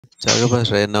ചാക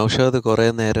പക്ഷേ നൗഷാദ് കുറേ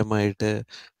നേരമായിട്ട്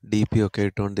DP ഒക്കെ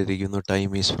ഇട്ടുകൊണ്ടിരിക്കുന്നു. Time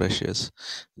is precious.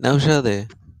 നൗഷാദേ,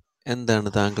 എന്താണ്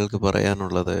താങ്കൾക്ക്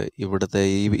പറയാനുള്ളത്? ഇവിടുത്തെ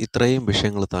ഇത്രയും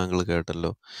വിഷയങ്ങൾ താങ്കൾ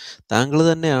കേട്ടല്ലോ. താങ്കൾ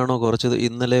തന്നെയാണോ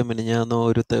ഇന്നലെ മിനിഞ്ഞാന്നോ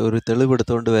ഒരു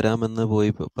തെളിവെടുത്തുകൊണ്ട് വരാമെന്ന്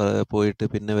പോയിട്ട്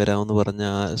പിന്നെ വരാമെന്ന് പറഞ്ഞ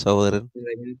ആ സഹോദരൻ?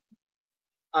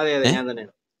 അതെ ഏ ഞാൻ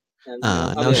തന്നെയാണ്.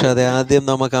 നൗഷാദെ, ആദ്യം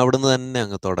നമുക്ക് അവിടുന്ന് തന്നെ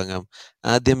അങ്ങ് തുടങ്ങാം.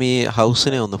 ആദ്യം ഈ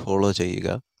ഹൗസിനെ ഒന്ന് ഫോളോ ചെയ്യുക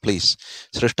പ്ലീസ്.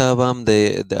 സൃഷ്ടാവാം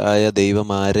ആയ ദൈവം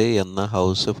ആര് എന്ന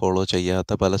ഹൗസ് ഫോളോ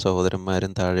ചെയ്യാത്ത പല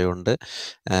സഹോദരന്മാരും താഴെയുണ്ട്.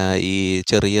 ഈ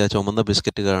ചെറിയ ചുമന്ന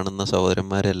ബിസ്ക്കറ്റ് കാണുന്ന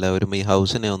സഹോദരന്മാരെല്ലാവരും ഈ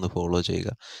ഹൗസിനെ ഒന്ന് ഫോളോ ചെയ്യുക.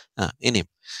 ഇനിയും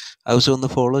ഹൗസ് ഒന്ന്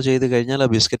ഫോളോ ചെയ്ത് കഴിഞ്ഞാൽ ആ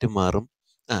ബിസ്ക്കറ്റ് മാറും.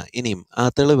 ഇനിയും ആ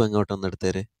തെളിവ് എങ്ങോട്ടൊന്ന്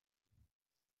എടുത്തേര്.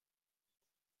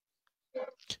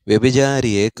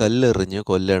 വ്യഭിചാരിയെ കല്ലെറിഞ്ഞ്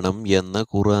കൊല്ലണം എന്ന്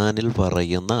ഖുർആനിൽ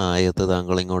പറയുന്ന ആയത്ത്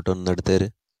താങ്കൾ ഇങ്ങോട്ടൊന്ന് എടുത്തേര്.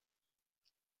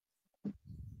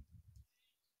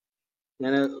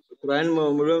 ഞാൻ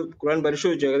ഖുർആൻ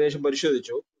പരിശോധിച്ചു, ഏകദേശം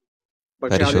പരിശോധിച്ചു.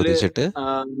 പക്ഷെ അതില് പരിശോധിച്ചിട്ട്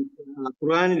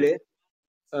ഖുർആനില്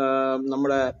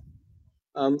നമ്മുടെ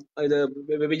ഇത്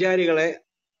വ്യഭിചാരികളെ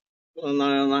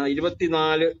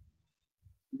 24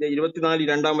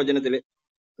 2-ാം വചനത്തില്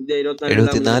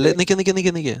 74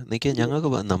 നിക്ക്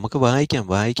നമുക്ക് വായിക്കാം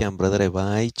ബ്രദറെ,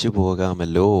 വായിച്ചു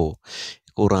പോകാമല്ലോ.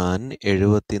 ഖുർആൻ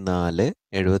 74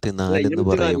 എന്ന്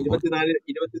പറയുമ്പോൾ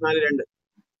 24:2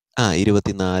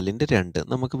 24-2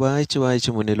 നമുക്ക് വായിച്ച്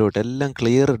മുന്നിലോട്ട് എല്ലാം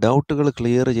ഡൗട്ടുകൾ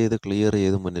ക്ലിയർ ചെയ്ത്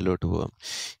മുന്നിലോട്ട് പോകാം.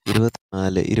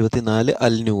 24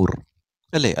 അൽ-നൂർ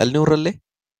അല്ലേ? അൽ-നൂർ അല്ലേ?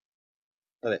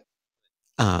 അതെ.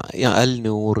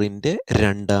 അൽ-നൂറിന്റെ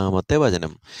 2-ാമത്തെ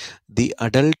വചനം. ദി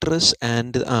അഡൾട്ടറസ്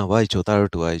ആൻഡ്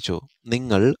താഴോട്ട് വായിച്ചോ.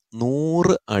 നിങ്ങൾ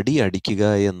 100 അടി അടിക്കുക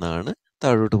എന്നാണ്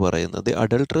താഴോട്ട് പറയുന്നത്. The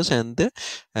അഡൾട്ടറസ് and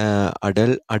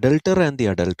അഡൾട്ടർ and the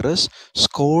അഡൾട്ടറസ്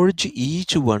സ്കോർജ്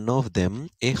each one of them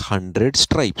 100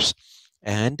 stripes.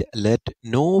 And let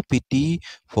no pity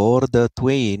for the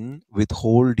twain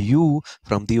withhold you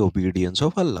from the obedience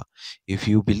of Allah. If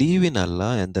you believe in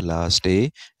Allah and the last day,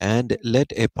 and let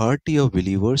a party of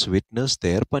believers witness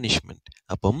their punishment.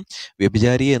 അപ്പം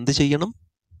വ്യഭിചാരിയെ എന്ത് ചെയ്യണം?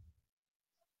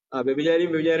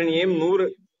 വ്യഭിചാരിണിയെയും 100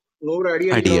 അടി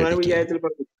അടിക്കണമെന്നാണ് വിചാരത്തിൽ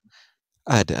പറഞ്ഞത്.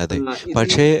 അതെ.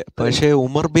 പക്ഷേ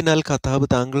Umar bin അൽ Khattab,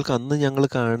 താങ്കൾക്ക് അന്ന് ഞങ്ങൾ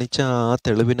കാണിച്ച ആ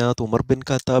തെളിവിനകത്ത് ഉമർ ബിൻ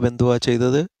ഖത്താബ്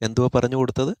എന്തുവാ പറഞ്ഞു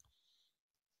കൊടുത്തത്?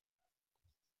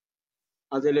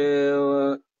 അതില്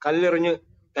കല്ലെറിഞ്ഞ്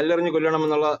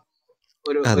കൊല്ലണമെന്നുള്ള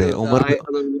ഒരു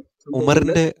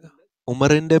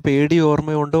ഉമറിന്റെ പേടി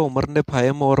ഓർമ്മയുണ്ടോ? ഉമറിന്റെ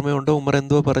ഭയം ഓർമ്മയുണ്ടോ? ഉമർ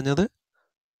എന്തുവാ പറഞ്ഞത്?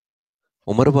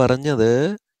 ഉമർ പറഞ്ഞത്,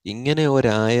 ഇങ്ങനെ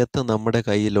ഒരായത്ത് നമ്മുടെ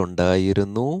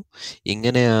കയ്യിലുണ്ടായിരുന്നു,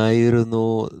 ഇങ്ങനെ ആയിരുന്നു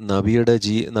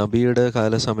നബിയുടെ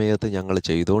കാലസമയത്ത് ഞങ്ങൾ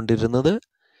ചെയ്തുകൊണ്ടിരുന്നത്.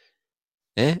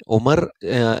 ഉമർ,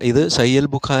 ഇത് സയ്യൽ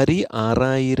ബുഖാരി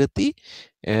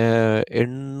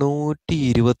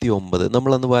 6829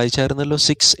 നമ്മളന്ന് വായിച്ചായിരുന്നല്ലോ.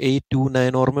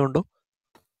 6829 ഓർമ്മയുണ്ടോ?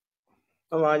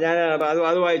 ഞാൻ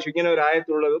അത് വായിച്ചു. ഇങ്ങനെ ഒരു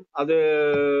ആയത്തുള്ളതും അത്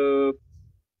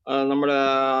നമ്മുടെ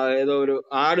ഏതോ ഒരു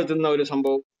ആട് തിന്ന ഒരു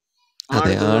സംഭവം.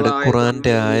 അതെ,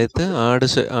 ഖുറാന്റെ ആയത്ത്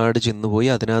ആട് ചിന്നുപോയി.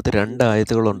 അതിനകത്ത് 2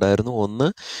 ആയത്തുകൾ ഉണ്ടായിരുന്നു. ഒന്ന്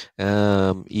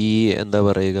ഈ എന്താ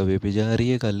പറയുക,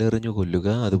 വ്യഭിചാരിയെ കല്ലെറിഞ്ഞു കൊല്ലുക,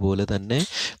 അതുപോലെ തന്നെ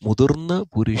മുതിർന്ന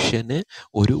പുരുഷന്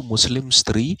ഒരു മുസ്ലിം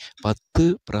സ്ത്രീ 10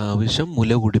 പ്രാവശ്യം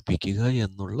മുല കുടിപ്പിക്കുക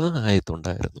എന്നുള്ള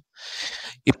ആയത്തുണ്ടായിരുന്നു.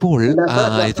 ഇപ്പോൾ ആ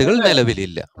ആയത്തുകൾ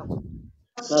നിലവിലില്ല.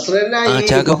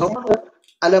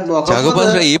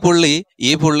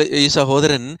 ഈ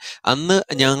സഹോദരൻ അന്ന്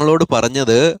ഞങ്ങളോട്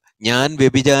പറഞ്ഞത്, ഞാൻ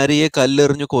വ്യഭിചാരിയെ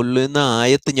കല്ലെറിഞ്ഞു കൊല്ലുന്ന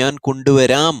ആയത്ത് ഞാൻ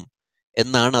കൊണ്ടുവരാം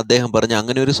എന്നാണ് അദ്ദേഹം പറഞ്ഞത്.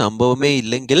 അങ്ങനെ ഒരു സംഭവമേ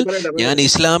ഇല്ലെങ്കിൽ ഞാൻ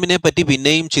ഇസ്ലാമിനെ പറ്റി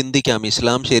പിന്നെയും ചിന്തിക്കാം.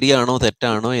 ഇസ്ലാം ശരിയാണോ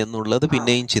തെറ്റാണോ എന്നുള്ളത്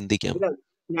പിന്നെയും ചിന്തിക്കാം.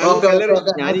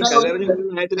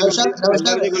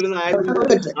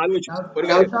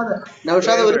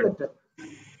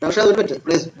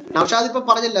 നൗഷാദ് ഇപ്പൊ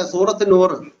പറഞ്ഞില്ല സൂറത്ത്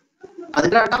നൂറ്,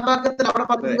 അതിന്റെ 2-ാം ഭാഗത്തിൽ അവിടെ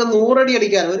പറഞ്ഞിരിക്കുന്നത് 100 അടി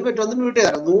അടിക്കാൻ. ഒരു പറ്റും ഒന്നും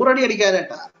വീട്ടുകാരാ 100 അടി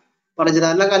അടിക്കാനായിട്ടാ പറഞ്ഞത്.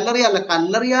 അല്ല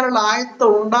കല്ലെറിയാനുള്ള ആയത്ത്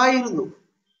ഉണ്ടായിരുന്നു.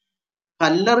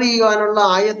 കല്ലെറിയുവാനുള്ള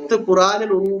ആയത്ത്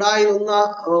ഖുറാനിൽ ഉണ്ടായിരുന്ന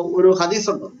ഒരു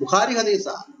ഹദീസുണ്ട്, ബുഖാരി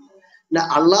ഹദീസാ.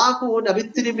 അള്ളാഹു നബി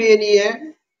തിരുമേനിയെ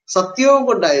സത്യവും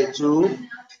കൊണ്ടയച്ചു,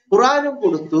 ഖുറാനും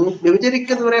കൊടുത്തു.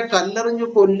 വ്യഭിചരിക്കുന്നവരെ കല്ലെറിഞ്ഞു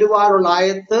കൊല്ലുവാനുള്ള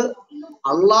ആയത്ത്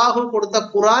അള്ളാഹു കൊടുത്ത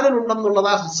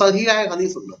ഖുറാനിലുണ്ടെന്നുള്ളതാ സഹിയായ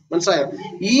ഹദീസുണ്ട്. മനസ്സിലായോ?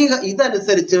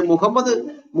 ഇതനുസരിച്ച് മുഹമ്മദ്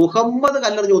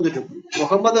കല്ലെറിഞ്ഞു കൊന്നിട്ടുണ്ട്.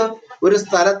 മുഹമ്മദ് ഒരു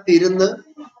സ്ഥലത്തിരുന്ന്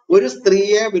ഒരു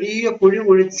സ്ത്രീയെ വലിയ കുഴി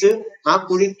കുഴിച്ച് ആ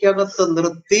കുഴിക്കകത്ത്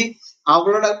നിർത്തി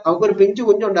അവൾക്കൊരു പിഞ്ചു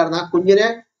കുഞ്ഞുണ്ടായിരുന്നു. ആ കുഞ്ഞിനെ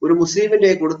ഒരു മുസ്ലിമിന്റെ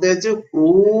കൊടുത്തേച്ച്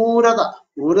ക്രൂരത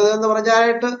എന്ന്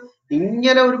പറഞ്ഞായിട്ട്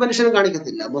ഇങ്ങനെ ഒരു മനുഷ്യനും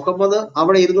കാണിക്കത്തില്ല. മുഹമ്മദ്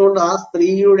അവിടെ ഇരുന്നുകൊണ്ട് ആ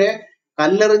സ്ത്രീയുടെ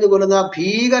കല്ലെറിഞ്ഞു കൊല്ലുന്ന ആ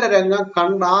ഭീകര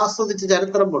രംഗം ആസ്വദിച്ച്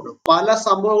ചരിത്രമുണ്ട്. പല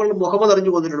സംഭവങ്ങളിലും മുഹമ്മദ്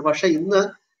എറിഞ്ഞു കൊന്നിട്ടുണ്ട്. പക്ഷെ ഇന്ന്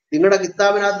നിങ്ങളുടെ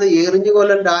കിതാബിനകത്ത് എറിഞ്ഞു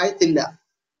കൊല്ലന്റെ ആയത്തില്ല.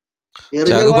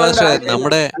 ചാക്കോ പാസ്റ്റർ,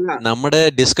 അല്ല നമ്മുടെ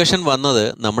ഡിസ്കഷൻ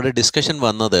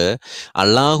വന്നത്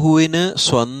അള്ളാഹുവിന്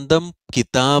സ്വന്തം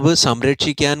കിതാബ്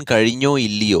സംരക്ഷിക്കാൻ കഴിഞ്ഞോ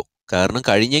ഇല്ലയോ. കാരണം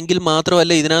കഴിഞ്ഞെങ്കിൽ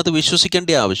മാത്രമല്ല ഇതിനകത്ത് വിശ്വസിക്കേണ്ട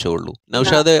ആവശ്യമുള്ളൂ.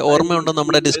 നൗഷാദ്, ഓർമ്മയുണ്ടോ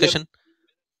നമ്മുടെ ഡിസ്കഷൻ?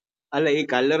 അല്ല, ഈ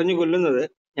കല്ലെറിഞ്ഞു കൊല്ലുന്നത്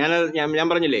ഞാൻ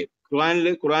പറഞ്ഞില്ലേ,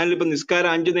 ഖുറാനിൽ ഇപ്പൊ നിസ്കാരം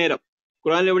 5 നേരം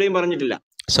ഖുറാനിൽ എവിടെയും പറഞ്ഞിട്ടില്ല.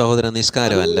 സഹോദര,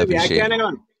 നിസ്കാരമല്ല അതുപോലെ വിഷയം.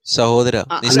 വ്യാഖ്യാനങ്ങളാണ്. സഹോദര,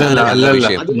 അല്ലല്ല നിസ്കാരമല്ല അല്ലല്ല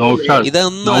വിഷയം. നൗഷാദ്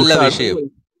ഇതൊന്നും അല്ല നൗഷാദ് വിഷയം.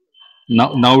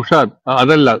 നൗഷാദ്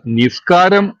അതല്ല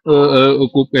നിസ്കാരം.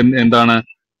 എന്താണ്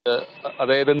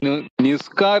അതായത്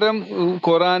നിസ്കാരം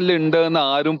ഖുറാനിൽ ഉണ്ട് എന്ന്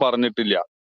ആരും പറഞ്ഞിട്ടില്ല.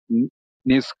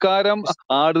 നിസ്കാരം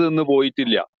ആട് നിന്ന്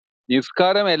പോയിട്ടില്ല.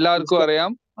 നിസ്കാരം എല്ലാവർക്കും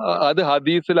അറിയാം. അത്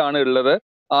ഹദീസിലാണ് ഉള്ളത്.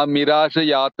 ആ മിരാജ്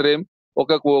യാത്രയും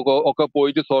ഒക്കെ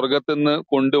പോയിട്ട് സ്വർഗത്തിൽ നിന്ന്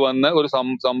കൊണ്ടുവന്ന ഒരു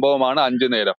സംഭവമാണ് 5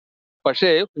 നേരം.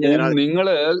 പക്ഷേ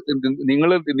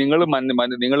നിങ്ങൾ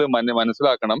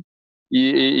മനസ്സിലാക്കണം, ഈ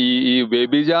ഈ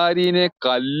വ്യഭിചാരിനെ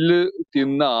കല്ല്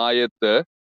തിന്ന ആയത്ത്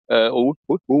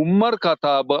ഉമ്മർ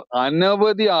ഖത്താബ്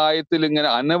അനവധി ആയത്തിൽ ഇങ്ങനെ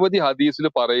അനവധി ഹദീസിൽ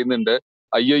പറയുന്നുണ്ട്.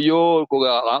 അയ്യോ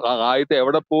ആയത്ത്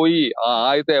എവിടെ പോയി, ആ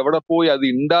ആയത്ത് എവിടെ പോയി, അത്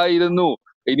ഉണ്ടായിരുന്നു.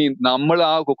 ഇനി നമ്മൾ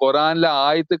ആ ഖുറാനിലെ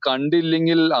ആയത്ത്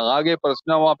കണ്ടില്ലെങ്കിൽ ആകെ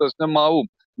പ്രശ്നമാവും.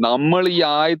 നമ്മൾ ഈ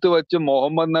ആയത്ത് വെച്ച്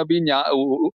മുഹമ്മദ് നബി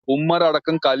ഉമ്മർ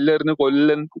അടക്കം കല്ലെറിഞ്ഞ്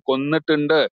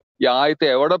കൊന്നിട്ടുണ്ട്, ഈ ആയത്ത്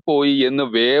എവിടെ പോയി എന്ന്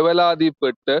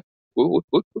വേവലാതിപ്പെട്ട്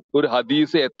ഒരു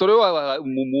ഹദീസ് എത്രയോ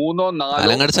 3 or 4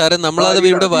 അലങ്ങട് സാറ്, നമ്മളത്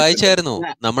ഇവിടെ വായിച്ചായിരുന്നു.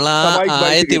 നമ്മൾ ആ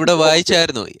ആയത്ത് ഇവിടെ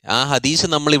വായിച്ചായിരുന്നു. ആ ഹദീസ്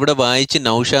നമ്മൾ ഇവിടെ വായിച്ച്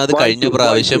നൗഷാദ് കഴിഞ്ഞ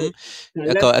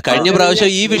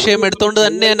പ്രാവശ്യം ഈ വിഷയം എടുത്തോണ്ട്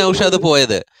തന്നെയാ നൗഷാദ്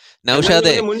പോയത്.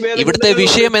 നൗഷാദെ, ഇവിടുത്തെ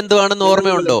വിഷയം എന്തുവാണെന്ന്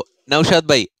ഓർമ്മയുണ്ടോ? നൗഷാദ്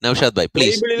ഭായ്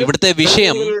പ്ലീസ്, ഇവിടുത്തെ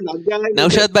വിഷയം,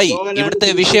 നൗഷാദ് ഭായ്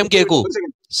ഇവിടുത്തെ വിഷയം കേൾക്കൂ.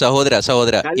 സഹോദര,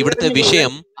 ഇവിടുത്തെ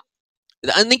വിഷയം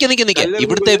നിക്ക്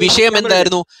ഇവിടുത്തെ വിഷയം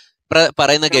എന്തായിരുന്നു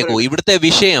പറയുന്ന കേൾക്കൂ. ഇവിടുത്തെ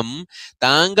വിഷയം,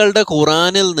 താങ്കളുടെ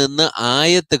ഖുറാനിൽ നിന്ന്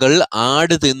ആയത്തുകൾ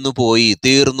ആട് തിന്നുപോയി,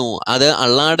 തീർന്നു. അത്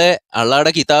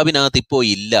അള്ളാടെ കിതാബിനകത്ത് ഇപ്പോ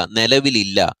ഇല്ല,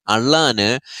 നിലവിലില്ല. അള്ളാന്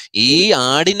ഈ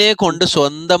ആടിനെ കൊണ്ട്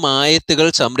സ്വന്തം ആയത്തുകൾ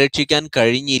സംരക്ഷിക്കാൻ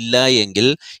കഴിഞ്ഞില്ല എങ്കിൽ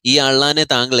ഈ അള്ളാനെ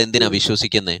താങ്കൾ എന്തിനാ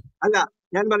വിശ്വസിക്കുന്നേ? അല്ല,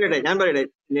 ഞാൻ പറയട്ടെ,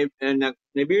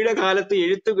 നബിയുടെ കാലത്ത്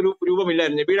എഴുത്ത്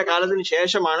രൂപമില്ലായിരുന്നു. നബിയുടെ കാലത്തിന്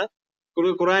ശേഷമാണ്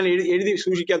ഖുർആൻ എഴുതി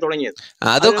സൂക്ഷിക്കാൻ തുടങ്ങിയത്.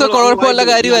 അതൊക്കെ കുഴപ്പമുള്ള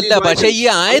കാര്യമല്ല. പക്ഷെ ഈ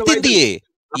ആയത്തിന്തിയെ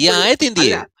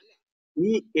ഈ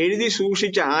എഴുതി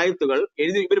സൂക്ഷിച്ച ആയത്തുകൾ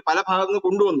ഇവർ പല ഭാഗങ്ങളിൽ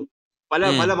കൊണ്ടുവന്നു. പല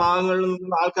ഭാഗങ്ങളിൽ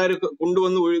നിന്നുള്ള ആൾക്കാർ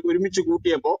കൊണ്ടുവന്ന്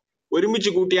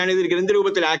ഒരുമിച്ച് കൂട്ടിയാണ് ഇത്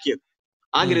ഗ്രന്ഥരൂപത്തിലാക്കിയത്.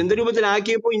 ആ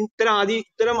ഗ്രന്ഥരൂപത്തിലാക്കിയപ്പോ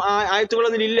ഇത്തരം ആയത്തുകൾ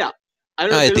അതിലില്ല.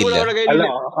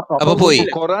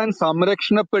 ഖുറാൻ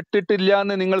സംരക്ഷണപ്പെട്ടിട്ടില്ല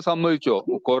എന്ന് നിങ്ങൾ സമ്മതിച്ചോ?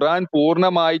 ഖുറാൻ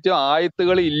പൂർണ്ണമായിട്ട്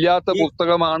ആയത്തുകൾ ഇല്ലാത്ത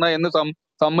പുസ്തകമാണ് എന്ന്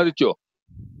സമ്മതിച്ചോ?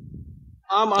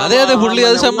 അതെ, പുള്ളി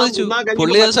അത്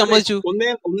സമ്മതിച്ചു.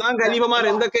 ഒന്നാം ഖലീഫ,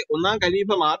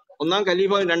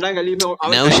 രണ്ടാം ഖലീഫ.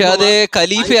 നൗഷാദെ,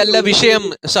 ഖലീഫ അല്ല വിഷയം.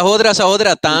 സഹോദര,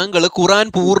 താങ്കൾ ഖുറാൻ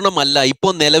പൂർണ്ണമല്ല,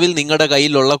 ഇപ്പൊ നിലവിൽ നിങ്ങളുടെ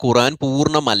കയ്യിലുള്ള ഖുറാൻ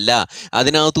പൂർണ്ണമല്ല.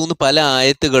 അതിനകത്തുനിന്ന് പല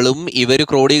ആയത്തുകളും ഇവര്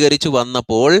ക്രോഡീകരിച്ചു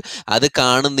വന്നപ്പോൾ അത്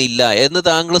കാണുന്നില്ല എന്ന്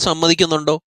താങ്കൾ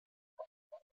സമ്മതിക്കുന്നുണ്ടോ?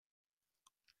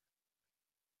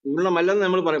 പൂർണ്ണമല്ലെന്ന്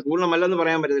നമ്മൾ പറയും. പൂർണ്ണമല്ലെന്ന്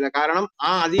പറയാൻ പറ്റത്തില്ല. കാരണം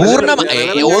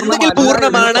ഒന്നുകിൽ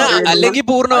പൂർണ്ണമാണ് അല്ലെങ്കിൽ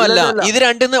പൂർണ്ണമല്ല. ഇത്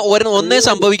രണ്ടിന്ന് ഒന്നേ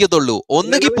സംഭവിക്കത്തുള്ളൂ.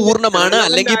 ഒന്നുകിൽ പൂർണ്ണമാണ്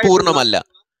അല്ലെങ്കിൽ പൂർണ്ണമല്ല.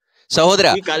 സഹോദര,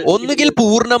 ഒന്നുകിൽ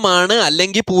പൂർണ്ണമാണ്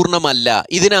അല്ലെങ്കിൽ പൂർണ്ണമല്ല.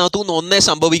 ഇതിനകത്തുനിന്ന് ഒന്നേ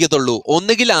സംഭവിക്കത്തുള്ളൂ.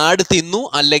 ഒന്നുകിൽ ആട് തിന്നു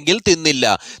അല്ലെങ്കിൽ തിന്നില്ല.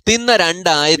 തിന്ന 2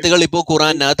 ആയത്തുകൾ ഇപ്പോൾ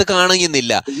ഖുറാനകത്ത്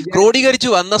കാണുന്നില്ല. ക്രോഡീകരിച്ചു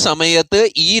വന്ന സമയത്ത്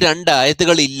ഈ 2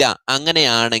 ആയത്തുകൾ ഇല്ല.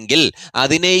 അങ്ങനെയാണെങ്കിൽ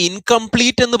അതിനെ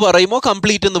ഇൻകംപ്ലീറ്റ് എന്ന് പറയുമോ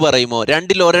കംപ്ലീറ്റ് എന്ന് പറയുമോ?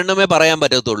 രണ്ടിൽ ഒരെണ്ണമേ പറയാൻ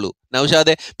പറ്റത്തുള്ളൂ.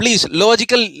 നൗഷാദെ, പ്ലീസ്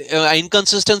ലോജിക്കൽ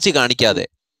ഇൻകൺസിസ്റ്റൻസി കാണിക്കാതെ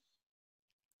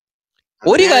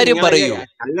ഒരു കാര്യം പറയൂ.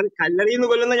 കല്ലറിന്ന്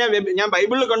കൊല്ലുന്ന ഞാൻ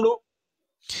ബൈബിളിൽ കണ്ടു.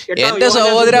 എന്റെ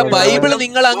സഹോദര, ബൈബിള്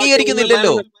നിങ്ങൾ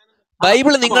അംഗീകരിക്കുന്നില്ലല്ലോ.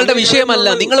 ബൈബിള് നിങ്ങളുടെ വിഷയമല്ല.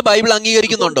 നിങ്ങൾ ബൈബിൾ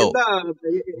അംഗീകരിക്കുന്നുണ്ടോ?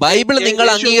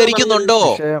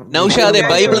 നൗഷാദെ,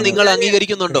 ബൈബിൾ നിങ്ങൾ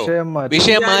അംഗീകരിക്കുന്നുണ്ടോ?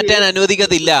 വിഷയം മാറ്റാൻ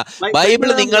അനുവദിക്കത്തില്ല. ബൈബിൾ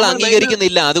നിങ്ങൾ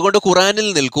അംഗീകരിക്കുന്നില്ല. അതുകൊണ്ട് ഖുറാനിൽ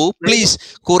നിൽക്കൂ പ്ലീസ്.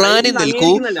 ഖുറാനിൽ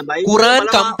നിൽക്കൂ. ഖുറാൻ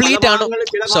കംപ്ലീറ്റ് ആണോ?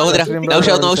 സഹോദര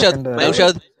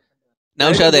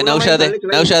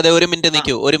നൗഷാദെ, ഒരു മിനിറ്റ്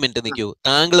നിൽക്കൂ.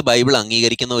 താങ്കൾ ബൈബിൾ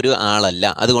അംഗീകരിക്കുന്ന ഒരു ആളല്ല.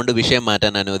 അതുകൊണ്ട് വിഷയം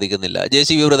മാറ്റാൻ അനുവദിക്കുന്നില്ല.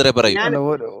 JCB ബ്രദറെ പറയൂ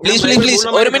പ്ലീസ്.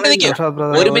 ഒരു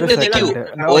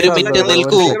മിനിറ്റ്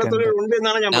നിൽക്കൂ.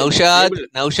 നൗഷാദ്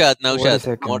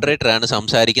മോഡറേറ്റർ ആണ്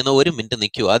സംസാരിക്കുന്ന. ഒരു മിനിറ്റ്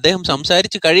നിൽക്കൂ. അദ്ദേഹം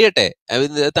സംസാരിച്ച് കഴിയട്ടെ.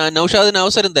 നൗഷാദിന്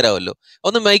അവസരം തരാമല്ലോ.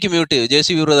 ഒന്ന് മൈക്ക് മ്യൂട്ട് ചെയ്യൂ.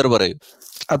 JCB ബ്രദർ പറയൂ.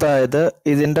 അതായത്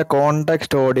ഇതിന്റെ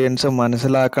കോണ്ടെക്സ്റ്റ് ഓഡിയൻസ്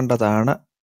മനസ്സിലാക്കേണ്ടതാണ്.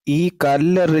 ഈ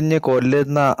കല്ലെറിഞ്ഞ്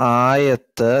കൊല്ലുന്ന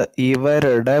ആയത്ത്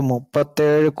ഇവരുടെ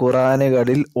 37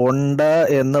 ഖുറാനുകളിൽ ഉണ്ട്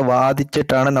എന്ന്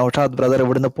വാദിച്ചിട്ടാണ് നൗഷാദ് ബ്രദർ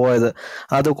ഇവിടുന്ന് പോയത്.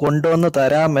 അത് കൊണ്ടുവന്ന്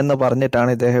തരാം എന്ന് പറഞ്ഞിട്ടാണ്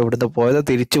ഇദ്ദേഹം ഇവിടുന്ന് പോയത്,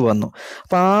 തിരിച്ചു വന്നു.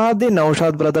 അപ്പം ആദ്യം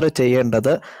നൗഷാദ് ബ്രദർ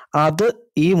ചെയ്യേണ്ടത് അത്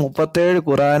ഈ 37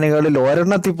 ഖുറാനുകളിൽ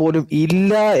ഒരെണ്ണത്തിൽ പോലും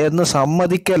ഇല്ല എന്ന്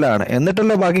സമ്മതിക്കലാണ്.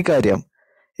 എന്നിട്ടല്ലേ ബാക്കി കാര്യം,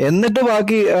 എന്നിട്ട്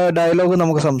ബാക്കി ഡയലോഗ്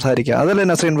നമുക്ക് സംസാരിക്കാം. അതല്ലേ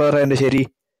നസ്രീൻ ബ്രദർ എൻ്റെ ശരി?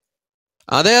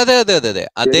 അതെ അതെ അതെ അതെ അതെ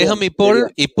അദ്ദേഹം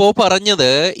ഇപ്പോ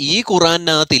പറഞ്ഞത് ഈ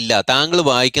ഖുറാനകത്തില്ല, താങ്കൾ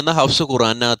വായിക്കുന്ന ഹഫ്സ്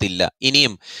ഖുറാനകത്തില്ല.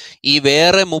 ഇനിയും ഈ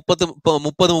വേറെ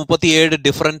 37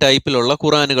 ഡിഫറെന്റ് ടൈപ്പിലുള്ള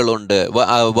ഖുറാനുകളുണ്ട്.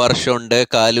 വർഷമുണ്ട്,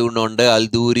 കാലൂണുണ്ട്,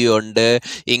 അൽദൂരിയുണ്ട്,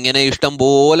 ഇങ്ങനെ ഇഷ്ടം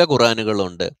പോലെ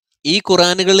ഖുറാനുകളുണ്ട്. ഈ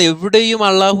ഖുറാനുകൾ എവിടെയും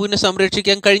അള്ളാഹുവിനെ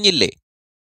സംരക്ഷിക്കാൻ കഴിഞ്ഞില്ലേ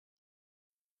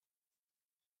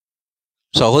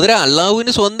സഹോദര?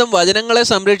 അള്ളാഹുവിന് സ്വന്തം വചനങ്ങളെ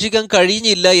സംരക്ഷിക്കാൻ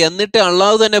കഴിഞ്ഞില്ല, എന്നിട്ട്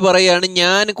അള്ളാഹു തന്നെ പറയാണ്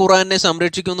ഞാൻ ഖുറാനെ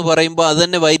സംരക്ഷിക്കും എന്ന് പറയുമ്പോൾ അത്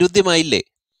തന്നെ വൈരുദ്ധ്യമായില്ലേ?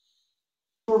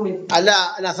 അല്ല,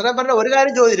 നസറേ പറഞ്ഞ ഒരു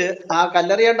കാര്യം ചോദിച്ചിട്ട് ആ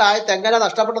കല്ലെറിയേണ്ട ആയത്ത് എങ്ങനെയാ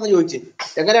നഷ്ടപ്പെട്ടെന്ന് ചോദിച്ചു.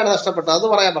 എങ്ങനെയാണ് നഷ്ടപ്പെട്ടത് അത്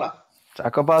പറയാൻ പറ.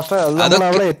 ചാക്കോ പാസ്റ്റർ,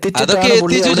 അതൊക്കെ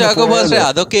എത്തിച്ചു ചാക്കോ പാസ്റ്റർ,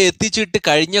 അതൊക്കെ എത്തിച്ചിട്ട്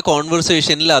കഴിഞ്ഞ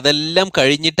കോൺവെർസേഷനിൽ അതെല്ലാം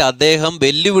കഴിഞ്ഞിട്ട് അദ്ദേഹം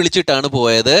വെല്ലുവിളിച്ചിട്ടാണ്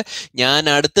പോയത്. ഞാൻ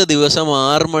അടുത്ത ദിവസം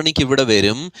 6 മണിക്ക് ഇവിടെ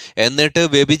വരും, എന്നിട്ട്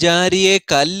വ്യഭിചാരിയെ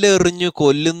കല്ലെറിഞ്ഞു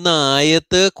കൊല്ലുന്ന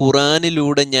ആയത്ത്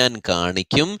ഖുറാനിലൂടെ ഞാൻ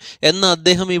കാണിക്കും എന്ന്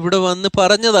അദ്ദേഹം ഇവിടെ വന്ന്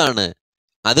പറഞ്ഞതാണ്.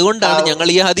 അതുകൊണ്ടാണ് ഞങ്ങൾ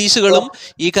ഈ ഹദീസുകളും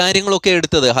ഈ കാര്യങ്ങളൊക്കെ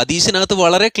എടുത്തത്. ഹദീസിനകത്ത്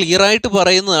വളരെ ക്ലിയർ ആയിട്ട്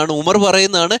പറയുന്നതാണ്, ഉമർ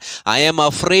പറയുന്നതാണ്, I am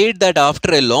afraid that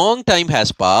after A long time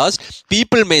has passed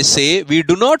people may say we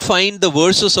do not find the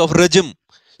versus of റജം,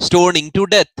 stoning to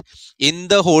death in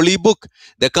the holy book,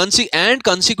 and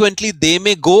consequently they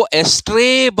may go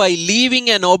astray by leaving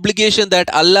an obligation that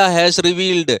Allah has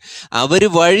revealed. അവർ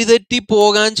വഴിതെറ്റി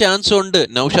പോകാൻ chance ഉണ്ട്.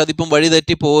 നൗഷാദ് ഇപ്പം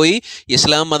വഴിതെറ്റി പോയി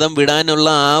ഇസ്ലാം മതം വിടാനുള്ള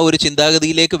ആ ഒരു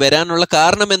ചിന്താഗതിയിലേക്ക് വരാനുള്ള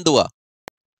കാരണം എന്തുവാ?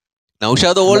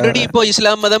 നൗഷാദ് ഓൾറെഡി ഇപ്പോൾ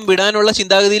ഇസ്ലാം മതം വിടാനുള്ള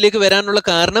ചിന്താഗതിയിലേക്ക് വരാനുള്ള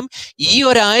കാരണം ഈ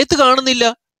ഒരായത്ത് കാണുന്നില്ല.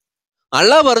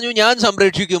 അള്ളാഹ് പറഞ്ഞു ഞാൻ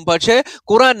സംരക്ഷിക്കും, പക്ഷെ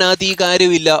ഖുറാനകത്ത് ഈ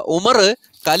കാര്യമില്ല. ഉമർ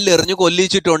കല്ലെറിഞ്ഞു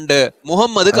കൊല്ലിച്ചിട്ടുണ്ട്,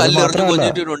 മുഹമ്മദ് കല്ലെറിഞ്ഞു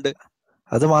കൊല്ലിച്ചിട്ടുണ്ട്.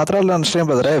 അത് മാത്രമല്ല നസ്രീൻ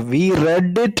ബ്രദറെ, V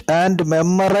red it and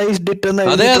മെമ്മറൈസ്ഡ് it എന്ന്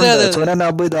എഴുതിയിട്ടുണ്ട്. സുനൻ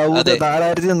അബൂ ദാവൂദ്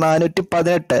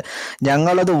 4418.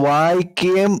 ഞങ്ങളത്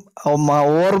വായിക്കുകയും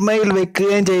ഓർമ്മയിൽ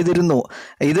വെക്കുകയും ചെയ്തിരുന്നു.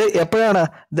 ഇത് എപ്പോഴാണ്?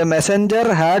 The messenger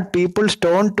had people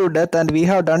stone to death and we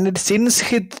have done it since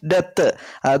his death.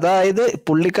 അതായത്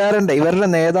പുള്ളിക്കാരൻ്റെ, ഇവരുടെ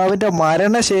നേതാവിൻ്റെ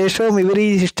മരണശേഷവും ഇവർ ഈ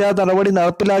ശിക്ഷാ നടപടി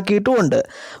നടപ്പിലാക്കിയിട്ടുമുണ്ട്.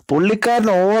 പുള്ളിക്കാരൻ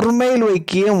ഓർമ്മയിൽ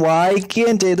വയ്ക്കുകയും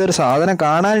വായിക്കുകയും ചെയ്തൊരു സാധനം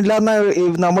കാണാനില്ല എന്നാണ്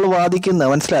നമ്മൾ വാദിക്കുന്നത്.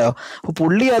 മനസ്സിലായോ? അപ്പൊ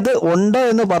പുള്ളി അത് ഉണ്ട്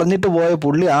എന്ന് പറഞ്ഞിട്ട് പോയ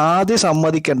പുള്ളി ആദ്യം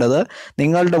സമ്മതിക്കേണ്ടത്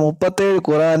നിങ്ങളുടെ 37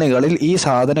 ഖുറാനുകളിൽ ഈ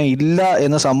സാധനം ഇല്ല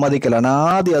എന്ന് സമ്മതിക്കലാണ്.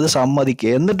 ആദ്യം അത്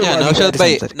സമ്മതിക്കുക, എന്നിട്ട്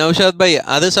നൗഷാദ് ഭായ്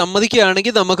അത്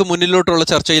സമ്മതിക്കുകയാണെങ്കിൽ നമുക്ക് മുന്നിലോട്ടുള്ള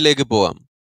ചർച്ചയിലേക്ക് പോവാം.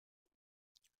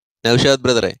 നൗഷാദ്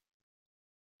ബ്രദറെ,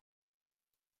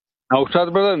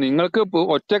 നൗഷാദ് ബ്രദർ, നിങ്ങൾക്ക്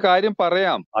ഒറ്റ കാര്യം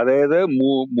പറയാം. അതായത്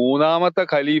മൂന്നാമത്തെ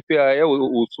ഖലീഫയായ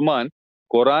ഉസ്മാൻ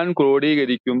ഖുറാൻ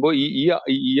ക്രോഡീകരിക്കുമ്പോ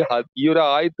ഈ ഒരു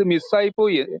ആയത്ത് മിസ്സായി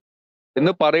പോയി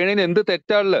എന്ന് പറയണതിന് എന്ത്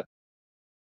തെറ്റാണുള്ളത്?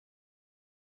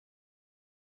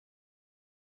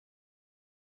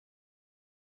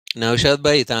 നൗഷാദ്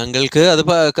ഭായ് താങ്കൾക്ക് അത്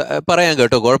പറയാൻ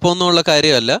കേട്ടോ, കുഴപ്പമൊന്നുമുള്ള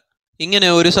കാര്യമല്ല. ഇങ്ങനെ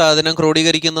ഒരു സാധനം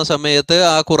ക്രോഡീകരിക്കുന്ന സമയത്ത്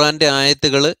ആ ഖുറാന്റെ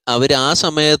ആയത്തുകൾ അവർ ആ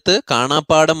സമയത്ത്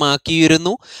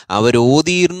കാണാപ്പാടമാക്കിയിരുന്നു, അവർ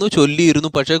ഓതിയിരുന്നു,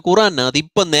 ചൊല്ലിയിരുന്നു. പക്ഷെ ഖുറാനകത്ത്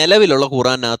ഇപ്പൊ നിലവിലുള്ള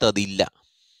ഖുറാനകത്ത് അതില്ല.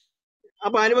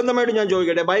 അപ്പൊ അനുബന്ധമായിട്ട് ഞാൻ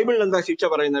ചോദിക്കട്ടെ, ബൈബിളിൽ എന്താ ശിക്ഷ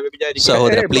പറയുന്നത്?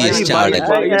 സഹോദര പ്ലീസ്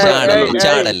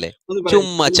ചാടല്ലേ,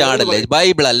 ചുമ്മാ ചാടല്ലേ.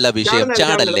 ബൈബിൾ അല്ല വിഷയം,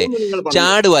 ചാടല്ലേ,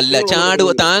 ചാടുവല്ല.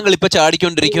 താങ്കൾ ഇപ്പൊ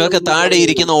ചാടിക്കൊണ്ടിരിക്കുക, താഴെ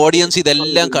ഇരിക്കുന്ന ഓഡിയൻസ്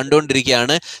ഇതെല്ലാം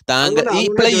കണ്ടുകൊണ്ടിരിക്കുകയാണ്. താങ്കൾ ഈ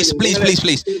പ്ലീസ് പ്ലീസ് പ്ലീസ്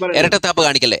പ്ലീസ് ഇരട്ടത്താപ്പ്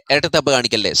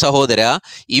കാണിക്കല്ലേ സഹോദര.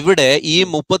 ഇവിടെ ഈ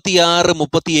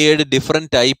 36-37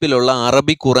 ഡിഫറെന്റ് ടൈപ്പിലുള്ള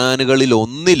അറബി ഖുറാനുകളിൽ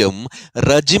ഒന്നിലും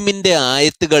റജിമിന്റെ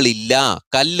ആയത്തുകളില്ല.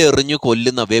 കല്ലെറിഞ്ഞു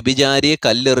കൊല്ലുന്ന, വ്യഭിചാരിയെ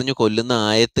കല്ലെറിഞ്ഞു കൊല്ലുന്ന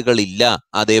ആയത്തുകളില്ല.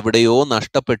 അതെവിടെയോ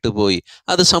നഷ്ടപ്പെട്ടു പോയി.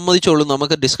 അത് സമ്മതിച്ചോളൂ,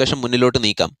 നമുക്ക് ഡിസ്കഷൻ മുന്നിലോട്ട്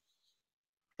നീക്കാം.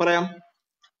 പറയാം.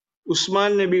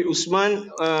 ഉസ്മാൻ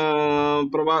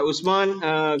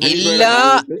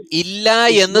ഇല്ല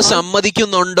എന്ന്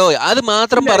സമ്മതിക്കുന്നുണ്ടോ? അത്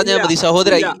മാത്രം പറഞ്ഞാൽ മതി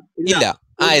സഹോദര. ഇല്ല,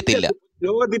 ആയത്തില്ല.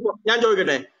 ഞാൻ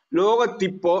ചോദിക്കട്ടെ,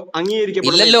 ലോകത്തിപ്പോ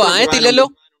ഇല്ലല്ലോ, ആയത്തില്ലല്ലോ.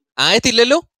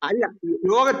 അല്ല,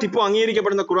 ലോകത്തിപ്പോ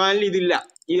അംഗീകരിക്കപ്പെടുന്ന ഖുറാനിൽ ഇതില്ല,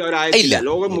 ഈ ഒരു ആയത്തില്ല.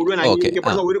 ലോകം മുഴുവൻ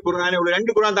അംഗീകരിക്കപ്പെടുന്ന ഒരു ഖുറാനേ ഉള്ളൂ.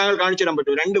 2 ഖുറാൻ താങ്കൾ കാണിച്ചു തരാൻ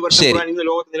പറ്റുമോ? 2 വർഷം ഖുറാൻ ഇന്ന്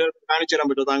ലോകത്തിൽ കാണിച്ചു തരാൻ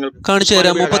പറ്റുമോ താങ്കൾ? കാണിച്ചു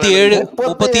തരാം. 37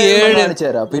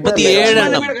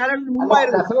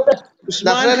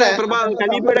 ഉസ്മാൻ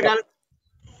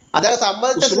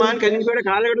ഖലീഫയുടെ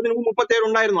കാലഘട്ടത്തിന് മുമ്പ് 37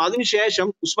 ഉണ്ടായിരുന്നു. അതിനുശേഷം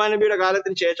ഉസ്മാൻ നബിയുടെ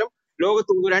കാലത്തിന് ശേഷം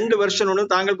ലോകത്ത് 2 വെർഷൻ ഉണ്ട്,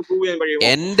 താങ്കൾക്ക് പ്രൂവ് ചെയ്യാൻ കഴിയുമോ?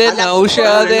 എന്റെ അല്ല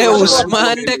നൗഷാദെ, 2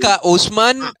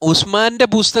 വെർഷൻ ഉസ്മാന്റെ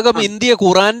പുസ്തകം ആ ഇന്ത്യ,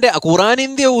 ഖുറാൻ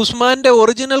ഇന്ത്യ, ഉസ്മാന്റെ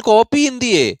ഒറിജിനൽ കോപ്പി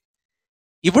ഇന്ത്യയെ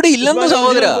ഇവിടെ ഇല്ലെന്ന് ഉസ്മാന്റെ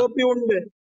സഹോദര. ഒറിജിനൽ കോപ്പി ഉണ്ട്.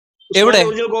 എവിടെ ഉസ്മാന്റെ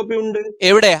ഒറിജിനൽ കോപ്പി ഉണ്ട്.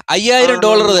 എവിടെ?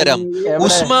 $5000 തരാം. എവിടെ?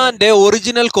 ഉസ്മാന്റെ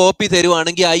ഒറിജിനൽ കോപ്പി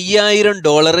തരുവാണെങ്കിൽ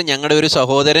 $5000 ഞങ്ങളുടെ ഒരു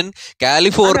സഹോദരൻ അല്ല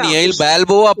കാലിഫോർണിയയിൽ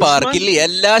ബാൽബോവ ഉസ്മാൻ പാർക്കിൽ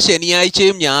എല്ലാ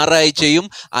ശനിയാഴ്ചയും ഞായറാഴ്ചയും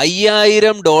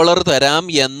 $5000 തരാം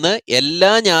എന്ന്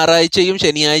എല്ലാ ഞായറാഴ്ചയും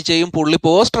ശനിയാഴ്ചയും പുള്ളി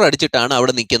പോസ്റ്റർ അടിച്ചിട്ടാണ്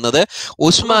അവിടെ നിൽക്കുന്നത്.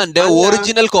 ഉസ്മാന്റെ അല്ല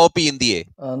ഒറിജിനൽ കോപ്പി ഇന്ത്യയെ.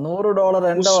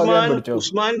 $100 എന്റെ വകയാൻ പിടിച്ചോ.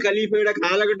 ഉസ്മാൻ ഖലീഫയുടെ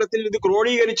കാലഘട്ടത്തിൽ ഇത്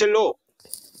ക്രോഡീകരിച്ചല്ലോ.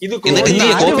 ഇത് എന്നിട്ട് ഇന്ത്യയെ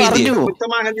എന്നാര് കോപ്പി ഇന്ത്യയെ. പറഞ്ഞു?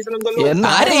 വ്യക്തമായ ഹദീസിലുണ്ടല്ലോ. ആരാ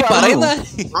എന്നാര് ഈ പറഞ്ഞു? പറയുന്ന?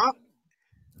 ആ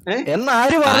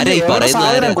എന്നാര് ആരാ പറഞ്ഞു? ഈ എവിടെ പറയുന്ന?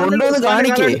 സാധനം ആരാ? കൊണ്ടുവന്ന് ഉസ്മാന്റെ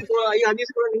കാണിക്കേ. കാലഘട്ടത്തിൽ ഈ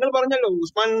ഹദീസ് നിങ്ങൾ പറഞ്ഞല്ലോ. ഇന്ത്യ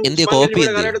ഉസ്മാൻ കോപ്പി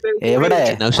ഖലീഫയുടെ ഇന്ത്യയെ. കാലഘട്ടത്തിൽ എവിടെ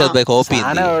ക്രോഡീകരിച്ചു. നൗഷാദ് ഭായ് കോപ്പി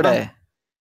സാധനം ഇന്ത്യയെ. എവിടെ?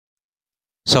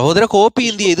 സഹോദര കോപ്പി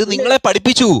ഇന്ത്യ. ഇത് നിങ്ങളെ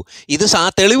പഠിപ്പിച്ചു. ഇത്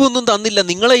തെളിവൊന്നും തന്നില്ല.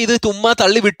 നിങ്ങളെ ഇത് ചുമ്മാ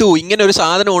തള്ളി വിട്ടു. ഇങ്ങനെ ഒരു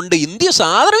സാധനം ഉണ്ട്. ഇന്ത്യ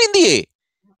സാധനം ഇന്ത്യയെ.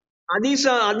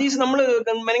 ഹദീസ് നമ്മള്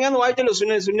മെനങ്ങാന്ന് വായിച്ചല്ലോ.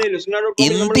 സുന്ന.com നമ്മൾ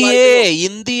ഇന്ത്യയെ വായിച്ചല്ലോ.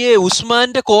 ഇന്ത്യയെ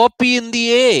ഉസ്മാന്റെ കോപ്പി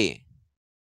ഇന്ത്യയെ.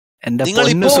 എന്റെ നിങ്ങൾ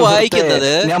പൊന്നു ഇപ്പോ സുഹൃത്തെ,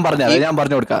 വായിക്കുന്നത് ഞാൻ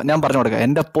പറഞ്ഞു കൊടുക്കാം.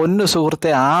 എന്റെ പൊന്നു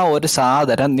സുഹൃത്തെ, ആ ഒരു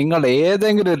സാധനം നിങ്ങൾ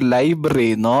ഏതെങ്കിലും ഒരു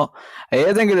ലൈബ്രറിന്നോ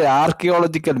ഏതെങ്കിലും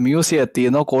ആർക്കിയോളജിക്കൽ മ്യൂസിയത്തിൽ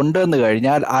നിന്നോ കൊണ്ടുവന്നു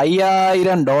കഴിഞ്ഞാൽ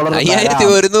 $5000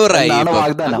 $5100 ആയി എന്നാണ് ഇപ്പം.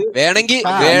 വാഗ്ദാനം. വേണമെങ്കിൽ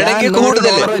ഞാൻ വേണമെങ്കിൽ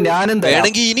കൂടുതൽ, $100 ഞാനും തരാം.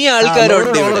 വേണമെങ്കിൽ ഇനി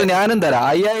ആൾക്കാരുണ്ട് $100 ഇവിടെ. ഞാനും തരാം.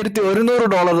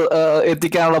 $5100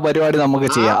 എത്തിക്കാനുള്ള പരിപാടി നമുക്ക്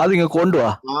ചെയ്യാം. അത് ഇങ്ങ്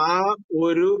കൊണ്ടുപോവാ. ആ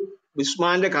ഒരു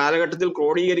ഉസ്മാന്റെ കാലഘട്ടത്തിൽ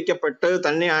ക്രോഡീകരിക്കപ്പെട്ട്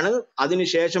തന്നെയാണ്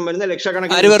അതിനുശേഷം വരുന്ന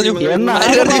ലക്ഷക്കണക്കിന് ആര് പറഞ്ഞു?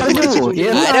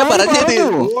 ആരാ പറഞ്ഞത്?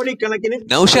 കോടിക്കണക്കിന്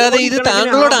നൗഷാദെ, ഇത്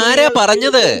താങ്കളോട് ആരാ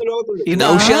പറഞ്ഞത്?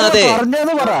 നൗഷാദെ,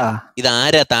 പറഞ്ഞത് പറ.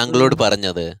 ഇതാരാ താങ്കളോട്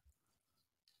പറഞ്ഞത്?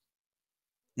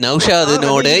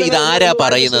 നൗഷാദിനോട് ഇതാരാ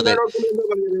പറയുന്നത്?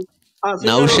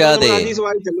 നൗഷാദെ,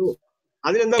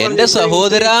 എന്റെ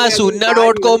സഹോദര,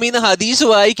 സുന്ന.com ഹദീസ്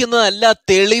വായിക്കുന്നതല്ല,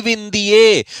 തെളിവിന്ത്യയെ,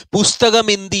 പുസ്തകം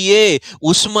ഇന്ത്യയെ,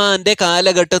 ഉസ്മാന്റെ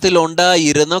കാലഘട്ടത്തിൽ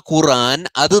ഉണ്ടായിരുന്ന ഖുറാൻ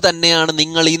അത് തന്നെയാണ്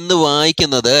നിങ്ങൾ ഇന്ന്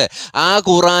വായിക്കുന്നത്. ആ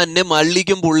ഖുറാന്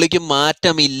മള്ളിക്കും പുള്ളിക്കും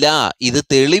മാറ്റമില്ല. ഇത്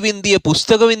തെളിവിന്ത്യയെ,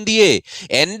 പുസ്തകം ഇന്ത്യയെ.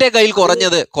 എന്റെ കയ്യിൽ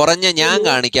കുറഞ്ഞ ഞാൻ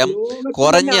കാണിക്കാം.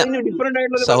 കുറഞ്ഞ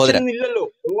സഹോദര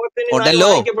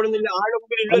ഉണ്ടല്ലോ.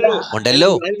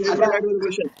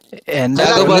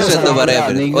 ചാക്കോ പാസ്റ്റർ എന്താ പറയാ?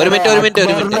 ഒരു മിനിറ്റ്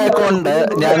കൊണ്ട്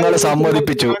ഞങ്ങൾ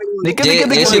സമ്മതിപ്പിച്ചു.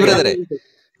 ജേസി ബ്രദറെ,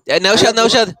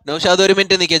 നൗഷാദ് ഒരു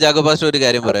മിനിറ്റ് നിൽക്കുക. ജാക്കോ പാസ്റ്റർ ഒരു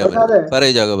കാര്യം പറയാൻ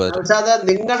പറയൂ. ജാക്കോ പാസ്റ്റർ,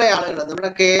 നിങ്ങളുടെ ആളുകൾ,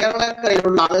 നമ്മുടെ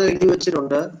കേരളക്കരയിലുള്ള ആളുകൾ എഴുതി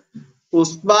വെച്ചിട്ടുണ്ട്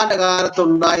ഉസ്മാന്റെ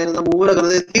കാലത്തുണ്ടായിരുന്ന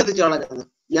മൂലകൃതി കത്തിച്ചു കളഞ്ഞത്.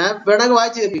 ഞാൻ വേണമെങ്കിൽ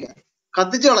വായിച്ചു കേൾപ്പിക്കാം.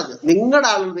 കത്തിച്ചു കളഞ്ഞ് നിങ്ങളുടെ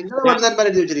ആളുകൾ, നിങ്ങളുടെ പണ്ഡിതന്മാർ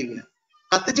എഴുതി വെച്ചിരിക്കുക.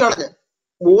 കത്തിച്ചു കളഞ്ഞ്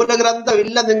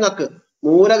മൂലഗ്രന്ഥമില്ല നിങ്ങൾക്ക്.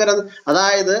 മൂലഗ്രന്ഥം,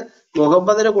 അതായത്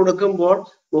മുഹമ്മദിന് കൊടുക്കുമ്പോൾ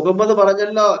മുഹമ്മദ്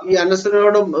പറഞ്ഞല്ലോ ഈ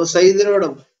അനസിനോടും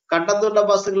സയ്യിദിനോടും കണ്ടന്തുള്ള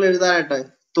വസ്തുക്കൾ എഴുതാനായിട്ട്.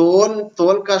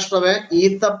 തോൽ കഷ്ണമേ,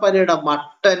 ഈത്തപ്പനയുടെ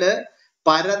മട്ടല്,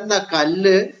 പരന്ന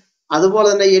കല്ല്, അതുപോലെ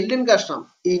തന്നെ എല്ലിൻ കഷ്ണം,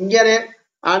 ഇങ്ങനെ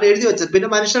ആണ് എഴുതി വെച്ചത്. പിന്നെ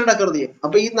മനുഷ്യരുടെ ഹൃദയം.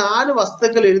 അപ്പൊ ഈ 4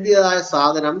 വസ്തുക്കൾ എഴുതിയതായ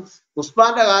സാധനം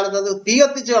ഉസ്മാന്റെ കാലത്ത് അത് തീ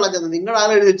കത്തിച്ച് കളഞ്ഞത്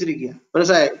നിങ്ങളാണ് എഴുതി വെച്ചിരിക്കുക.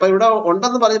 മനസ്സിലായി? ഇപ്പൊ ഇവിടെ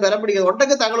ഉണ്ടെന്ന് പറഞ്ഞ് ബലം പിടിക്കുന്നത്.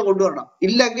 ഉണ്ടെങ്കിൽ താങ്കൾ കൊണ്ടുവരണം,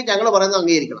 ഇല്ലെങ്കിൽ ഞങ്ങൾ പറയുന്നത്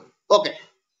അംഗീകരിക്കണം. ഓക്കെ,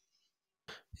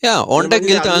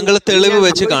 ഉണ്ടെങ്കിൽ താങ്കൾ തെളിവ്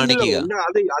വെച്ച് കാണിക്കുക.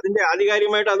 അതിന്റെ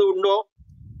ആധികാരികമായിട്ട് അത് ഉണ്ടോ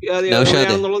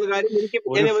എന്നുള്ളത് കാര്യം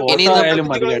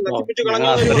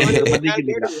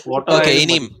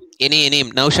ഇനിയും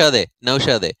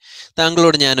നൗഷാദെ,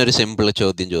 താങ്കളോട് ഞാനൊരു സിമ്പിൾ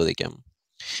ചോദ്യം ചോദിക്കാം.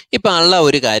 ഇപ്പൊ അള്ള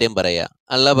ഒരു കാര്യം പറയാ,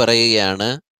 അള്ള പറയുകയാണ്,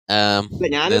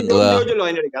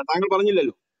 താങ്കൾ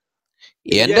പറഞ്ഞില്ലല്ലോ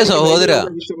എന്റെ സഹോദര,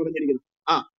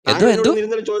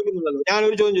 ചോദിക്കുന്നുണ്ടല്ലോ.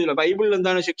 ഞാനൊരു ചോദ്യം ചോദിച്ചല്ലോ, ബൈബിളിൽ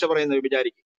എന്താണ് ശിക്ഷ പറയുന്നത്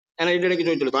വിചാരിക്കും. ഞാൻ അതിന്റെ ഇടയ്ക്ക്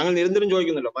ചോദിച്ചല്ലോ, താങ്കൾ നിരന്തരം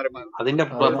ചോദിക്കുന്നല്ലോ. അതിന്റെ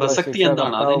പ്രസക്തി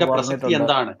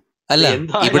എന്താണ്? അല്ല,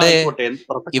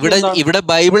 ഇവിടെ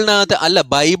ബൈബിളിനകത്ത് അല്ല,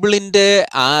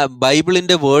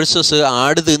 ബൈബിളിന്റെ വേഴ്സസ്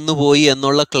ആട് തിന്നുപോയി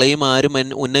എന്നുള്ള ക്ലെയിം ആരും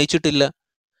ഉന്നയിച്ചിട്ടില്ല.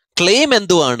 ക്ലെയിം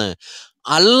എന്തുവാണ്?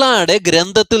 അള്ളാടെ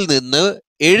ഗ്രന്ഥത്തിൽ നിന്ന്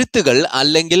എഴുത്തുകൾ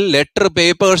അല്ലെങ്കിൽ ലെറ്റർ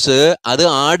പേപ്പേഴ്സ് അത്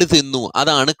ആട് തിന്നു,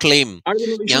 അതാണ് ക്ലെയിം.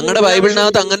 ഞങ്ങളുടെ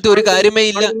ബൈബിളിനകത്ത് അങ്ങനത്തെ ഒരു കാര്യമേ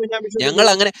ഇല്ല. ഞങ്ങൾ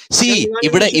അങ്ങനെ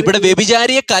ഇവിടെ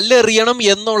വ്യഭിചാരിയെ കല്ലെറിയണം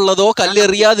എന്നുള്ളതോ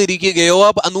കല്ലെറിയാതിരിക്കുകയോ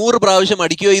 100 പ്രാവശ്യം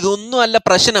അടിക്കുകയോ ഇതൊന്നും അല്ല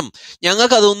പ്രശ്നം.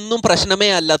 ഞങ്ങൾക്ക് അതൊന്നും പ്രശ്നമേ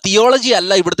അല്ല. തിയോളജി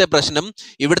അല്ല ഇവിടുത്തെ പ്രശ്നം.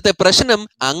 ഇവിടുത്തെ പ്രശ്നം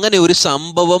അങ്ങനെ ഒരു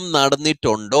സംഭവം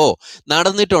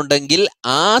നടന്നിട്ടുണ്ടെങ്കിൽ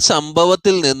ആ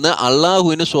സംഭവത്തിൽ നിന്ന്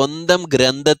അള്ളാഹുവിന് സ്വന്തം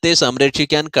ഗ്രന്ഥത്തെ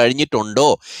സംരക്ഷിക്കാൻ കഴിഞ്ഞിട്ടുണ്ടോ?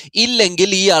 ഇല്ലെങ്കിൽ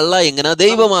ഈ അള്ള എങ്ങനെ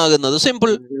ദൈവമാകുന്നത്?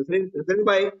 സിമ്പിൾ.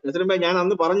 ഞാൻ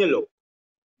അന്ന് പറഞ്ഞല്ലോ,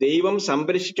 ദൈവം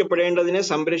സംരക്ഷിക്കപ്പെടേണ്ടതിനെ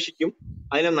സംരക്ഷിക്കും,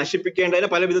 അതിനെ നശിപ്പിക്കേണ്ടതിനെ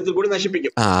പല വിധത്തിൽ കൂടി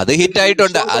നശിപ്പിക്കും. അത്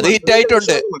ഹിറ്റായിട്ടുണ്ട്, അത്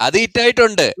ഹിറ്റായിട്ടുണ്ട്, അത്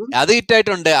ഹിറ്റായിട്ടുണ്ട്, അത്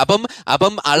ഹിറ്റായിട്ടുണ്ട്.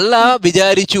 അപ്പം അള്ള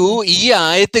വിചാരിച്ചു ഈ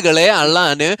ആയത്തുകളെ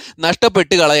അള്ളാന്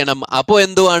നഷ്ടപ്പെട്ട് കളയണം. അപ്പൊ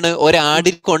എന്തുവാണ്,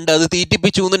 ഒരാടിൽ കൊണ്ട് അത്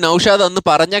തീറ്റിപ്പിച്ചു എന്ന് നൗഷാദ് അന്ന്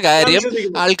പറഞ്ഞ കാര്യം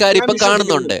ആൾക്കാർ ഇപ്പം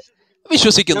കാണുന്നുണ്ട്,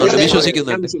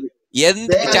 വിശ്വസിക്കുന്നുണ്ട്.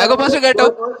 ചാക്കോ പാസ്റ്റർ കേട്ടോ,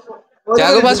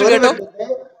 ചാക്കോ പാസ്റ്റർ കേട്ടോ.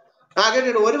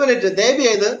 ഒരു മിനിറ്റ് ദയവ്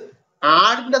ചെയ്ത്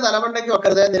ആടിന്റെ തലമണ്ടയ്ക്ക്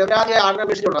വെക്കരുത്. നിരപരാധിയായ ആടിനെ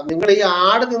അപേക്ഷിച്ചുണ്ടോ? നിങ്ങൾ ഈ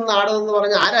ആട് നിന്ന്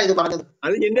പറഞ്ഞ ആരാ ഇത് പറഞ്ഞത്?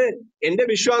 അത് എന്റെ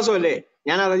വിശ്വാസമല്ലേ,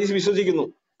 ഞാൻ അത് വിശ്വസിക്കുന്നു.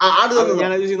 ആട്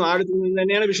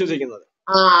തന്നെയാണ് വിശ്വസിക്കുന്നത്.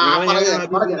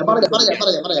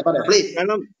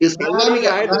 കാരണം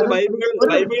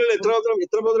ബൈബിളിൽ എത്രമാത്രം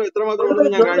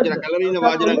ഉണ്ടെന്ന് ഞാൻ കാണിച്ചില്ല. കല്ലറിയുന്ന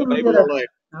വാചനങ്ങൾ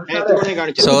ബൈബിളിലുള്ളതായിട്ട്.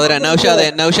 സഹോദര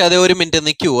നൗഷാദെ ഒരു മിനിറ്റ്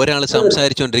നിൽക്കൂ, ഒരാൾ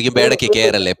സംസാരിച്ചുകൊണ്ടിരിക്കുമ്പോ ഇടയ്ക്ക്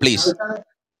കയറല്ലേ പ്ലീസ്.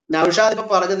 നൗഷാദ് ഇപ്പൊ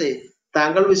പറഞ്ഞതേ,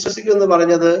 താങ്കൾ വിശ്വസിക്കുമെന്ന്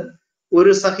പറഞ്ഞത്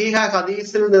ഒരു സഹീഹ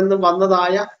ഹദീസിൽ നിന്ന്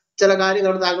വന്നതായ ചില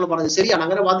കാര്യങ്ങൾ താങ്കൾ പറഞ്ഞത് ശരിയാണ്,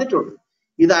 അങ്ങനെ വന്നിട്ടുണ്ട്.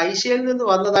 ഇത് ഐഷയിൽ നിന്ന്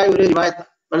വന്നതായ ഒരു റിവായത്ത്,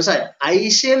 മനസ്സിലായോ?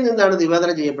 ഐഷയിൽ നിന്നാണ്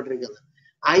നിവേദനം ചെയ്യപ്പെട്ടിരിക്കുന്നത്.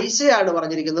 ഐഷയാണ്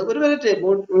പറഞ്ഞിരിക്കുന്നത്, ഒരു മിനിറ്റ്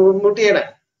മുട്ടിയുടെ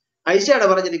ഐഷയാണ്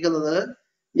പറഞ്ഞിരിക്കുന്നത്,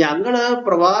 ഞങ്ങള്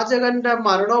പ്രവാചകന്റെ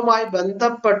മരണവുമായി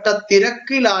ബന്ധപ്പെട്ട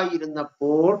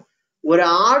തിരക്കിലായിരുന്നപ്പോൾ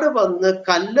ഒരാട് വന്ന്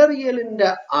കല്ലെറിയലിന്റെ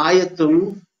ആയത്തും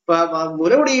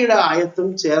മുലകുടിയുടെ ആയത്തും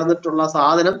ചേർന്നിട്ടുള്ള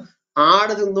സാധനം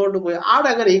ആട് തിന്നുകൊണ്ട് പോയി.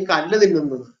 ആടങ്ങനെ ഈ കല്ല്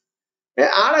തിന്നുന്നത്?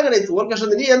 ആടങ്ങനെ ഈ തൂർക്കഷ്ണം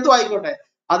തിന്നി? എന്തോ ആയിക്കോട്ടെ,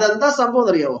 അതെന്താ സംഭവം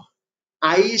എന്നറിയാമോ?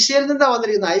 ഐഷയിൽ നിന്നാ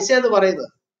വന്നിരിക്കുന്നത്. ഐഷ എന്ന് പറയുന്നത്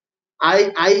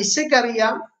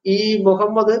ഐഷക്കറിയാം ഈ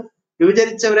മുഹമ്മദ്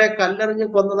വിഭജിച്ചവരെ കല്ലെറിഞ്ഞ്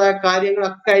കൊന്നതായ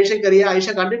കാര്യങ്ങളൊക്കെ ഐഷക്കറിയാം, ഐഷ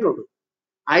കണ്ടിട്ടുണ്ട്.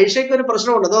 ഐഷയ്ക്ക് ഒരു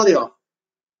പ്രശ്നമുണ്ട്, എന്തോ അറിയോ?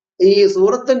 ഈ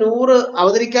സൂറത്ത് നൂറ്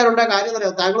അവതരിക്കാനുണ്ടായ കാര്യം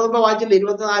എന്നറിയാമോ? താങ്കൾ മുമ്പ് വായിച്ചില്ല,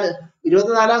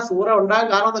 24 സൂറ ഉണ്ടാകാൻ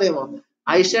കാരണം എന്നറിയാമോ?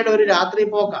 ഐഷയുടെ ഒരു രാത്രി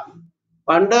പോക്ക.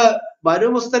 പണ്ട് ബനു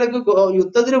മുസ്തലക്ക്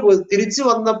യുദ്ധത്തിന് തിരിച്ചു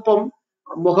വന്നപ്പം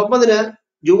മുഹമ്മദിന്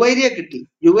ജുവൈരിയെ കിട്ടി.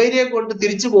 ജുവൈരിയെ കൊണ്ട്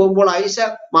തിരിച്ചു പോകുമ്പോൾ ഐഷ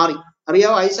മാറി.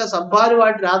 അറിയാമോ? ഐഷ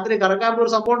സബ്ബാനുമായിട്ട് രാത്രി കറങ്ങാൻ പോയ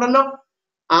ഒരു സംഭവം ഉണ്ടല്ലോ.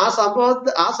 ആ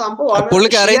സംഭവമാണ്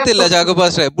പുള്ളിക്ക് അറിയത്തില്ല ചാക്കോ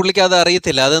പാസ്റ്ററെ, പുള്ളിക്ക് അത്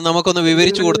അറിയത്തില്ല. അത് നമുക്കൊന്ന്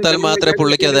വിവരിച്ചു കൊടുത്താൽ മാത്രമേ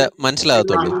പുള്ളിക്ക് അത്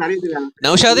മനസ്സിലാകത്തുള്ളൂ.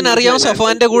 നൗഷാദിന് അറിയാമോ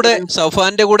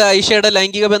സഫാന്റെ കൂടെ ഐഷയുടെ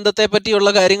ലൈംഗിക ബന്ധത്തെ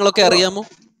പറ്റിയുള്ള കാര്യങ്ങളൊക്കെ അറിയാമോ?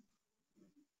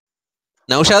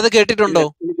 നൗഷാദ് കേട്ടിട്ടുണ്ടോ?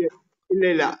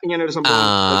 ഇല്ല, ഇങ്ങനെ ഒരു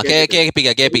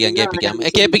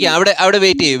കേൾപ്പിക്കാം. അവിടെ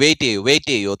വെയിറ്റ്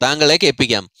ചെയ്യൂ, താങ്കളെ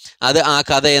കേൾപ്പിക്കാം. അത് ആ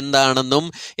കഥ എന്താണെന്നും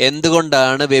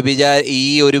എന്തുകൊണ്ടാണ് ഈ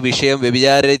ഒരു വിഷയം,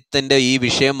 വ്യഭിചാരത്തിന്റെ ഈ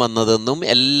വിഷയം വന്നതെന്നും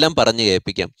എല്ലാം പറഞ്ഞു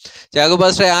കേൾപ്പിക്കാം. ചാക്കോ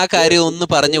പാസ്റ്ററെ ആ കാര്യം ഒന്ന്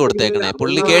പറഞ്ഞു കൊടുത്തേക്കണേ,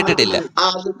 പുള്ളി കേട്ടിട്ടില്ല.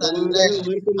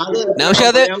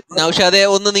 നൗഷാദെ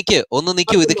ഒന്ന്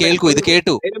നിക്കൂ, ഇത്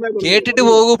കേട്ടിട്ട്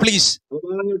പോകൂ പ്ലീസ്.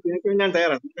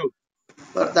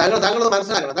 താങ്കൾ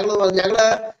മനസ്സിലാക്കണം.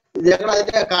 ഞങ്ങൾ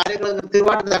അതിന്റെ കാര്യങ്ങൾ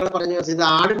കൃത്യമായിട്ട് ഞങ്ങൾ പറഞ്ഞു. ഇത്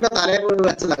ആടിന്റെ തലയെ കൊണ്ട്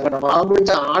വെച്ചതാണ്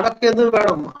കേട്ടോ. ആടൊക്കെ എന്ത്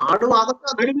വേണം? ആടും അതൊക്കെ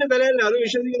ആടിന്റെ തലയല്ല, അത്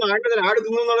വിശ്വസിക്കുന്നു. ആട്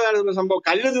തിന്നുന്നുള്ളതാണ് സംഭവം.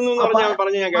 കല്ല് തിന്നു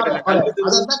പറഞ്ഞു ഞാൻ കേട്ടില്ല.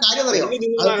 അതെന്താ കാര്യം അറിയോ?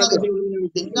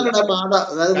 നിങ്ങളുടെ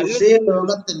അതായത്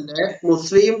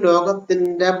മുസ്ലിം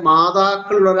ലോകത്തിന്റെ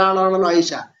മാതാക്കളിൽ ഒരാളാണല്ലോ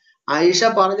ഐഷ. ഐഷ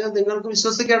പറഞ്ഞത് നിങ്ങൾക്ക്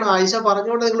വിശ്വസിക്കണം. ഐഷ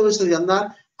പറഞ്ഞുകൊണ്ട് നിങ്ങൾ വിശ്വസിക്കും. എന്നാൽ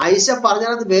ഐഷ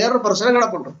പറഞ്ഞത് വേറൊരു പ്രശ്നം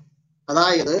കിടപ്പുണ്ട്.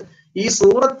 അതായത് ഈ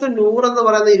സൂറത്ത് നൂർ എന്ന്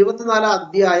പറയുന്ന 24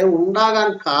 അധ്യായം ഉണ്ടാകാൻ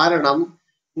കാരണം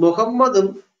മുഹമ്മദും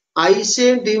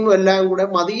ഐഷയും ടീമും എല്ലാം കൂടെ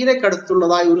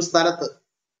മദീനക്കടുത്തുള്ളതായ ഒരു സ്ഥലത്ത്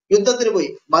യുദ്ധത്തിന് പോയി.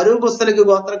 ബനൂ മുസ്തലിക്ക്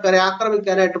ഗോത്രക്കാരെ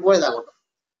ആക്രമിക്കാനായിട്ട് പോയതാകട്ടെ.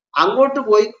 അങ്ങോട്ട്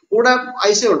പോയി. കൂടെ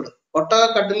ഐഷയുണ്ട്,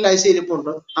 ഒട്ടകക്കട്ടിലിൽ ഐഷ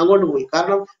ഇരിപ്പുണ്ട്. അങ്ങോട്ട് പോയി.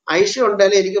 കാരണം ഐഷ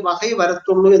ഉണ്ടല്ലേ എനിക്ക് വഹയി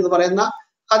വരത്തുള്ളൂ എന്ന് പറയുന്ന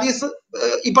ഹദീസ്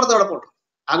ഇപ്പുറത്ത് കിടപ്പുണ്ട്.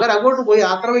 അങ്ങനെ അങ്ങോട്ട് പോയി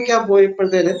ആക്രമിക്കാൻ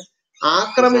പോയപ്പോഴത്തേന്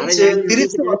ആക്രമിച്ച്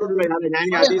തിരിച്ചു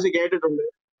കേട്ടിട്ടുണ്ട്.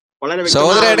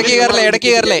 സഹോദര ഇടയ്ക്ക്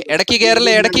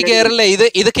കയറല്ലേ.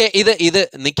 ഇത്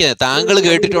നിക്ക്, താങ്കൾ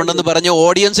കേട്ടിട്ടുണ്ടെന്ന് പറഞ്ഞ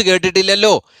ഓഡിയൻസ്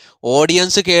കേട്ടിട്ടില്ലല്ലോ.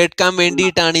 ഓഡിയൻസ് കേൾക്കാൻ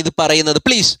വേണ്ടിയിട്ടാണ് ഇത് പറയുന്നത്.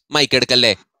 പ്ലീസ് മൈക്ക്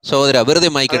എടുക്കല്ലേ സഹോദര, വെറുതെ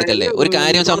മൈക്ക് എടുക്കല്ലേ. ഒരു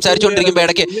കാര്യം സംസാരിച്ചുകൊണ്ടിരിക്കുമ്പോ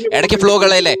ഇടയ്ക്ക് ഫ്ലോ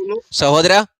കളയല്ലേ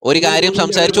സഹോദര. ഒരു കാര്യം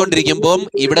സംസാരിച്ചുകൊണ്ടിരിക്കുമ്പോൾ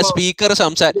ഇവിടെ സ്പീക്കർ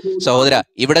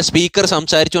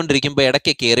സംസാരിച്ചുകൊണ്ടിരിക്കുമ്പോ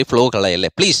ഇടയ്ക്ക് കയറി ഫ്ലോ കളയല്ലേ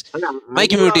പ്ലീസ്.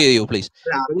 മൈക്ക് മ്യൂട്ട് ചെയ്യൂ പ്ലീസ്.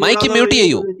 മൈക്ക് മ്യൂട്ട്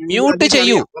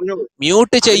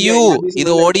ചെയ്യൂ.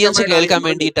 ഇത് ഓഡിയൻസ് കേൾക്കാൻ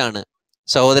വേണ്ടിയിട്ടാണ്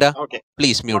സഹോദര.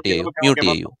 പ്ലീസ് മ്യൂട്ട്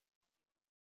ചെയ്യൂ.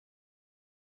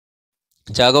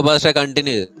 Chacko pastor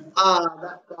continue.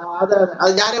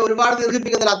 അത് ഞാൻ ഒരുപാട്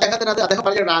ദീർഘിപ്പിക്കുന്നില്ല. അദ്ദേഹം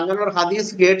പറഞ്ഞിട്ടുണ്ട് അങ്ങനെ ഒരു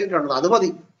ഹദീസ് കേട്ടിട്ടുണ്ട്. അത് മതി,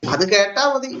 അത് കേട്ടാ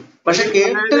മതി. പക്ഷെ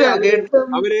കേട്ട്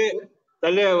അവര്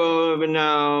തന്നെ പിന്നെ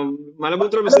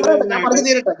മലമൂത്ര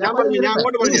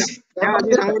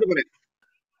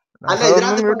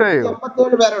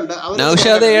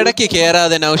നൗഷാദെ ഇടയ്ക്ക്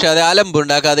കയറാതെ, നൗഷാദെ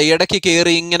അലമ്പുണ്ടാക്കാതെ ഇടയ്ക്ക്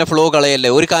കയറി ഇങ്ങനെ ഫ്ലോ കളയല്ലേ.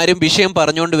 ഒരു കാര്യം വിഷയം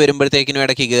പറഞ്ഞുകൊണ്ട് വരുമ്പോഴത്തേക്കിനും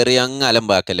ഇടയ്ക്ക് കയറി അങ്ങ്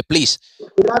അലമ്പാക്കല്ലേ പ്ലീസ്.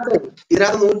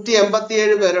 ഇതിനകത്ത്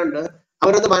 187 പേരുണ്ട്.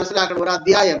 അവരത് മനസ്സിലാക്കണം. ഒരു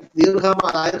അധ്യായം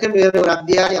ദൈർഘ്യമേറിയ ഒരു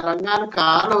അധ്യായം ഇറങ്ങാൻ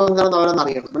കാരണം എന്താണെന്ന് അവരൊന്ന്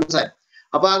അറിയണം. മനസ്സിലായി?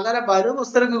 അപ്പൊ അങ്ങനെ ബനു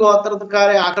മുസ്തലിഖ്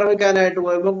ഗോത്രക്കാരെ ആക്രമിക്കാനായിട്ട്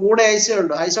പോയപ്പോ കൂടെ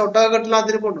ഐശയുണ്ട്. ഐശ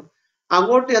ഒട്ടകക്കെട്ടിനകത്തിരിപ്പുണ്ട്.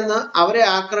 അങ്ങോട്ട് ചെന്ന് അവരെ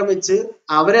ആക്രമിച്ച്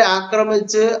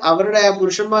അവരുടെ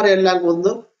പുരുഷന്മാരെ എല്ലാം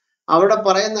കൊന്നു. അവിടെ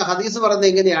പറയുന്ന ഹദീസ് പറയുന്നത്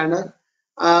ഇങ്ങനെയാണ്: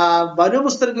 ബനു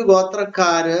മുസ്തലിഖ്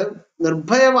ഗോത്രക്കാര്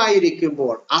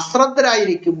നിർഭയമായിരിക്കുമ്പോൾ,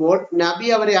 അശ്രദ്ധരായിരിക്കുമ്പോൾ നബി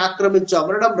അവരെ ആക്രമിച്ചു.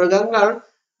 അവരുടെ മൃഗങ്ങൾ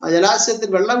ജലാശയത്തിൽ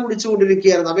വെള്ളം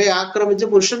കുടിച്ചുകൊണ്ടിരിക്കുകയായിരുന്നു. അവയെ ആക്രമിച്ച്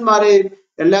പുരുഷന്മാരെ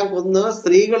എല്ലാം കൊന്ന്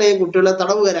സ്ത്രീകളെയും കുട്ടികളെ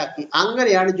തടവുകാരാക്കി.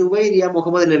 അങ്ങനെയാണ് ജുവൈരിയ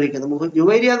മുഹമ്മദ് ലഭിക്കുന്നത്.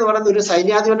 ജുവൈരിയ എന്ന് പറയുന്ന ഒരു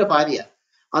സൈന്യാധിപന്റെ ഭാര്യ.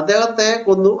 അദ്ദേഹത്തെ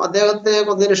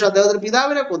കൊന്നതിന് ശേഷം അദ്ദേഹത്തിന്റെ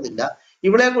പിതാവിനെ കൊന്നില്ല.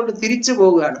 ഇവളെ കൊണ്ട് തിരിച്ചു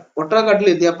പോവുകയാണ്.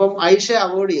 ഒട്ടകക്കട്ടിലെത്തി. അപ്പം ഐഷയെ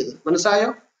അവോയ്ഡ് ചെയ്തു. മനസ്സിലായോ?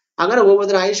 അങ്ങനെ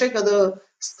പോകുമ്പോൾ ഐഷയ്ക്ക് അത്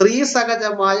സ്ത്രീ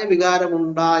സഹജമായ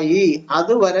വികാരമുണ്ടായി.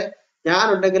 അതുവരെ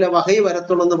ഞാനുണ്ടെങ്കിലേ വഹയി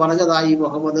വരത്തുള്ളൂ എന്ന് പറഞ്ഞതായി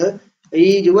മുഹമ്മദ്. ഈ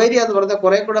ജുവൈരിയ എന്ന് പറഞ്ഞ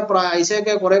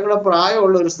ഐഷയ്ക്ക് കുറെ കൂടെ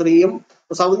പ്രായമുള്ള ഒരു സ്ത്രീയും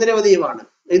സൗന്ദര്യവതിയുമാണ്.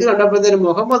 ഇത് കണ്ടപ്പോഴത്തേനും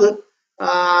മുഹമ്മദ്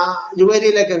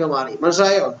ജുവൈരിയിലേക്ക് അങ്ങ് മാറി.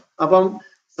 മനസ്സിലായോ? അപ്പം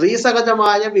സ്ത്രീ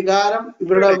സഹജമായ വികാരം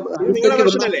ഇവരുടെ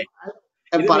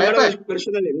പറയട്ടെ.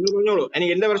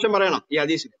 എന്റെ വർഷം പറയണം. ഈ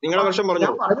ഹദീസിൽ നിങ്ങളുടെ വർഷം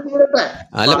പറഞ്ഞോളൂ.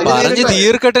 പറഞ്ഞു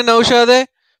തീർക്കട്ടെ നൗഷാദെ,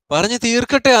 പറഞ്ഞു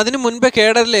തീർക്കട്ടെ. അതിനു മുൻപേ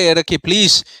കേടല്ലേ ഇറക്കി,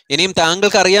 പ്ലീസ്. ഇനിയും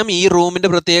താങ്കൾക്ക് അറിയാം ഈ റൂമിന്റെ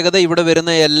പ്രത്യേകത, ഇവിടെ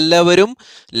വരുന്ന എല്ലാവരും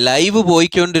ലൈവ്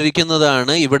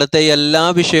പോയിക്കൊണ്ടിരിക്കുന്നതാണ്. ഇവിടുത്തെ എല്ലാ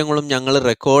വിഷയങ്ങളും ഞങ്ങൾ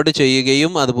റെക്കോർഡ്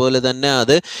ചെയ്യുകയും അതുപോലെ തന്നെ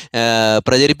അത്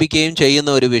പ്രചരിപ്പിക്കുകയും ചെയ്യുന്ന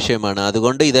ഒരു വിഷയമാണ്.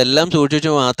 അതുകൊണ്ട് ഇതെല്ലാം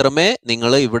സൂക്ഷിച്ചു മാത്രമേ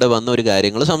നിങ്ങൾ ഇവിടെ വന്ന ഒരു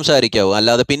കാര്യങ്ങൾ സംസാരിക്കാവൂ.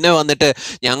 അല്ലാതെ പിന്നെ വന്നിട്ട്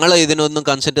ഞങ്ങൾ ഇതിനൊന്നും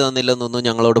കൺസെന്റ് തന്നില്ലെന്നൊന്നും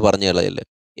ഞങ്ങളോട് പറഞ്ഞു കളയല്ലേ.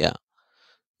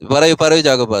 പറയൂ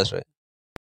ചാക്കോ പാസ്റ്ററെ.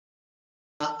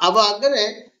 അപ്പൊ അങ്ങനെ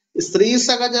സ്ത്രീ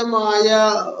സഹജമായ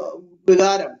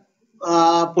വികാരം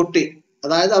പൊട്ടി.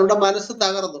 അതായത് അവരുടെ മനസ്സ്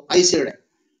തകർന്നു ഐഷയുടെ.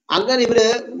 അങ്ങനെ ഇവര്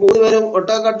 3 പേരും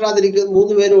ഒട്ടകക്കട്ടിനകത്തിരിക്കുന്ന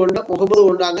 3 പേരും ഉണ്ട്, മുഹമ്മദും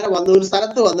ഉണ്ട്. അങ്ങനെ വന്നു ഒരു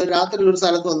സ്ഥലത്ത് വന്നു, രാത്രി ഒരു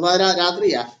സ്ഥലത്ത് വന്നു.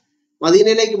 രാത്രിയാ,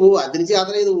 മദീനയിലേക്ക് പോവുക, തിരിച്ച്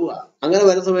യാത്ര ചെയ്ത് പോവുക. അങ്ങനെ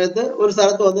വരുന്ന സമയത്ത് ഒരു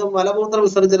സ്ഥലത്ത് വന്ന് മലമൂത്ര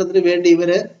വിസർജനത്തിന് വേണ്ടി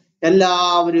ഇവര്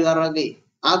എല്ലാവരും ഇറങ്ങി.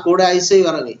 ആ കൂടെ ഐഷയും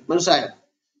ഇറങ്ങി. മനസ്സിലായോ?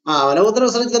 മലമൂത്ര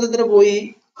വിസർജനത്തിന് പോയി.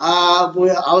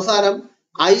 അവസാനം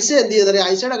ഐഷ എന്ത് ചെയ്തത്?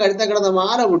 ഐഷയുടെ കഴുത്തെ കിടന്ന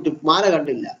മാല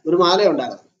കണ്ടില്ല. ഒരു മാല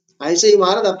ഉണ്ടായിരുന്നു. ഐഷ ഈ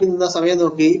മാല തപ്പി നിന്ന സമയം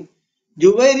നോക്കി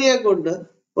ജുവൈരിയെ കൊണ്ട്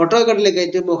ഒട്ടകക്കട്ടിലേക്ക്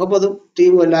കയറ്റി മുഹമ്മദും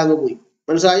ടീമും എല്ലാം അങ്ങ് പോയി.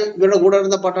 മനസ്സിലായി? ഇവരുടെ കൂടെ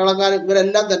ഇരുന്ന പട്ടാളക്കാർ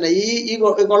ഇവരെല്ലാം തന്നെ ഈ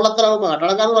കൊള്ളത്തറവുമ്പോ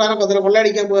പട്ടാളക്കാരെന്ന് പറയാനൊക്കെ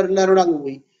കൊള്ളയടിക്കാൻ പോയവരെല്ലാവരും കൂടെ അങ്ങ്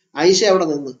പോയി. ഐഷ അവിടെ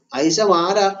നിന്ന്. ഐഷ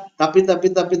മാല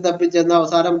തപ്പി ചെന്ന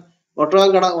അവസാനം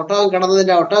ഒട്ടകം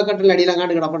കിടന്നതിന്റെ ഒട്ടകക്കട്ടിന്റെ അടിയിൽ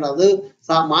അങ്ങാണ്ട് കിടപ്പുണ്ട്. അത്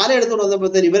മാല എടുത്തുകൊണ്ട്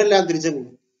വന്നപ്പോഴത്തേന് ഇവരെല്ലാം തിരിച്ചു.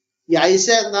 ഈ ഐഷ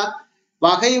എന്ന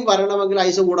വഹയും വരണമെങ്കിൽ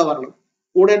ഐഷ കൂടെ വരണം,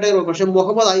 കൂടെ ഉണ്ടായിരുന്നു. പക്ഷെ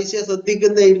മുഹമ്മദ് ഐഷയെ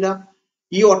ശ്രദ്ധിക്കുന്നേ ഇല്ല.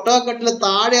 ഈ ഒട്ടകക്കട്ടില്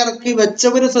താഴെ ഇറക്കി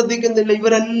വെച്ചവര് ശ്രദ്ധിക്കുന്നില്ല.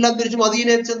 ഇവരെല്ലാം തിരിച്ച്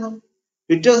മദീനയിൽ ചെന്നു.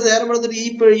 പിറ്റേ ദിവസം നേരം എടുത്തിട്ട്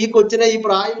ഈ കൊച്ചിനെ, ഈ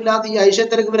പ്രായമില്ലാത്ത ഈ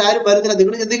ഐഷത്തിലേക്ക് ഇവരാരും വരുന്നില്ല.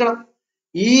 നിങ്ങൾ ചിന്തിക്കണം.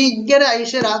 ഇങ്ങനെ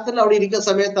ഐഷ രാത്രി അവിടെ ഇരിക്കുന്ന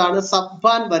സമയത്താണ്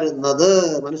സബ്ബാൻ വരുന്നത്.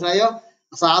 മനസ്സിലായോ?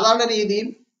 സാധാരണ രീതിയിൽ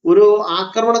ഒരു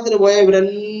ആക്രമണത്തിന് പോയ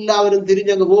ഇവരെല്ലാവരും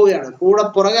തിരിഞ്ഞങ്ങ് പോവുകയാണ്. കൂടെ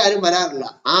പുറകെ ആരും വരാറില്ല.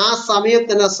 ആ സമയത്ത്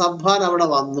തന്നെ സബ്ബാൻ അവിടെ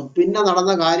വന്നു. പിന്നെ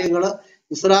നടന്ന കാര്യങ്ങള്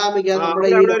ഇസ്ലാമിക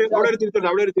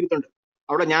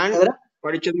അവിടെ ഞാൻ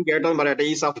പഠിച്ചതും കേട്ടതും പറയട്ടെ.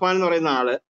 ഈ സഫാൻ എന്ന് പറയുന്ന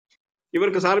ആള്,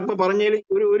 ഇവർക്ക് സാർ ഇപ്പൊ പറഞ്ഞതിൽ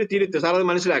ഒരു തിരുത്ത്, സാർ അത്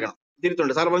മനസ്സിലാക്കണം.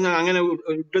 തിരുത്തുണ്ട്. സാർ പറഞ്ഞാൽ അങ്ങനെ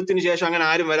യുദ്ധത്തിന് ശേഷം അങ്ങനെ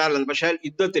ആരും വരാറില്ല. പക്ഷെ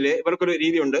യുദ്ധത്തില് ഇവർക്കൊരു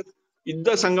രീതിയുണ്ട്. യുദ്ധ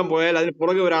സംഘം പോയാൽ അതിന്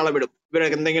പുറകെ ഒരാളെ വിടും.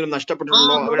 ഇവർക്ക് എന്തെങ്കിലും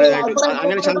നഷ്ടപ്പെട്ടിട്ടുണ്ടോ അവരുടെ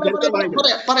അങ്ങനെ ചരിത്രം വായിക്കും.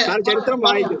 ചരിത്രം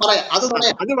വായിക്കും. അത്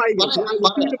വായിക്കും.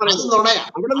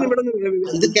 അവിടെ നിന്ന് ഇവിടെ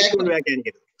നിന്ന്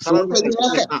വ്യാഖ്യാനിക്കരുത്.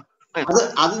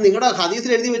 അത് നിങ്ങളുടെ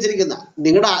ഹദീസിൽ എഴുതി വെച്ചിരിക്കുന്ന,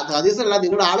 നിങ്ങളുടെ ഹദീസിലല്ല,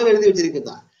 നിങ്ങളുടെ ആളുകൾ എഴുതി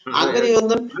വെച്ചിരിക്കുന്ന.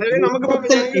 അങ്ങനെയൊന്നും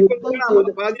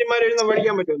പാതിരിമാരെഴുതാൻ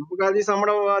പഠിക്കാൻ പറ്റും. നമുക്ക് ഹദീസ്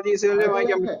നമ്മുടെ ഹദീസുകളിലെ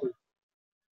വായിക്കാൻ പറ്റും.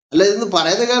 അല്ല, ഇതൊന്നും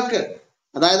പറയുന്നത് കേൾക്ക്.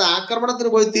 അതായത് ആക്രമണത്തിന്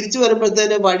പോയി തിരിച്ചു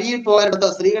വരുമ്പോഴത്തേന് വഴിയിൽ പോകാനെടുത്ത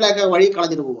സ്ത്രീകളെയൊക്കെ വഴി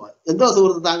കളഞ്ഞിട്ട് പോവുക. എന്തോ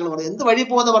സുഹൃത്ത് താങ്കൾ പറഞ്ഞു? എന്ത് വഴി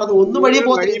പോകുന്ന പറഞ്ഞു? ഒന്നും വഴി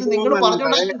പോകുന്നില്ല. ഇത് നിങ്ങൾ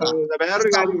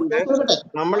വേറൊരു കാര്യമുണ്ട്.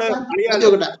 നമ്മള്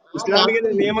ഇസ്ലാമിക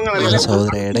നിയമങ്ങൾ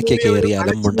സഹോദര, ഇടയ്ക്ക് കയറി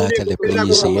അലമ്പുണ്ടാക്കല്ലേ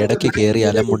പ്ലീസ്. ഇടയ്ക്ക് കയറി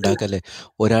അലമ്പുണ്ടാക്കല്ലേ.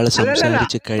 ഒരാൾ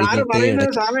സംസാരിച്ച് കഴിഞ്ഞിട്ടേ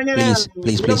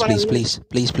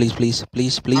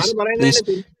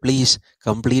പ്ലീസ്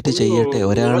കംപ്ലീറ്റ് ചെയ്യട്ടെ.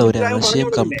 ഒരാൾ ഒരാശയം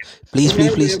പ്ലീസ്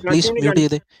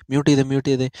മ്യൂട്ട്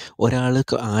ചെയ്തേ. ഒരാൾ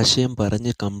ആശയം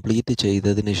പറഞ്ഞ് കംപ്ലീറ്റ്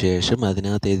ചെയ്തതിന് ശേഷം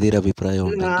അതിനകത്ത് എതിരഭിപ്രായം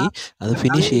ഉണ്ടെങ്കിൽ അത്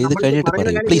ഫിനിഷ് ചെയ്ത് കഴിഞ്ഞിട്ട്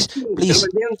പറയൂ. പ്ലീസ്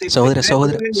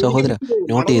സഹോദര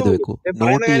നോട്ട് ചെയ്ത്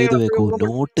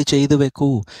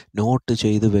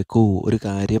വെക്കൂ. ഒരു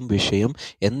കാര്യം, വിഷയം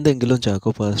എന്തെങ്കിലും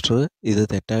ചാക്കോ പാസ്റ്റർ ഇത്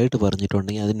തെറ്റായിട്ട്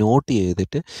പറഞ്ഞിട്ടുണ്ടെങ്കിൽ അത് നോട്ട്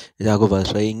ചെയ്തിട്ട്, ചാക്കോ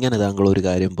പാസ്റ്റർ ഇങ്ങനെ താങ്കൾ ഒരു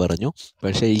കാര്യം പറഞ്ഞു,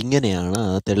 പക്ഷേ ഇങ്ങനെയാണ്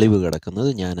ആ തെളിവ് കിടക്കുന്നത്,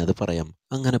 ഞാനത് പറയാം,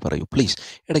 അങ്ങനെ പറയൂ പ്ലീസ്.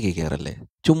 ഇടയ്ക്ക് കയറല്ലേ,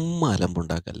 ചുമ്മാ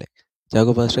അലമ്പുണ്ടാക്കല്ലേ.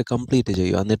 ചാക്കോ പാസ്റ്റർ കംപ്ലീറ്റ്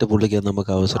ചെയ്യൂ, എന്നിട്ട് പുള്ളിക്ക്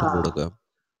നമുക്ക് അവസരം കൊടുക്കാം.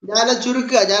 ഞാനത്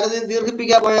ചുരുക്കുക, ഞാനത്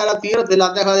ദീർഘിപ്പിക്കാൻ പോയാൽ തീരത്തില്ല.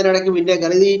 അദ്ദേഹം അതിനിടയ്ക്ക് പിന്നെ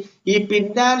ഈ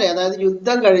പിന്നാലെ, അതായത്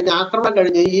യുദ്ധം കഴിഞ്ഞ് ആക്രമണം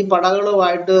കഴിഞ്ഞ് ഈ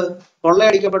പടകളുമായിട്ട്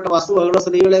കൊള്ളയടിക്കപ്പെട്ട വസ്തുവകൾ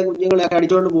സ്ത്രീകളെയും കുഞ്ഞുങ്ങളെയൊക്കെ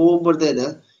അടിച്ചുകൊണ്ട് പോകുമ്പോഴത്തേന്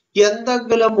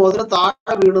എന്തെങ്കിലും മുതൽ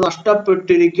താഴെ വീണ്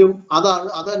നഷ്ടപ്പെട്ടിരിക്കും. അത്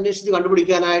അന്വേഷിച്ച്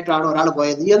കണ്ടുപിടിക്കാനായിട്ടാണ് ഒരാൾ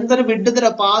പോയത്. എന്തൊരു വിഡ്ഢിത്തര!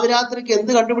 പാതിരാത്രിക്ക്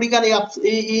എന്ത് കണ്ടുപിടിക്കാൻ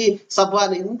ഈ സഫാൻ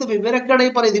എന്ത് വിവരക്കേടാ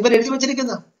ഈ പറയുന്നത്? ഇവർ എഴുതി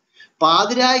വെച്ചിരിക്കുന്ന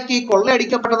പാതിരായ്ക്ക് ഈ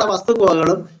കൊള്ളയടിക്കപ്പെട്ട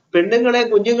വസ്തുവകകളും പെണ്ണുങ്ങളെയും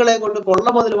കുഞ്ഞുങ്ങളെയും കൊണ്ട് കൊള്ള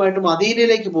മുതലുമായിട്ട്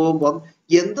മദീനയിലേക്ക് പോകുമ്പം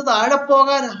എന്ത് താഴെ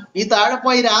പോകാനാ? ഈ താഴെ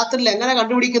പോയി രാത്രിയിൽ എങ്ങനെ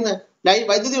കണ്ടുപിടിക്കുന്നത്?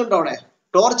 വൈദ്യുതി ഉണ്ടോ അവിടെ?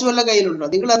 ടോർച്ച് വല്ല കയ്യിലുണ്ടോ?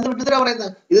 നിങ്ങൾ എന്ത് വിട്ടിട്ടാ പറയുന്നത്?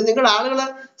 ഇത് നിങ്ങളുടെ ആളുകള്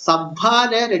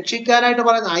സബ്ബാനെ രക്ഷിക്കാനായിട്ട്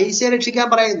പറയുന്ന, ഐഷയെ രക്ഷിക്കാൻ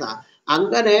പറയുന്ന.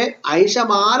 അങ്ങനെ ഐഷ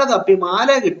മാല തപ്പി മാല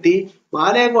കിട്ടി,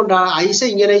 മാലയെ കൊണ്ടാണ് ഐഷ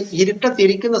ഇങ്ങനെ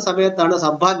ഇരുട്ടത്തിരിക്കുന്ന സമയത്താണ്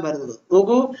സബ്ബാൻ വരുന്നത്.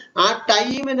 നോക്കൂ, ആ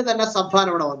ടൈമിന് തന്നെ സബ്ബാൻ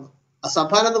അവിടെ വന്നു. ആ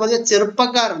സബ്ബാൻ എന്ന് പറഞ്ഞ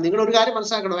ചെറുപ്പക്കാരൻ. നിങ്ങൾ ഒരു കാര്യം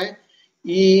മനസ്സിലാക്കണമേ,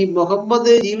 ഈ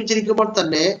മുഹമ്മദ് ജീവിച്ചിരിക്കുമ്പോൾ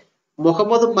തന്നെ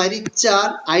മുഹമ്മദ് മരിച്ചാൽ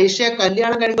ഐഷയെ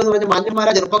കല്യാണം കഴിക്കുമെന്ന് പറഞ്ഞ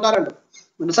മാന്യന്മാരാ ചെറുപ്പക്കാരുണ്ട്.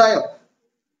 മനസ്സിലായോ?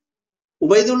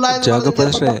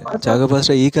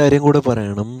 ചാകപാസ്റ്റർ ഈ കാര്യം കൂടെ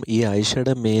പറയണം. ഈ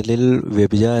ആയിഷയുടെ മേലിൽ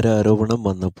വ്യഭിചാര ആരോപണം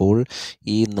വന്നപ്പോൾ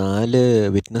ഈ 4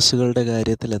 വിറ്റ്നസ്സുകളുടെ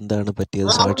കാര്യത്തിൽ എന്താണ്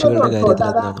പറ്റിയത്? സാക്ഷികളുടെ കാര്യത്തിൽ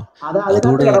എന്താണ്?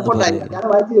 അതുകൂടെ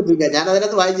ഞാൻ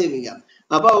അതിനകത്ത് വായിച്ചു കേൾപ്പിക്കാം.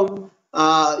 അപ്പം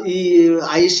ഈ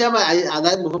ഐഷ,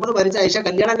 അതായത് മുഹമ്മദ് മരിച്ച ഐഷ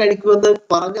കല്യാണം കഴിക്കുമെന്ന്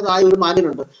പറഞ്ഞതായ ഒരു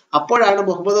മാന്യനുണ്ട്. അപ്പോഴാണ്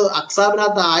മുഹമ്മദ്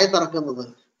അക്സാബിനകത്ത് ആയത്തിറക്കുന്നത്.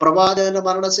 പ്രവാചകന്റെ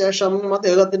മരണശേഷം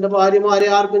അദ്ദേഹത്തിന്റെ ഭാര്യമാരെ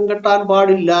ആർക്കും കെട്ടാൻ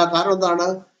പാടില്ല. കാരണം എന്താണ്?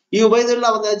 ഈ ഉബൈദുള്ള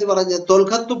വന്നേച്ച് പറഞ്ഞ്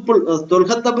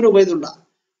തൊൽഹത്തബിന്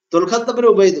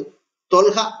ഉബൈദ്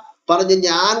പറഞ്ഞ്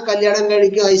ഞാൻ കല്യാണം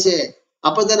കഴിക്കും ഐഷയെ.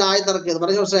 അപ്പൊ തന്നെ ആയത്തിറക്കിയത്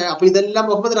പറഞ്ഞ പക്ഷേ. അപ്പൊ ഇതെല്ലാം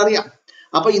മുഹമ്മദിന് അറിയാം.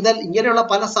 അപ്പൊ ഇങ്ങനെയുള്ള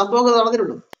പല സംഭവങ്ങൾ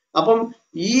നടന്നിട്ടുണ്ട്. അപ്പം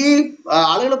ഈ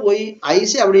ആളുകൾ പോയി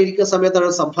ഐഷ അവിടെ ഇരിക്കുന്ന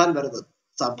സമയത്താണ് സബ്ബാൻ വരുന്നത്.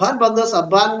 സബ്ബാൻ വന്ന്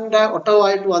സബ്ബാന്റെ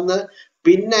ഒട്ടകമായിട്ട് വന്ന്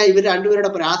പിന്നെ ഇവർ രണ്ടുപേരുടെ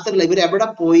രാത്രിയിൽ ഇവരെവിടെ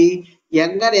പോയി,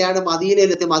 എങ്ങനെയാണ്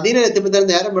മദീനയിലെത്തി? മദീനയിലെത്തിയപ്പോൾ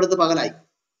നേരം എടുത്ത് പകലായി.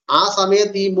 ആ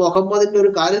സമയത്ത് ഈ മുഹമ്മദിന്റെ ഒരു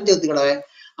കാര്യം ചെത്തിക്കണവേ,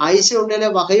 ഐഷ ഉണ്ടേലെ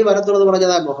വഹൈ വരത്തുള്ളത്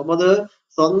പറഞ്ഞതാ. മുഹമ്മദ്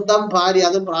സ്വന്തം ഭാര്യ,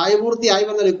 അതും പ്രായപൂർത്തിയായി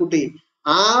വന്നൊരു കുട്ടി,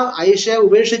 ആ ഐഷയെ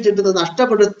ഉപേക്ഷിച്ചിട്ട്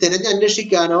നഷ്ടപ്പെട്ട്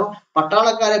തിരഞ്ഞന്വേഷിക്കാനോ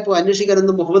പട്ടാളക്കാരെ പോയി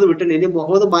അന്വേഷിക്കാനൊന്നും മുഹമ്മദ് വിട്ടില്ല. ഇനി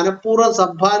മുഹമ്മദ് മനഃപൂർവ്വം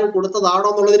സബ്ബാന് കൊടുത്തതാണോ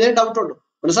എന്നുള്ളതിനെ ഡൗട്ടുണ്ട്.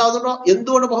 മനസ്സിലാവുന്നുണ്ടോ?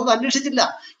 എന്തുകൊണ്ട് മുഹമ്മദ് അന്വേഷിച്ചില്ല?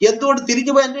 എന്തുകൊണ്ട്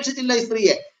തിരിഞ്ഞുപോയി അന്വേഷിച്ചില്ല ഈ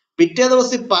സ്ത്രീയെ? പിറ്റേ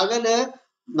ദിവസം പകല്,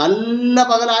 നല്ല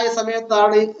പകലായ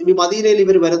സമയത്താണ് ഈ മദീനയിൽ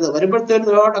ഇവർ വരുന്നത്.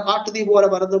 വരുമ്പോഴത്തേനും കാട്ടുതീ പോലെ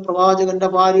വരുന്നു. പ്രവാചകന്റെ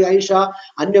ഭാര്യ ഐഷ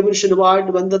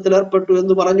അന്യപുരുഷനുമായിട്ട് ബന്ധത്തിൽ ഏർപ്പെട്ടു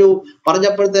എന്ന്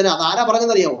പറഞ്ഞപ്പോഴത്തേനും അതാരാ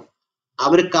പറഞ്ഞതറിയാമോ?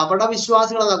 അവര് കപട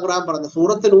വിശ്വാസികളെന്നാണ് ഖുർആൻ പറഞ്ഞത്.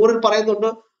 സൂറത്ത് നൂറിൽ പറയുന്നുണ്ട്,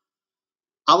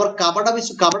 അവർ കപട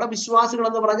വിശ്വാസികൾ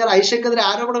എന്ന് പറഞ്ഞാൽ ഐഷയ്ക്കെതിരെ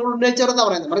ആരോപണങ്ങൾ ഉന്നയിച്ചവരെന്നാ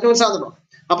പറയുന്നത്. പറഞ്ഞു മനസ്സിലാകുന്നുണ്ടോ?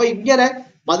 അപ്പൊ ഇങ്ങനെ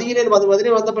മദീനയിൽ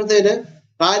വന്നപ്പോഴത്തേന്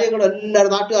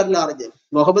കാര്യങ്ങളെല്ലാവരും നാട്ടുകാരെല്ലാം അറിഞ്ഞ്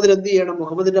മുഹമ്മദിന് എന്ത് ചെയ്യണം?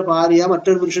 മുഹമ്മദിന്റെ ഭാര്യ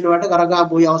മറ്റൊരു പുരുഷനുമായിട്ട് കറങ്ങാൻ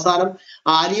പോയി. അവസാനം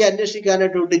അലിയെ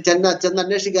അന്വേഷിക്കാനായിട്ട് വിട്ട് ചെന്ന്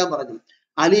അന്വേഷിക്കാൻ പറഞ്ഞു.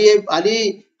 അലി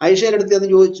ഐഷയുടെ അടുത്ത് എന്ന്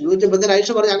ചോദിച്ചപ്പോൾ ഐഷ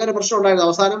പറഞ്ഞു അങ്ങനെ പ്രശ്നം ഉണ്ടായിരുന്നു.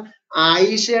 അവസാനം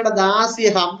ഐഷയുടെ ദാസി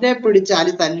ഹംനെ പിടിച്ച്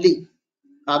അലി തല്ലി.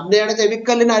 ഹംനയുടെ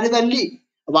ചെവിക്കല്ലിന് അലി തല്ലി.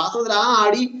 വാസ്തവത്തിൽ ആ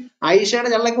അടി ഐഷയുടെ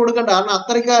ചള്ളയ്ക്ക് കൊടുക്കണ്ട. കാരണം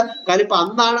അത്രയ്ക്ക് കലിപ്പ്.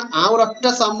 അന്നാണ് ആ ഒരൊറ്റ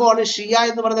സംഭവമാണ് ഷിയ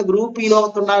എന്ന് പറയുന്ന ഗ്രൂപ്പ് ഈ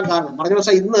ലോകത്തുണ്ടാകാൻ കാരണം. പറഞ്ഞ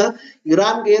ദിവസം ഇന്ന്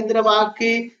ഇറാൻ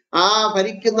കേന്ദ്രമാക്കി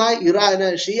ഭരിക്കുന്ന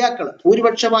ഷിയാക്കൾ,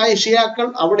 ഭൂരിപക്ഷമായ ഷിയാക്കൾ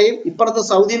അവിടെയും ഇപ്പുറത്ത്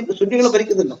സൗദിയിൽ സുന്നികൾ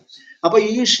ഭരിക്കുന്നുണ്ട്. അപ്പൊ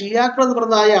ഈ ഷിയാക്കൾ എന്ന്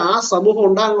പറഞ്ഞായ ആ സമൂഹം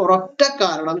ഉണ്ടാകാനുള്ള ഒരൊറ്റ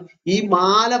കാരണം ഈ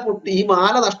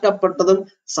മാല നഷ്ടപ്പെട്ടതും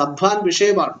സബ്ബാൻ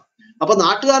വിഷയമാണ്. അപ്പൊ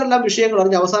നാട്ടുകാരെല്ലാം വിഷയങ്ങൾ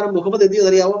അറിഞ്ഞ് അവസാനം മുഹമ്മദ് എന്ത്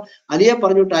ചെയ്തറിയാവോ? അലിയെ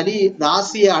പറഞ്ഞിട്ട് അലി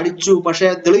ദാസിയെ അടിച്ചു, പക്ഷെ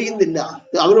തെളിയുന്നില്ല.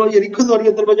 അവരോ എനിക്കൊന്നും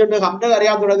അറിയത്തില്ല. ഹംന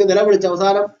അറിയാൻ തുടങ്ങി നിലവിളിച്ച്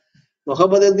അവസാനം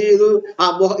മുഹമ്മദ് എന്ത് ചെയ്തു?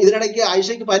 ഇതിനിടയ്ക്ക്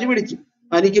ഐഷയ്ക്ക് പനി പിടിച്ചു.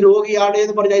 പനിക്ക് രോഗിയാണ്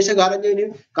എന്ന് പറഞ്ഞ് ഐഷ കരഞ്ഞതിന്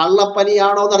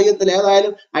കള്ളപ്പനിയാണോ എന്ന് അറിയത്തില്ല.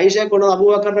 ഏതായാലും ഐഷയെ കൊണ്ട്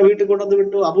അബൂബക്കറിന്റെ വീട്ടിൽ കൊണ്ടുവന്ന്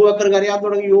വിട്ടു. അബൂബക്കർ കരയാൻ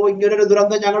തുടങ്ങി, ഇങ്ങനൊരു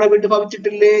ദുരന്തം ഞങ്ങളുടെ വീട്ടിൽ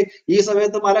ഭവിച്ചിട്ടില്ലേ? ഈ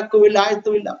സമയത്ത് മലക്കുമില്ല,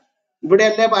 ആയത്തുമില്ല.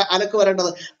 ഇവിടെയല്ലേ അലക്ക്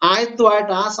വരേണ്ടത്?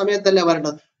 ആയത്തുമായിട്ട് ആ സമയത്തല്ലേ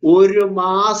വരേണ്ടത്? 1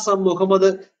 മാസം മുഹമ്മദ്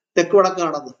തെക്ക് വടക്ക്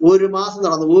നടന്നു. 1 മാസം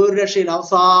നടന്നു, ഒരു രക്ഷയിൽ.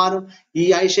 അവസാനം ഈ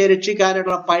ഐഷയെ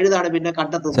രക്ഷിക്കാനായിട്ടുള്ള പഴുതാണ് പിന്നെ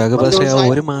കണ്ടെത്തുന്നത്.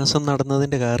 1 മാസം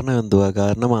നടന്നതിന്റെ കാരണം എന്തുവാ?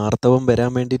 കാരണം ആർത്തവം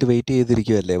വരാൻ വേണ്ടിട്ട് വെയിറ്റ്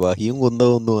ചെയ്തിരിക്കുവല്ലേ, വഹിയും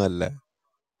കുന്തമൊന്നും അല്ല.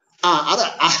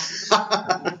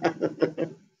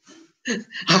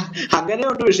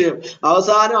 അങ്ങനെയുണ്ട് വിഷയം.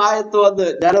 അവസാനം ആയത്ത് വന്ന്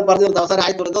ഞാൻ പറഞ്ഞത് അവസാനം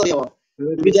ആയത്ത് വന്നത് അറിയാമോ?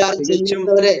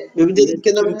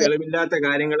 തെളിവില്ലാത്ത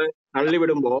കാര്യങ്ങള്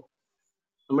തള്ളിവിടുമ്പോ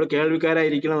നമ്മൾ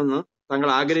കേൾവിക്കാരായിരിക്കണമെന്ന് താങ്കൾ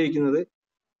ആഗ്രഹിക്കുന്നത്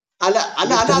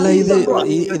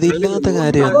ഇതില്ലാത്ത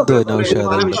കാര്യം എന്തോ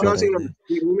നൗഷാദ്?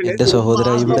 എന്റെ സഹോദര,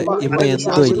 ഇവിടെ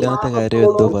എന്തോ ഇല്ലാത്ത കാര്യം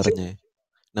എന്തോ പറഞ്ഞേ.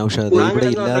 നൗഷാദെ, ഇവിടെ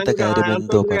ഇല്ലാത്ത കാര്യം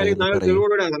എന്തോ പറയുന്നു, പറയൂ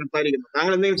തെളിവോടെയാണ് സംസാരിക്കുന്നത്.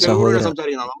 താങ്കൾ എന്തെങ്കിലും സഹോദര. തെളിവോടെയാണ്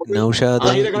സംസാരിക്കുന്നത്. നമുക്ക് നൗഷാദെ,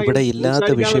 ആയിരക്കണക്കിന് ഇവിടെ ഇല്ലാത്ത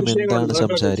സംസാരിക്കാനുള്ള വിഷയം വിഷയങ്ങളുണ്ട്. എന്താണ് കേട്ടോ,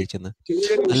 സംസാരിക്കുന്നത്?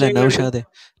 ചെറിയ അല്ല വിഷയങ്ങളുണ്ട്.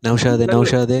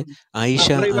 നൗഷാദെ, ഐഷ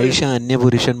പറയൂ.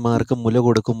 അന്യപുരുഷന്മാർക്ക് മുല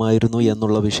കൊടുക്കുമായിരുന്നു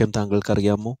എന്നുള്ള വിഷയം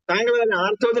താങ്കൾക്കറിയാമോ? താങ്കൾ തന്നെ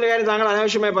ആർത്തവത്തിന്റെ കാര്യം താങ്കൾ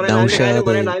അനാവശ്യമായി പറയുന്നത്. അതിന്റെ കാര്യം നൗഷാദെ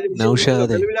പറയേണ്ട. അതിന്റെ വിഷയം ഇല്ലല്ലോ.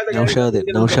 തെളിവില്ലാത്ത കാര്യം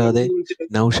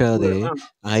നൗഷാദെ,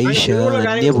 ഐഷ തെളിവുള്ള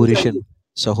കാര്യങ്ങൾ അന്യപുരുഷൻ. സംസാരിക്കും.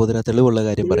 സഹോദര, തെളിവുള്ള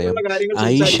കാര്യം പറയാം. തെളിവുള്ള കാര്യങ്ങൾ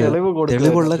ഐഷ സംസാരിക്കും.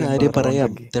 തെളിവുള്ള കാര്യം പറയാം.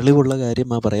 തെളിവുള്ള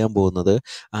കാര്യമാ പറയാൻ പോകുന്നത്.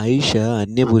 ഐഷ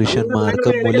അന്യപുരുഷന്മാർക്ക്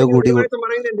മുല കൂടി.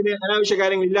 പറയുന്നത് അനാവശ്യ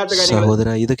കാര്യങ്ങൾ, ഇല്ലാത്ത കാര്യങ്ങൾ. സഹോദര,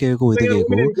 ഇത് കേൾക്കൂ.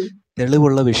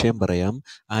 തെളിവുള്ള വിഷയം പറയാം.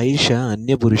 ഐഷ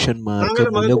അന്യപുരുഷന്മാർക്ക്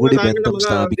മുലകുടി ബന്ധം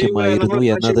സ്ഥാപിക്കുമായിരുന്നു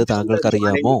എന്നത്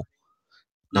താങ്കൾക്കറിയാമോ?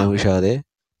 നൗഷാദെ,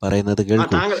 പറയുന്നത്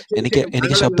കേൾക്കൂ.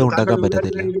 എനിക്ക് ശബ്ദം ഉണ്ടാക്കാൻ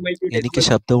പറ്റത്തില്ല.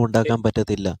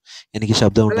 എനിക്ക്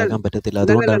ശബ്ദം ഉണ്ടാക്കാൻ പറ്റത്തില്ല.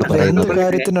 അതുകൊണ്ടാണ് പറയുന്നത്.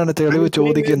 കാര്യത്തിനാണ് തെളിവ്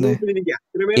ചോദിക്കുന്നത്?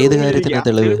 ഏത് കാര്യത്തിനാ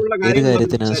തെളിവ്? ഏത്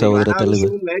കാര്യത്തിനാ സഹോദര തെളിവ്?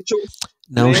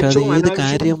 നൗഷാദെ,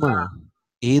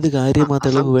 ഏത് കാര്യമാ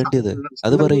തെളിവ് വേണ്ടത്?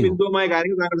 അത് പറയൂ.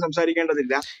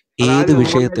 സംസാരിക്കേണ്ടതില്ല. ഏത്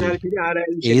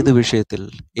വിഷയത്തിൽ?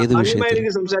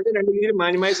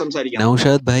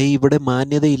 നൗഷാദ് ഭായി, ഇവിടെ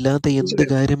മാന്യതയില്ലാത്ത എന്ത്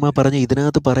കാര്യമാ പറഞ്ഞ?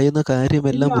 ഇതിനകത്ത് പറയുന്ന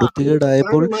കാര്യമെല്ലാം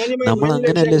വൃത്തികേടായപ്പോൾ നമ്മൾ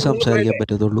അങ്ങനെയല്ലേ സംസാരിക്കാൻ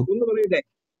പറ്റത്തുള്ളൂ?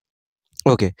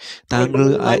 ഓക്കെ, താങ്കൾ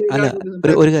അല്ല,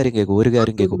 ഒരു കാര്യം കേൾക്കൂ.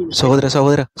 സഹോദര,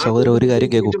 ഒരു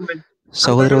കാര്യം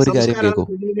കേൾക്കൂ.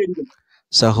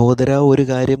 സഹോദര, ഒരു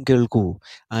കാര്യം കേൾക്കൂ.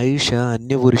 ഐഷ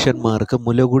അന്യപുരുഷന്മാർക്ക്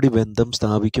മുലകുടി ബന്ധം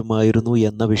സ്ഥാപിക്കുമായിരുന്നു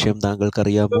എന്ന വിഷയം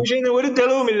താങ്കൾക്കറിയാമോ? ഒരു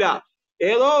തെളിവുമില്ല.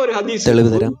 ഏതോ ഒരു ഹദീസ്, തെളിവ്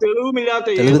തരാം. തെളിവുമില്ലാത്ത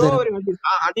ഏതോ ഒരു ഹദീസ്.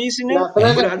 ആ ഹദീസിന്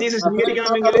ഒരു ഹദീസ്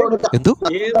സ്വീകരിക്കണമെങ്കിൽ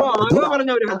ഏതോ ആരോ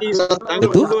പറഞ്ഞ ഒരു ഹദീസ് താങ്കൾ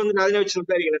കൊണ്ടുവന്നിട്ട് അതിനെ വെച്ച്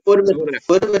സംസാരിക്കുന്നത്.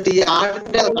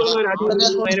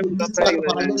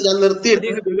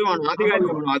 തെളിവാണ്,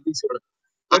 ആധികാരികമാണോ ഹദീസുകൾ?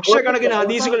 ലക്ഷക്കണക്കിന്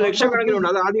ഹദീസുകൾ, ലക്ഷക്കണക്കിനുണ്ട്.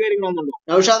 അത് ആധികാരികമാണെന്നുണ്ടോ?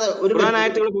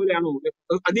 ഖുർആനായത്തുകൾ പോലെയാണോ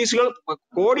ഹദീസുകൾ?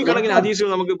 കോടിക്കണക്കിന് ഹദീസുകൾ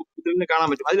നമുക്ക് കാണാൻ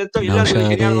പറ്റും.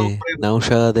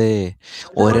 നൗഷാദെ,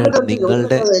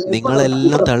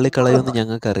 നിങ്ങളെല്ലാം തള്ളിക്കളയുമെന്ന്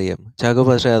ഞങ്ങൾക്കറിയാം. ചാക്കോ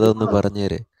ഭാഷ അതൊന്ന്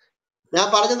പറഞ്ഞേര്. ഞാൻ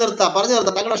പറഞ്ഞു നിർത്താം.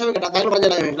 താങ്കൾ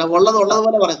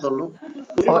ഉള്ളതുപോലെ പറയത്തുള്ളൂ.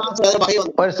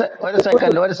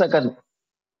 ഒരു സെക്കൻഡ്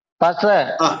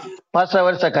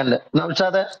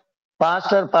നൗഷാദ്,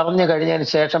 പാസ്റ്റർ പറഞ്ഞു കഴിഞ്ഞതിന്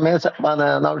ശേഷമേ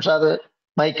നൗഷാദ്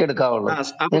മൈക്ക് എടുക്കാവുള്ളൂ.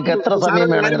 നിങ്ങൾക്ക് എത്ര സമയം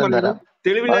വേണമെങ്കിലും തരാം.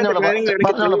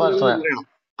 പറഞ്ഞോളൂ പാസ്റ്റർ.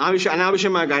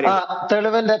 അനാവശ്യമായ കാര്യം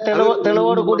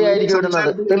തെളിവോട് കൂടി ആയിരിക്കും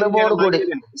ഇടുന്നത്. തെളിവോട് കൂടി.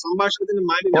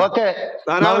 ഓക്കെ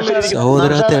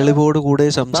സഹോദര, തെളിവോട് കൂടെ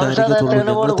സംസാരിക്കത്തുള്ളൂ.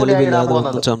 ഞങ്ങൾ തെളിവില്ലാതെ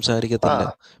ഒന്നും സംസാരിക്കത്തില്ല.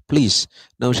 Please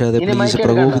നൗഷാദെ, please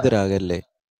പ്രകോപിതരാകല്ലേ.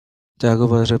 ചാക്കോ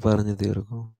ഭാഷ പറഞ്ഞു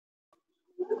തീർക്കും.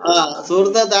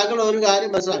 സുഹൃത്തെ, താങ്കൾ ഒരു കാര്യം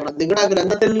മനസ്സിലാക്കണം. നിങ്ങളുടെ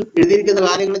ഗ്രന്ഥത്തിൽ എഴുതിയിരിക്കുന്ന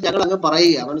കാര്യങ്ങൾ ഞങ്ങൾ അങ്ങ്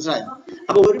പറയുക, മനസ്സിലായോ?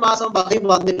 അപ്പൊ ഒരു മാസം ബഹീം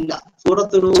വന്നില്ല.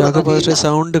 ചാക്കോ ഭാഷ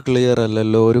സൗണ്ട് ക്ലിയർ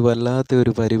അല്ലല്ലോ. ഒരു വല്ലാത്ത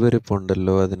ഒരു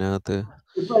പരിവരിപ്പുണ്ടല്ലോ അതിനകത്ത്.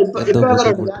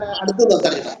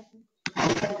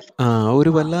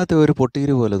 ഒരു വല്ലാത്ത ഒരു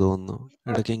പൊട്ടീര് പോലെ തോന്നുന്നു.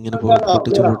 ഇടയ്ക്ക് ഇങ്ങനെ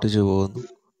പൊട്ടിച്ചു പോകുന്നു.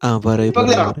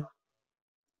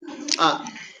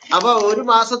 അപ്പൊ ഒരു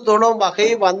മാസത്തോളം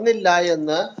ബഹീം വന്നില്ല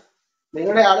എന്ന്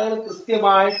നിങ്ങളുടെ ആളുകൾ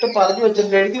കൃത്യമായിട്ട് പറഞ്ഞു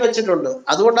വെച്ചിട്ടുണ്ട്, എഴുതി വെച്ചിട്ടുണ്ട്.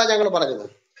 അതുകൊണ്ടാണ് ഞങ്ങൾ പറഞ്ഞത്.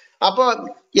 അപ്പൊ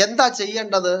എന്താ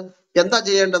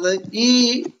ചെയ്യേണ്ടത്? ഈ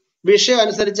വിഷയം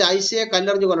അനുസരിച്ച് ഐഷയെ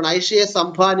കല്ലെറിഞ്ഞു കൊല്ലണം. ഐഷയെ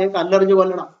സംഭാനെ കല്ലെറിഞ്ഞു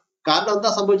കൊല്ലണം. കാരണം എന്താ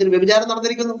സംഭവിച്ചത്? വ്യഭിചാരം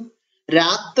നടന്നിരിക്കുന്നു.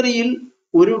 രാത്രിയിൽ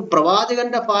ഒരു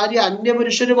പ്രവാചകന്റെ ഭാര്യ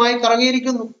അന്യപുരുഷനുമായി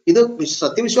കറങ്ങിയിരിക്കുന്നു. ഇത്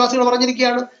സത്യവിശ്വാസികൾ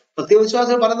പറഞ്ഞിരിക്കുകയാണ്.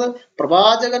 സത്യവിശ്വാസികൾ പറയുന്നത്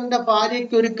പ്രവാചകന്റെ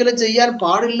ഭാര്യയ്ക്ക് ഒരിക്കലും ചെയ്യാൻ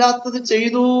പാടില്ലാത്തത്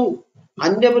ചെയ്തു.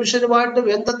 അന്യപുരുഷനുമായിട്ട്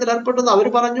ബന്ധത്തിൽ ഏർപ്പെട്ടു. അവർ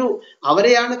പറഞ്ഞു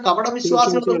അവരെയാണ്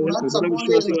കപടവിശ്വാസികൾ.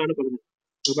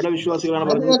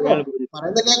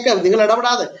 പറയുന്നത് കേൾക്കാം, നിങ്ങൾ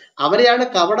ഇടപെടാതെ. അവരെയാണ്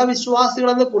കപടവിശ്വാസികൾ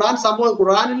എന്ന് ഖുർആൻ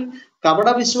ഖുർആനിൽ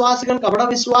കപടവിശ്വാസികൾ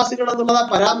എന്നുള്ള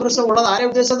പരാമർശം ഉള്ളത് ആരെ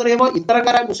ഉദ്ദേശം അറിയുമോ?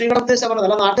 ഇത്തരക്കാരായ മുസ്ലിങ്ങളെ ഉദ്ദേശം പറയുന്നത്,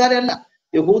 അല്ല നാട്ടുകാരെ അല്ല,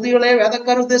 യഹൂദികളെ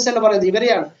വേദക്കാരെ ഉദ്ദേശമല്ല പറയുന്നത്.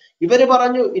 ഇവരെയാണ്. ഇവര്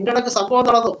പറഞ്ഞു ഇന്നടക്ക് സംഭവം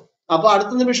നടന്നു. അപ്പൊ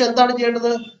അടുത്ത നിമിഷം എന്താണ്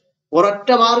ചെയ്യേണ്ടത്? ഒരൊറ്റ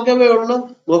മാർഗമേ ഉള്ളൂ.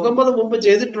 മുഹമ്മദ് മുമ്പ്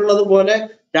ചെയ്തിട്ടുള്ളത് പോലെ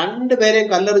രണ്ടുപേരെയും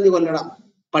കല്ലെറിഞ്ഞു കൊല്ലണം.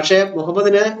 പക്ഷെ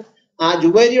മുഹമ്മദിന് ആ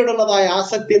ജുബൈരിയോടുള്ളതായ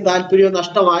ആസക്തിയും താല്പര്യവും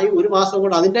നഷ്ടമായി. ഒരു മാസം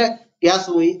കൊണ്ട് അതിന്റെ ഗ്യാസ്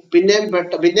പോയി. പിന്നെയും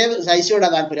ഐശയുടെ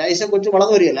താല്പര്യം. ഐശ കൊച്ചു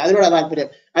വളർന്നു വരികയല്ല, അതിനോടാ താല്പര്യം.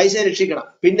 ഐശയെ രക്ഷിക്കണം.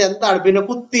 പിന്നെ എന്താണ്? പിന്നെ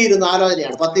കുത്തിയിരുന്ന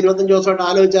ആലോചനയാണ്. 10-25 ദിവസമായിട്ട്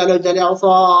ആലോചിച്ചാൽ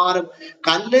അവസാനം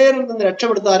കല്ലേറിൽ നിന്ന്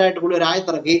രക്ഷപ്പെടുത്താനായിട്ട് പുള്ളി ഒരു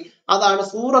ആയത്തിറക്കി. അതാണ്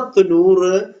സൂറത്ത്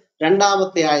നൂറ്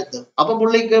 2-ാമത്തെ ആയത്ത്. അപ്പൊ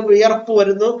പുള്ളിക്ക് വിയർപ്പ്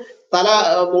വരുന്നു, തല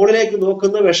മുകളിലേക്ക്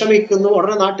നോക്കുന്നു, വിഷമിക്കുന്നു.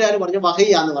 ഉടനെ നാട്ടുകാർ പറഞ്ഞു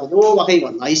വഹയ്യാന്ന് പറഞ്ഞു. വഹൈ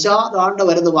വന്നു. ഐഷാ താണ്ട്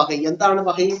വരുന്നു വഹൈ. എന്താണ്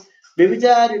വഹൈ?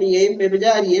 വ്യഭിചാരിണിയെയും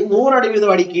 100 അടി വീതം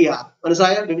അടിക്കുക.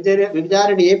 മനസ്സിലായ?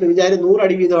 വ്യഭിചാരിണിയെയും 100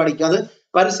 അടി വീതം അടിക്കുക. അത്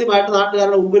പരസ്യമായിട്ട്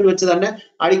നാട്ടുകാരുടെ മുമ്പിൽ വെച്ച് തന്നെ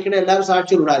അടിക്കണ, എല്ലാവരും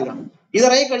സാക്ഷികൾ ഉണ്ടായിരിക്കണം.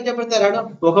 ഇതിറങ്ങി കഴിഞ്ഞപ്പോഴത്തേക്കാണ്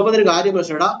മുഹമ്മദിന് കാര്യം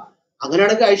മനസ്സിലാ.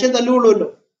 അങ്ങനെയാണെങ്കിൽ ഐഷ തല്ലുകൊള്ളുമല്ലോ.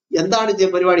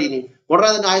 എന്താണ് പരിപാടി? ഇനി ഉടനെ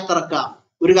തന്നെ ആയത്തിറക്കാം.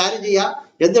 ഒരു കാര്യം ചെയ്യാം,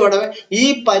 എന്ത് വേണമേ, ഈ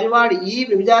പരിപാടി, ഈ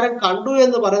വിചാരം കണ്ടു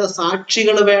എന്ന് പറയുന്ന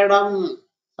സാക്ഷികൾ വേണം.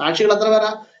 സാക്ഷികൾ എത്ര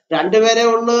പേരാ? 2 പേരേ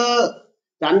ഉള്ളു.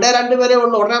 2 പേരേ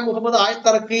ഉള്ളു. ഉടനെ മുഹമ്മദ്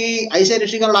ആയത്തിറക്കി, ഐഷ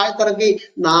രക്ഷിക്കാനുള്ള ആയത്തിറക്കി.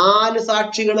 4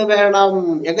 സാക്ഷികൾ വേണം.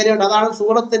 എങ്ങനെയുണ്ട്? അതാണ്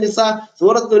സൂറത്ത് നിസ,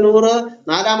 സൂറത്ത് നൂറ്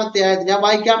 4-ാമത്തെ ആയത്ത്. ഞാൻ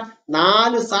വായിക്കാം.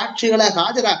 4 സാക്ഷികളെ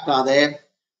ഹാജരാക്കാതെ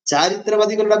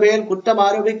ചാരിത്രവതികളുടെ മേൽ കുറ്റം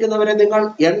ആരോപിക്കുന്നവരെ നിങ്ങൾ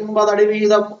 80 അടി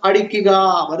വീതം അടിക്കുക.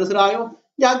 മനസ്സിലായോ?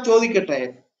 ഞാൻ ചോദിക്കട്ടെ,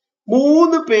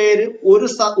 3 പേര് ഒരു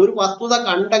വസ്തുത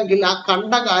കണ്ടെങ്കിൽ ആ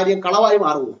കണ്ട കാര്യം കളവായി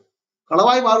മാറുമോ?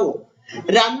 കളവായി മാറുമോ?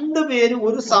 2 പേര്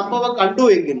ഒരു സംഭവം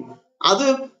കണ്ടുവെങ്കിൽ അത്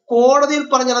കോടതിയിൽ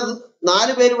പറഞ്ഞത്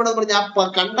 4 പേര് ഇവിടെ പറഞ്ഞ ആ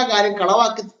കണ്ട കാര്യം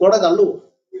കളവാക്കി കോടതി തള്ളുവോ?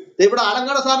 ഇവിടെ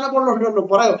ആലങ്കാട് സാറിനെ പോലുണ്ടല്ലോ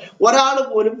പറയോ, ഒരാൾ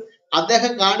പോലും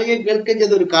അദ്ദേഹം കാണുകയും കേൾക്കുകയും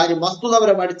ചെയ്ത ഒരു കാര്യം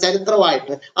വസ്തുതാപരമായിട്ട്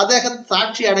ചരിത്രമായിട്ട് അദ്ദേഹം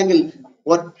സാക്ഷിയാണെങ്കിൽ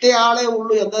ഒറ്റയാളെ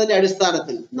ഉള്ളൂ എന്നതിന്റെ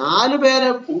അടിസ്ഥാനത്തിൽ 4 പേര്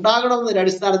ഉണ്ടാകണമെന്നതിന്റെ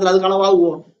അടിസ്ഥാനത്തിൽ അത്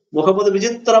കളവാകുമോ? മുഹമ്മദ്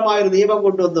വിചിത്രമായൊരു നിയമം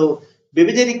കൊണ്ടുവന്നു.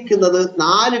 വ്യഭിചരിക്കുന്നത്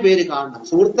 4 പേര് കാണണം.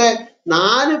 സുഹൃത്തെ,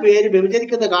 4 പേര്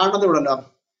വ്യഭിചരിക്കുന്നത് കാണുന്നതിലൂടല്ലോ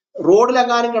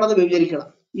റോഡിലെങ്ങാനും കിടന്ന് വ്യഭിചരിക്കണം.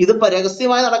 ഇതിപ്പോ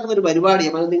രഹസ്യമായി നടക്കുന്ന ഒരു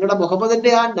പരിപാടിയാണ്. നിങ്ങളുടെ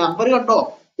മുഹമ്മദിന്റെ ആ നമ്പർ കണ്ടോ?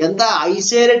 എന്താ?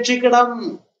 ഐശയെ രക്ഷിക്കണം,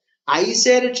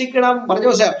 ഐശയെ രക്ഷിക്കണം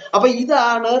പറഞ്ഞു. അപ്പൊ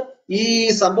ഇതാണ് ഈ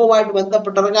സംഭവമായിട്ട്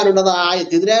ബന്ധപ്പെട്ട് ഇറങ്ങാനുള്ളത്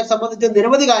ആയത്ത്. ഇതിനെ സംബന്ധിച്ച്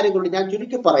നിരവധി കാര്യങ്ങളുണ്ട്, ഞാൻ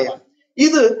ചുരുക്കി പറയാം.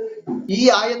 ഇത് ഈ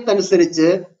ആയത്തനുസരിച്ച്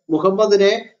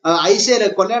മുഹമ്മദിനെ ഐശയെ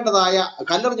കൊല്ലേണ്ടതായ,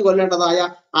 കല്ലെറിഞ്ഞ് കൊല്ലേണ്ടതായ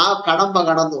ആ കടമ്പ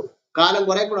കടന്നു. കാലം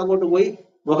കുറെ കൂടെ അങ്ങോട്ട് പോയി.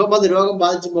 മുഹമ്മദ് രോഗം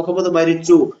ബാധിച്ച് മുഹമ്മദ്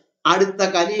മരിച്ചു. അടുത്ത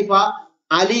ഖലീഫ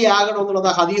അലി ആകണമെന്നുള്ളത്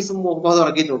ഹദീസും മുഹമ്മദ്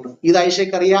ഇറക്കിയിട്ടുണ്ട്. ഇത്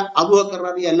ഐഷയ്ക്ക് അറിയാം, അബൂബക്കർ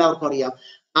അറിയാം, എല്ലാവർക്കും അറിയാം.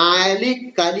 അലി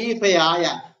ഖലീഫയായ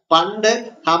പണ്ട്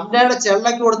ഹംനയുടെ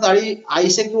ചെള്ളയ്ക്ക് കൊടുത്ത അടി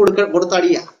ഐഷയ്ക്ക് കൊടുത്ത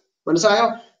അടിയാ. മനസ്സിലായോ?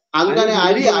 അങ്ങനെ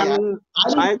അലി ആയാൽ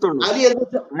അലി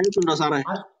ആയത്തുണ്ടോ സാറേ?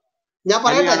 ഞാൻ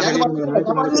പറയട്ടെ,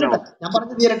 ഞാൻ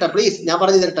പറഞ്ഞു തീരട്ടെ പ്ലീസ്, ഞാൻ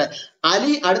പറഞ്ഞു തീരട്ടെ.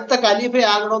 അലി അടുത്ത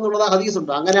ഖലീഫയാകണമെന്നുള്ളത്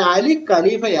ഹദീസുണ്ട്. അങ്ങനെ അലി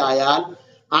ഖലീഫയായാൽ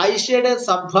ഐഷയുടെ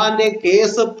സബ്ബാന്റെ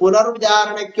കേസ്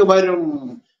പുനർവിചാരണയ്ക്ക് വരും.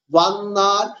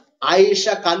 വന്നാൽ ഐഷ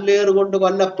കല്ലേറ് കൊണ്ട്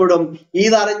കൊല്ലപ്പെടും.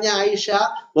 ഇതറിഞ്ഞ ഐഷ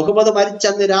മുഹമ്മദ്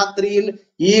മരിച്ചന്ന് രാത്രിയിൽ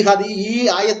ഈ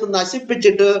ആയത്ത്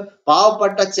നശിപ്പിച്ചിട്ട്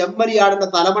പാവപ്പെട്ട ചെമ്മരിയാടിന്റെ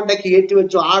തലമണ്ടയ്ക്ക്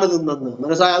ഏറ്റുവെച്ചു ആട് നിന്നെന്ന്.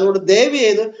 മനസ്സിലായി? അതുകൊണ്ട് ദയവ്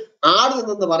ചെയ്ത് ആട്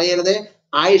നിന്നെന്ന് പറയരുതേ,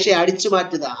 ആയിഷയെ അടിച്ചു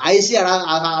മാറ്റുക. ആയിഷയാണ്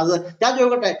അത്. ഞാൻ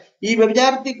ചോദിക്കട്ടെ, ഈ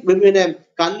വ്യഭിചാരത്തിൽ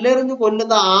കല്ലെറിഞ്ഞു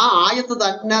കൊല്ലുന്ന ആ ആയത്ത്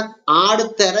തന്നെ ആട്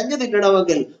തെരഞ്ഞു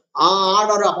തിന്നണമെങ്കിൽ ആ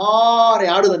ആടൊരു അപാര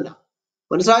ആട് തന്നെ.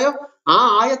 മനസ്സിലായോ? ആ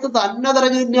ആയത്ത് തന്നെ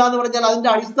തെരഞ്ഞു തിന്നുക എന്ന് പറഞ്ഞാൽ അതിന്റെ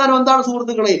അടിസ്ഥാനം എന്താണ്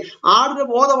സുഹൃത്തുക്കളെ? ആടിന്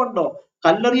ബോധമുണ്ടോ?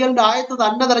 കല്ലെറിയലിന്റെ ആയത്ത്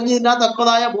തന്നെ തെരഞ്ഞു തിന്നാൻ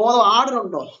തക്കതായ ബോധം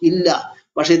ആടിനുണ്ടോ? ഇല്ല.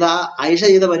 പക്ഷെ ഇതാ ഐഷ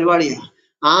ചെയ്ത പരിപാടിയാണ്.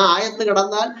 ആ ആയത്ത്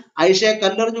കിടന്നാൽ ഐഷയെ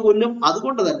കല്ലെറിഞ്ഞു കൊല്ലും.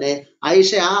 അതുകൊണ്ട് തന്നെ ഐഷ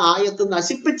ആ ആയത്ത്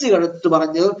നശിപ്പിച്ച് കിടത്ത്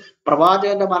പറഞ്ഞ്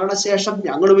പ്രവാചകന്റെ മരണശേഷം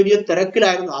ഞങ്ങൾ വലിയ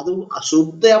തിരക്കിലായിരുന്നു. അതും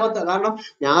അശുദ്ധ. കാരണം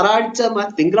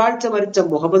തിങ്കളാഴ്ച മരിച്ച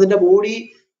മുഹമ്മദിന്റെ ബോഡി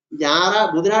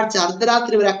ബുധനാഴ്ച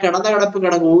അർദ്ധരാത്രി വരെ കിടന്ന കിടപ്പ്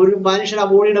കിടക്കും. ഒരു മനുഷ്യൻ ആ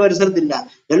ബോഡിയുടെ പരിസരത്തില്ല.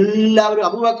 എല്ലാവരും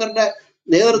അബൂബക്കറിന്റെ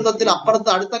നേതൃത്വത്തിൽ അപ്പുറത്ത്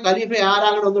അടുത്ത ഖലീഫ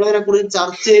ആരാകണം എന്നുള്ളതിനെ കുറിച്ച്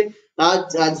ചർച്ചയും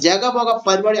ജഗമൊക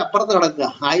പരിപാടി അപ്പുറത്ത് കിടക്കുക.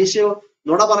 ആയിഷ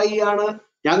നുണ പറയുകയാണ്,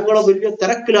 ഞങ്ങൾ വലിയ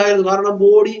തിരക്കിലായിരുന്നു. കാരണം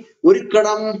ബോഡി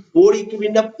ഒരുക്കണം, ബോഡിക്ക്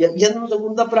പിന്നെ എന്ത്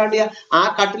കുന്തപ്രാണ്ടിയ ആ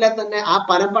കട്ടിലെ തന്നെ, ആ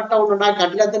പനമ്പട്ട കൊണ്ടുണ്ടായ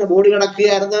കട്ടിലെ തന്നെ ബോഡി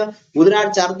കിടക്കുകയായിരുന്നു.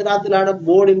 ബുധനാഴ്ച അർദ്ധരാത്രിയിലാണ്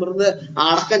ബോഡി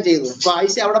അടക്കം ചെയ്തത്. അപ്പൊ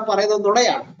ഐഷ അവിടെ പറയുന്നത്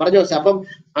നുണയാണ്. പറഞ്ഞു. അപ്പം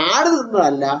ആട്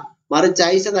നിന്നതല്ല, മറിച്ച്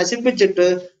ഐഷ നശിപ്പിച്ചിട്ട്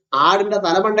ആടിന്റെ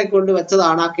തലമണ്ടയ്ക്ക് കൊണ്ട്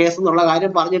വെച്ചതാണ് ആ കേസ് എന്നുള്ള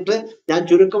കാര്യം പറഞ്ഞിട്ട് ഞാൻ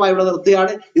ചുരുക്കമായി ഇവിടെ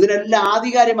നിർത്തുകയാണ്. ഇതിനെല്ലാം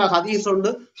ആധികാരികമായ ഹദീസുണ്ട്,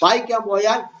 വായിക്കാൻ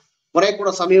പോയാൽ കുറെ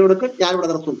കൂടെ സമയം എടുക്കും. ഞാൻ ഇവിടെ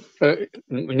നിർത്തുന്നു.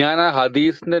 ഞാൻ ആ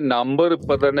ഹദീസിന്റെ നമ്പർ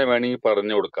ഇപ്പൊ തന്നെ വേണമെങ്കിൽ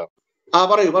പറഞ്ഞു കൊടുക്കാം.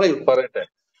 പറയട്ടെ?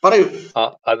 പറയൂ.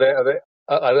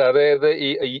 അതായത്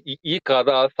ഈ കഥ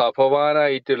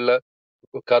സഫവാനായിട്ടുള്ള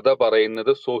കഥ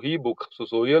പറയുന്നത്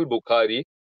സൊഹീൽ ബുഖാരി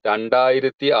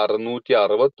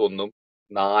 2661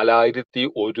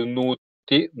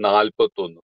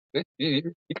 4141.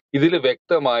 ഇതിൽ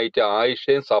വ്യക്തമായിട്ട്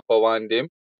ആയിഷയും സഫവാന്റെയും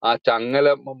ആ ചങ്ങല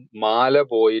മാല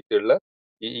പോയിട്ടുള്ള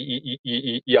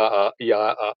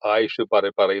ആയിഷ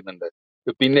പറയുന്നുണ്ട്.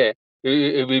 പിന്നെ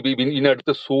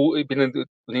ഇതിനടുത്ത് പിന്നെ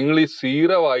നിങ്ങൾ ഈ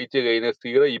സീറ വായിച്ചു കഴിഞ്ഞാൽ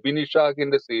സീറ ഇബ്നു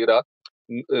ഇഷാഖിന്റെ സീറ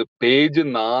പേജ്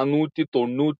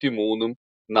 493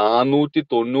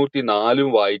 494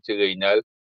 വായിച്ചു കഴിഞ്ഞാൽ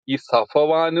ഈ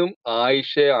സഫവാനും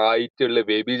ആയിഷ ആയിട്ടുള്ള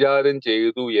വ്യഭിചാരം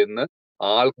ചെയ്തു എന്ന്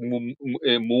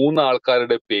 3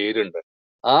 ആൾക്കാരുടെ പേരുണ്ട്.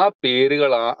 ആ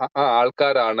പേരുകൾ ആ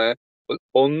ആൾക്കാരാണ്,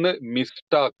 ഒന്ന്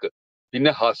മിസ്റ്റാക്ക്,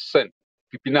 പിന്നെ ഹസൻ,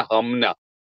 പിന്നെ ഹംന.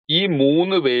 ഈ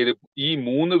 3 പേര്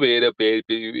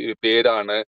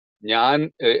പേരാണ് ഞാൻ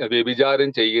വ്യഭിചാരം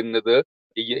ചെയ്യുന്നത്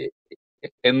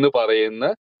എന്ന് പറയുന്ന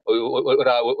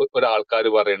ഒരാൾക്കാർ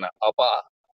പറയണ. അപ്പൊ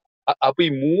ഈ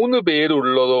 3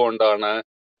 പേരുള്ളത് കൊണ്ടാണ്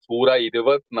സൂറ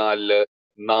 24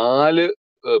 4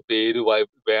 പേര്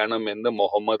വേണമെന്ന്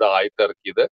മുഹമ്മദ്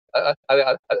ആയത്തിറക്കിയത്.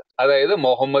 അതായത്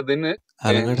മുഹമ്മദിന്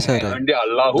ആലങ്ങാട് സാറേ, വേണ്ടി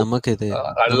അള്ളാഹു നമുക്കിത്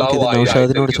ആയത്തിറക്കി.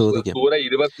 നൗഷാദിനോട് ചോദിക്കാം. സൂറ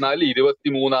 24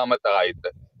 23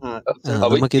 ആയത്ത്.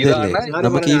 അപ്പൊ നമുക്കിതല്ലേ, ഇതാണ്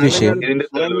നമുക്ക് ഈ വിഷയം ഇതിന്റെ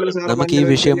തെളിവ്. നമുക്ക് ഈ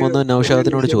വിഷയം ഒന്ന്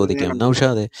നൗഷാദിനോട് ചോദിക്കാം.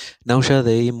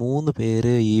 നൗഷാദെ ഈ 3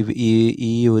 പേര്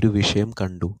ഈ ഒരു വിഷയം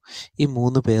കണ്ടു. ഈ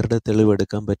 3 പേരുടെ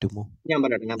തെളിവെടുക്കാൻ പറ്റുമോ?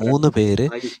 3 പേര്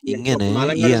ഇങ്ങനെ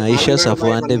ഈ ആയിഷ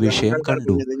സഫ്വാന്റെ വിഷയം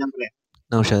കണ്ടു.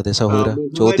 നൗഷാദെ സഹോദര,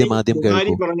 ചോദ്യം ആദ്യം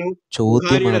കേൾക്കൂ.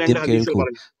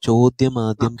 ചോദ്യം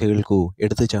ആദ്യം കേൾക്കൂ.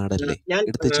 എടുത്ത് ചാടല്ലേ,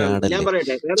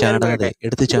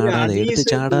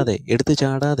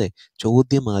 ചാടാതെ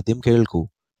ചോദ്യം ആദ്യം കേൾക്കൂ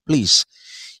പ്ലീസ്.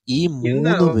 ഈ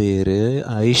 3 പേര്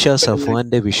ആയിഷ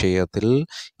സഫ്വാന്റെ വിഷയത്തിൽ,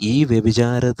 ഈ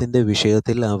വ്യഭിചാരത്തിന്റെ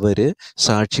വിഷയത്തിൽ അവര്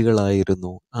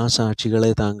സാക്ഷികളായിരുന്നു. ആ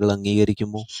സാക്ഷികളെ താങ്കൾ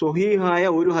അംഗീകരിക്കുമോ? സ്വഹീഹായ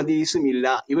ഒരു ഹദീസും ഇല്ല.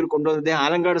 ഇവർ കൊണ്ടുവന്നത്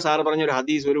ആലങ്കാട് സാറ് പറഞ്ഞ ഒരു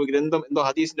ഹദീസ്, ഒരു ഗ്രന്ഥം, എന്തോ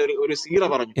ഹദീസിന്റെ ഒരു സീറ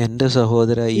പറഞ്ഞു. എന്റെ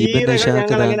സഹോദര, ഇബ്നു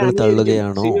ഇശാഖ് താങ്കൾ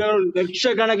തള്ളുകയാണോ? സീറകൾ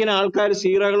ലക്ഷക്കണക്കിന് ആൾക്കാർ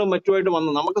സീറകളും മറ്റുമായിട്ട്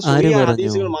വന്നു. നമുക്ക്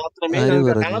ഹദീസുകൾ മാത്രമേ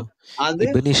പറഞ്ഞു?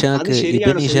 ഇബ്നു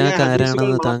ഇശാഖ്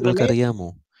ആരാണെന്ന് താങ്കൾക്കറിയാമോ?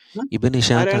 ഇബ്നു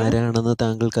ഇശാഖ് ആരാണെന്ന്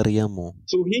താങ്കൾക്കറിയാമോ?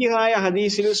 സുഹീഹായ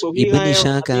ഹദീസിൽ ഇബ്നു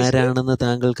ഇശാഖ് ആരാണെന്ന്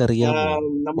താങ്കൾക്കറിയാമോ?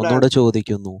 ഒന്നുകൂടെ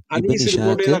ചോദിക്കുന്നു, ഇബ്നു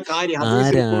ഇശാഖ്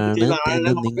ആരാണ്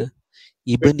എന്ന് നിങ്ങൾ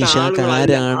ഇബ്നു ഇശാഖ്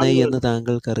ആരാണ് എന്ന്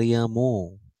താങ്കൾക്കറിയാമോ?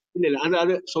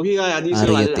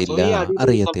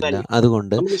 അറിയത്തില്ല.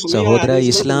 അതുകൊണ്ട് സഹോദര,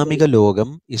 ഇസ്ലാമിക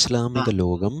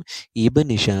ലോകം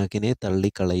ഇബ്നു ഇശാഖിനെ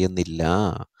തള്ളിക്കളയുന്നില്ല.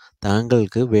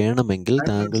 താങ്കൾക്ക് വേണമെങ്കിൽ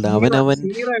താങ്കളുടെ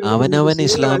അവനവൻ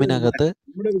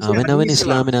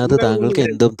ഇസ്ലാമിനകത്ത് താങ്കൾക്ക്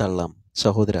എന്തും തള്ളാം.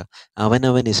 സഹോദര,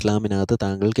 അവനവൻ ഇസ്ലാമിനകത്ത്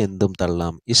താങ്കൾക്ക് എന്തും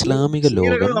തള്ളാം. ഇസ്ലാമിക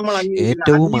ലോകം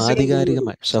ഏറ്റവും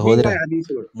ആധികാരികമായി, സഹോദര,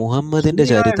 മുഹമ്മദിന്റെ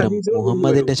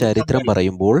ചരിത്രം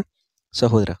പറയുമ്പോൾ,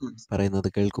 സഹോദര പറയുന്നത്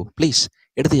കേൾക്കൂ പ്ലീസ്.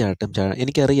 എടുത്തു ചാട്ടം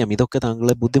എനിക്കറിയാം ഇതൊക്കെ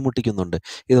താങ്കളെ ബുദ്ധിമുട്ടിക്കുന്നുണ്ട്.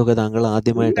 ഇതൊക്കെ താങ്കൾ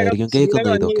ആദ്യമായിട്ടായിരിക്കും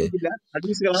കേൾക്കുന്നത്. ഇതൊക്കെ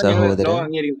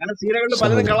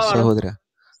സഹോദര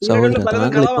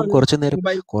താങ്കൾ ഇപ്പം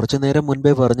കുറച്ചു നേരം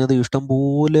മുൻപേ പറഞ്ഞത്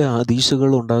ഇഷ്ടംപോലെ ഹദീസുകൾ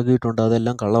ഉണ്ടാക്കിയിട്ടുണ്ട്,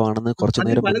 അതെല്ലാം കള്ളമാണെന്ന് കുറച്ചു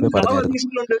നേരം മുൻപേ പറഞ്ഞായിരുന്നു.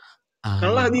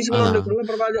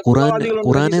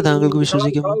 ഖുറാനെ താങ്കൾക്ക്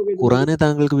വിശ്വസിക്കുമോ? ഖുറാനെ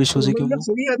താങ്കൾ വിശ്വസിക്കുമോ?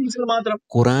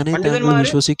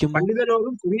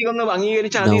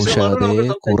 നൗഷാദെ,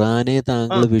 ഖുറാനെ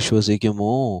താങ്കൾ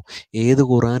വിശ്വസിക്കുമോ? ഏത്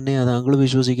ഖുറാനെയാ താങ്കൾ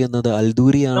വിശ്വസിക്കുന്നത്?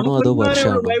 അൽദൂരിയാണോ അതോ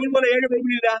വർഷാണോ?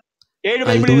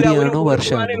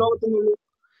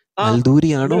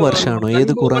 അൽദൂരിയാണോ വർഷാണോ?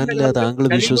 ഏത് ഖുറാനിലാ താങ്കൾ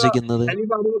വിശ്വസിക്കുന്നത്?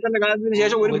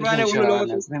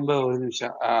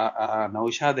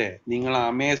 നൗഷാദെ, നിങ്ങൾ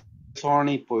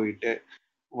അമേസോണിൽ പോയിട്ട്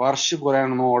വർഷ ഖുറാൻ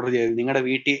ഓർഡർ ചെയ്ത് നിങ്ങളുടെ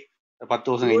വീട്ടിൽ 10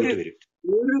 ദിവസം കഴിഞ്ഞിട്ട് വരും.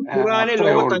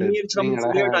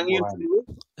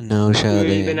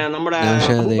 നൗഷാദെ,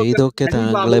 ഇതൊക്കെ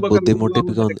താങ്കളെ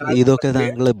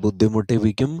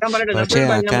ബുദ്ധിമുട്ടിപ്പിക്കും. പക്ഷേ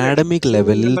അക്കാഡമിക്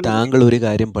ലെവലിൽ താങ്കൾ ഒരു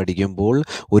കാര്യം പഠിക്കുമ്പോൾ,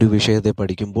 ഒരു വിഷയത്തെ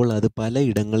പഠിക്കുമ്പോൾ, അത് പല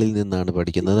ഇടങ്ങളിൽ നിന്നാണ്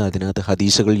പഠിക്കുന്നത്. അതിനകത്ത്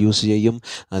ഹദീസുകൾ യൂസ് ചെയ്യും,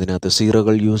 അതിനകത്ത്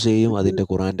സീറകൾ യൂസ് ചെയ്യും, അതിൻ്റെ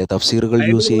ഖുറാന്റെ തഫ്സീറുകൾ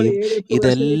യൂസ് ചെയ്യും.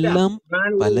 ഇതെല്ലാം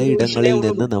പല ഇടങ്ങളിൽ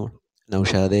നിന്ന്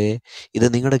നൗഷാദെ, ഇത്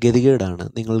നിങ്ങളുടെ ഗതികേടാണ്.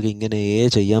 നിങ്ങൾക്ക് ഇങ്ങനെയേ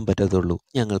ചെയ്യാൻ പറ്റത്തുള്ളൂ.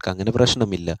 ഞങ്ങൾക്ക് അങ്ങനെ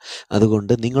പ്രശ്നമില്ല.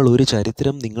 അതുകൊണ്ട് നിങ്ങൾ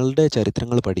നിങ്ങളുടെ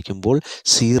ചരിത്രങ്ങൾ പഠിക്കുമ്പോൾ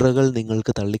സീറകൾ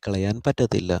നിങ്ങൾക്ക് തള്ളിക്കളയാൻ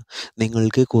പറ്റത്തില്ല.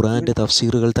 നിങ്ങൾക്ക് ഖുറാന്റെ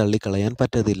തഫ്സീറുകൾ തള്ളിക്കളയാൻ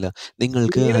പറ്റത്തില്ല.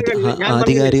 നിങ്ങൾക്ക്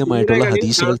ആധികാരികമായിട്ടുള്ള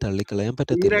ഹദീസുകൾ തള്ളിക്കളയാൻ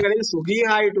പറ്റത്തില്ല.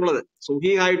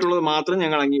 സുഹീഹായിട്ടുള്ളത് മാത്രം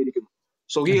ഞങ്ങൾ അംഗീകരിക്കുന്നു.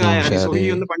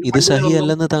 ഇത്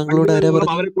സഹിയല്ലെന്ന് താങ്കളോട് ആരാ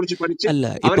പറഞ്ഞു? അല്ല,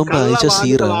 ഇപ്പം വായിച്ച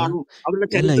സീറ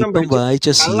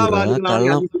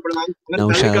കള്ളം.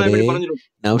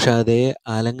 നൗഷാദെ,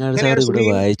 ആലങ്ങാട് സാർ ഇവിടെ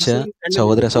വായിച്ച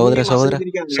സഹോദര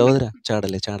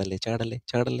ചാടല്ലേ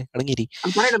അടങ്ങിരി.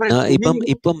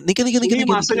 ഇപ്പം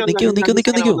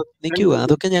നിക്കൂ.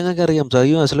 അതൊക്കെ ഞങ്ങൾക്ക് അറിയാം.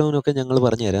 സഹിയും അസ്ലവും ഒക്കെ ഞങ്ങൾ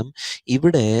പറഞ്ഞുതരാം.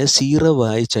 ഇവിടെ സീറ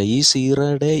വായിച്ച ഈ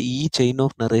സീറയുടെ ഈ ചെയിൻ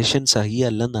ഓഫ് നറേഷൻ സഹി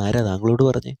അല്ലെന്ന് ആരാ താങ്കളോട്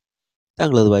പറഞ്ഞേ?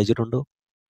 താങ്കൾ അത് വായിച്ചിട്ടുണ്ടോ?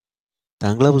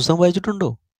 താങ്കൾ ആ പുസ്തകം വായിച്ചിട്ടുണ്ടോ?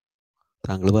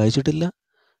 താങ്കൾ വായിച്ചിട്ടില്ല.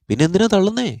 പിന്നെ എന്തിനാ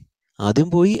തള്ളുന്നേ? ആദ്യം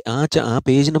പോയി ആ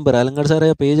പേജ് നമ്പർ, ആലങ്ങാട് സാറേ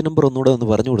ആ പേജ് നമ്പർ ഒന്നുകൂടെ ഒന്ന്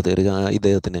പറഞ്ഞു കൊടുത്തേര്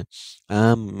ഇദ്ദേഹത്തിന്. ആ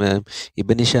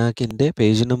ഇബ്നു ഇശാഖിന്റെ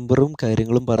പേജ് നമ്പറും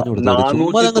കാര്യങ്ങളും പറഞ്ഞു കൊടുത്തേര്.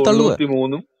 ചുമ്മാ അങ്ങ് തള്ളുക.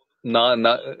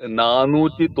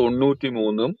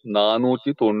 493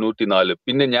 494.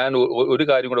 പിന്നെ ഞാൻ ഒരു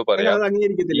കാര്യം കൂടെ പറയാം.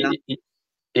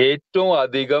 ഏറ്റവും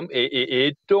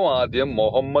ആദ്യം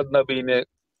മുഹമ്മദ് നബീനെ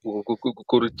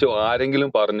കുറിച്ച് ആരെങ്കിലും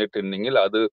പറഞ്ഞിട്ടുണ്ടെങ്കിൽ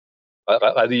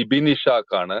അത് ഇബ്നു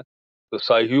ഇശാഖാണ്.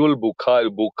 സഹീഹുൽ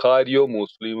ബുഖാരിയോ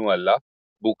മുസ്ലിമും അല്ല.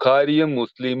 ബുഖാരിയും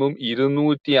മുസ്ലിമും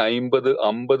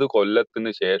 250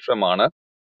 കൊല്ലത്തിന് ശേഷമാണ്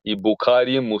ഈ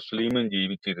ബുഖാരിയും മുസ്ലിമും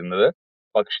ജീവിച്ചിരുന്നത്.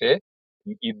 പക്ഷേ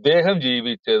ഇദ്ദേഹം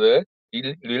ജീവിച്ചത്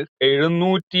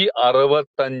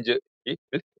 765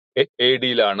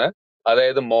 AD-യിലാണ്.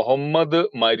 അതായത് മുഹമ്മദ്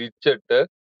മരിച്ചിട്ട്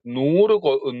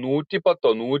 110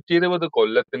 120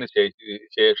 കൊല്ലത്തിന്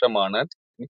ശേഷമാണ്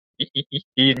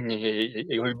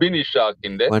ഇബ്ൻ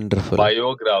ഇഷാഖിന്റെ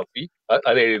ബയോഗ്രാഫി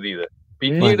അത് എഴുതിയത്.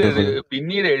 പിന്നീട്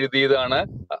എഴുതിയതാണ്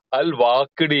അൽ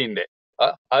വാഖിദീന്റെ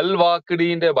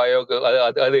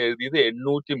അത് എഴുതിയത്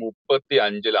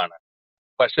 835-ലാണ്.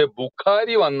 പക്ഷെ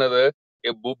ബുഖാരി വന്നത്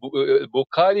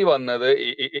 870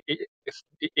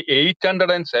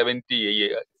 അതായത്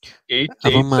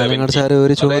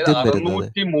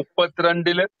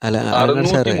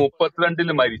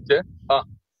 632 മരിച്ച്.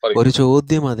 ഒരു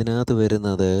ചോദ്യം അതിനകത്ത്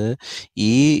വരുന്നത്,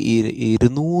 ഈ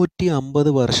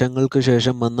 250 വർഷങ്ങൾക്ക്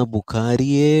ശേഷം വന്ന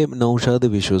ബുഖാരിയെ നൗഷാദ്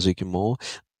വിശ്വസിക്കുമോ,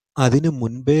 അതിനു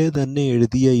മുൻപേ തന്നെ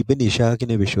എഴുതിയ ഇബ്ൻ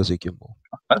ഇഷാഖിനെ വിശ്വസിക്കുമോ?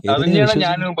 അതിനെയാണ്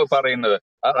ഞാനും പറയുന്നത്.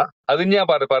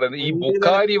 ഈ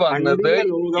ബുഖാരി വന്നത്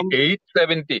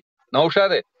 870.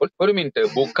 നൗഷാദെ ഒരു മിനിറ്റ്.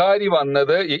 ബുഖാരി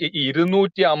വന്നത്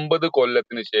 250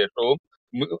 കൊല്ലത്തിന് ശേഷവും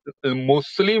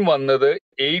മുസ്ലിം വന്നത്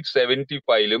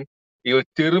 875-ലും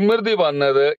തിർമിദി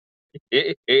വന്നത്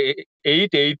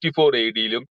 884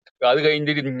 AD-ലും അത്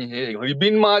കഴിഞ്ഞിട്ട്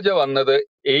ഇബ്ൻ മാജ വന്നത്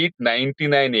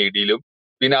 899 AD-ലും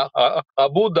പിന്നെ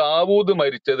അബു ദാവൂദ്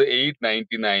മരിച്ചത്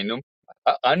 899-നും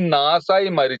നാസായി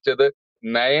മരിച്ചത്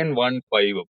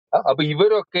 915-ഉം. അപ്പൊ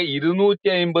ഇവരൊക്കെ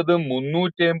 250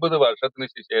 350 വർഷത്തിന്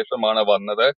ശേഷമാണ്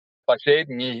വന്നത്. പക്ഷേ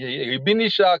ഇബ്ൻ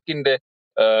ഇഷാഖിന്റെ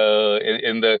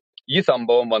ഈ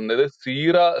സംഭവം വന്നത്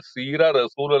സീറ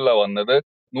റസൂലുള്ള വന്നത്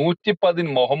 110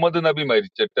 മുഹമ്മദ് നബി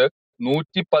മരിച്ചിട്ട്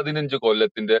 115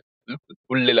 കൊല്ലത്തിന്റെ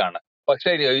ഉള്ളിലാണ്.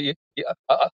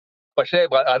 പക്ഷേ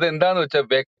അതെന്താന്ന് വെച്ചാൽ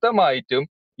വ്യക്തമായിട്ടും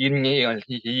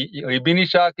ഇബ്ൻ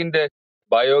ഇഷാഖിന്റെ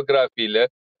ബയോഗ്രാഫിയില്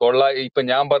ഇപ്പൊ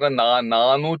ഞാൻ പറഞ്ഞ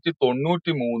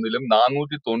 493-ലും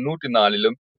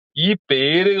 494-ലും ഈ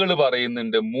പേരുകൾ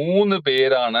പറയുന്നുണ്ട്. 3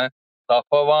 പേരാണ്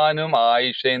സഫവാനും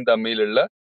ആയിഷയും തമ്മിലുള്ള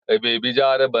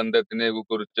വ്യഭിചാര ബന്ധത്തിനെ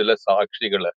കുറിച്ചുള്ള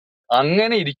സാക്ഷികള്.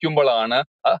 അങ്ങനെ ഇരിക്കുമ്പോഴാണ്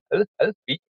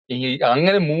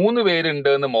അങ്ങനെ 3 പേരുണ്ട്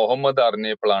എന്ന് മുഹമ്മദ്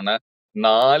അറിഞ്ഞപ്പോഴാണ്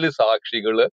 4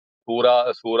 സാക്ഷികള് സൂറ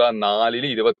 4-ൽ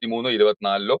 23-ഓ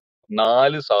 24-ലോ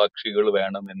 4 സാക്ഷികൾ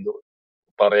വേണമെന്ന്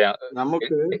പറയാ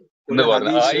എന്ന്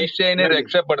പറഞ്ഞു.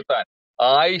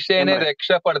 ആയിഷേനെ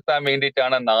രക്ഷപ്പെടുത്താൻ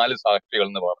വേണ്ടിയിട്ടാണ് 4 സാക്ഷികൾ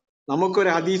എന്ന് പറഞ്ഞത്. നമുക്കൊരു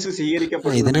ഹദീസ്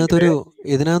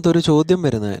ഇതിനകത്തൊരു ചോദ്യം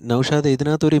വരുന്നത്, നൗഷാദ്,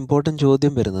 ഇതിനകത്തൊരു ഇമ്പോർട്ടന്റ്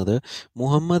ചോദ്യം വരുന്നത്,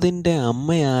 മുഹമ്മദിന്റെ അമ്മ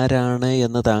ആരാണ്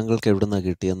എന്ന് താങ്കൾക്ക് എവിടുന്നാ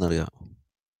കിട്ടിയെന്നറിയാം?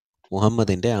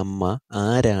 മുഹമ്മദിന്റെ അമ്മ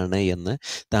ആരാണ് എന്ന്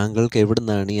താങ്കൾക്ക്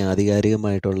എവിടുന്നാണ് ഈ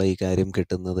ആധികാരികമായിട്ടുള്ള ഈ കാര്യം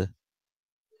കിട്ടുന്നത്?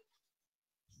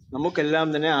 നമുക്കെല്ലാം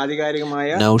തന്നെ ആധികാരികമായ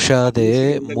നൗഷാദെ,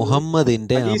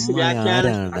 മുഹമ്മദിന്റെ അമ്മ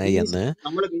ആരാണ് എന്ന്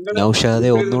നൗഷാദെ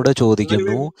ഒന്നുകൂടെ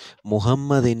ചോദിക്കുന്നു.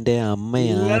 മുഹമ്മദിന്റെ അമ്മ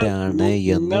ആരാണ്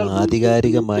എന്ന്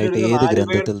ആധികാരികമായിട്ട് ഏത്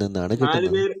ഗ്രന്ഥത്തിൽ നിന്നാണ്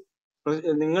കിട്ടുന്നത്?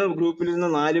 നിങ്ങൾ ഗ്രൂപ്പിൽ നിന്ന്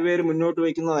 4 പേര് മുന്നോട്ട്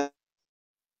വയ്ക്കുന്ന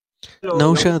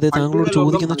നൗഷാദെ, താങ്കളോട്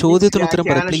ചോദിക്കുന്ന ചോദ്യത്തിന് ഉത്തരം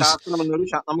പറ പ്ലീസ്.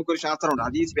 നമുക്കൊരു ശാസ്ത്രമുണ്ട്,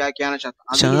 ഹദീസ് വ്യാഖ്യാന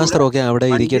ശാസ്ത്രം. ശാസ്ത്രമൊക്കെ അവിടെ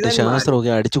ഇരിക്കട്ടെ,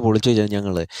 ശാസ്ത്രമൊക്കെ അടിച്ചു പൊളിച്ചു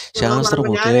ഞങ്ങള്.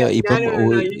 ശാസ്ത്രമൊക്കെ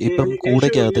ഇപ്പം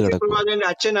കൂടക്കകത്ത് കിടക്കും.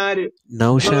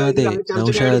 നൗഷാദെ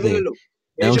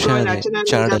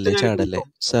ചാടല്ലേ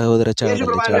സഹോദര, ചാടല്ലേ.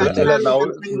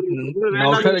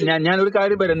 ഞാനൊരു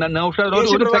കാര്യം പറയാം.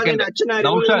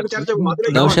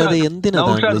 നൗഷാദെ, എന്തിനാ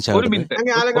താങ്കൾ ചാടുന്നത്?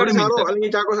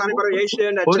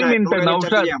 ഒരു മിനിറ്റ്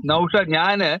നൗഷാദ്,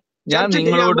 ഞാൻ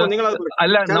നിങ്ങളോട്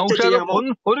അല്ല നൗഷാദ്,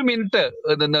 ഒരു മിനിറ്റ്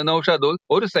നൗഷാദ്,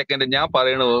 ഒരു സെക്കൻഡ് ഞാൻ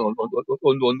പറയണത്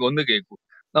ഒന്ന് കേൾക്കൂ.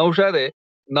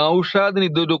 നൗഷാദിന്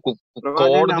ഇതൊരു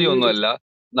കോടതിയൊന്നുമല്ല.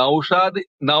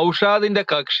 നൗഷാദിന്റെ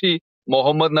കക്ഷി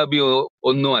മുഹമ്മദ് നബി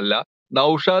ഒന്നുമല്ല.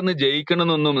 നൗഷാദിന്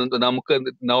ജയിക്കണമെന്നൊന്നും നമുക്ക്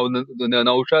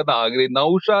നൗഷാദ്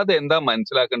നൗഷാദ് എന്താ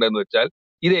മനസ്സിലാക്കേണ്ടതെന്ന് വെച്ചാൽ,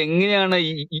 ഇത് എങ്ങനെയാണ്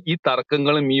ഈ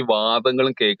തർക്കങ്ങളും ഈ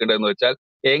വാദങ്ങളും കേൾക്കേണ്ടതെന്ന് വെച്ചാൽ,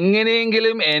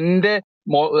 എങ്ങനെയെങ്കിലും എന്റെ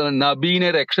നബീനെ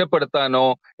രക്ഷപ്പെടുത്താനോ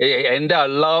എന്റെ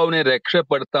അള്ളാഹുവിനെ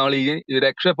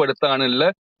രക്ഷപ്പെടുത്താനുള്ള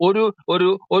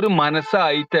ഒരു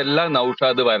മനസ്സായിട്ടല്ല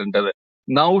നൗഷാദ് വരേണ്ടത്.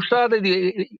 നൗഷാദ്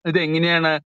ഇത്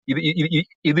എങ്ങനെയാണ്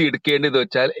ഇത് എടുക്കേണ്ടത്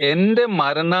വെച്ചാൽ, എന്റെ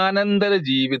മരണാനന്തര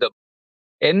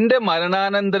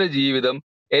ജീവിതം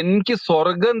എനിക്ക്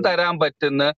സ്വർഗം തരാൻ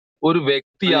പറ്റുന്ന ഒരു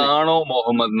വ്യക്തിയാണോ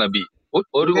മുഹമ്മദ് നബി?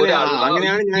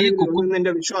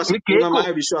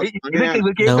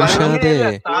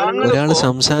 ഒരാള്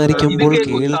സംസാരിക്കുമ്പോൾ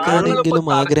കേൾക്കാനെങ്കിലും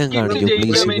ആഗ്രഹം കാണിക്കും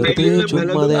പ്ലീസ്. വെറുതെ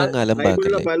ചുമ്മാതെ അങ്ങ്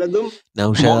അലമ്പാക്കല്ലേ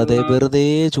നൗഷാദെ, വെറുതെ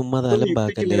ചുമ്മാതെ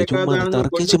അലമ്പാക്കല്ലേ. ചുമ്മാതെ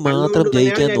തർക്കിച്ച് മാത്രം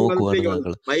ജയിക്കാൻ നോക്കുവാണ്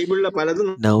താങ്കൾ.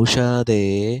 നൗഷാദെ,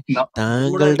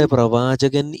 താങ്കളുടെ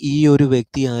പ്രവാചകൻ ഈ ഒരു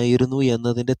വ്യക്തിയായിരുന്നു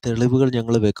എന്നതിന്റെ തെളിവുകൾ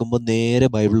ഞങ്ങൾ വെക്കുമ്പോൾ നേരെ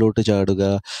ബൈബിളിലോട്ട് ചാടുക,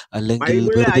 അല്ലെങ്കിൽ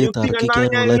വെറുതെ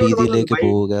തർക്കിക്കാനുള്ള രീതിയിലേക്ക്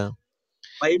പോവുക.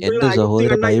 ബൈബിളിൽ എന്റെ അയുക്തി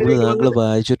സഹോദര, കണ്ട ബൈബിള് ഇതിലേക്ക് താങ്കൾ വന്നത്.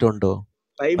 വായിച്ചിട്ടുണ്ടോ?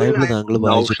 ബൈബിളിൽ ബൈബിള് താങ്കൾ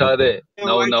വായിച്ചിട്ടുണ്ടോ? നൗഷാദെ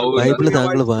ഞാൻ വായിച്ചിട്ടുണ്ട്. ബൈബിള് ഞാൻ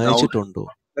താങ്കൾ വായിച്ചിട്ടുണ്ട്. വായിച്ചിട്ടുണ്ടോ?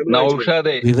 ബൈബിൾ വായിച്ചിട്ടുണ്ട്.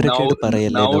 നൗഷാദെ വിവരക്കേട്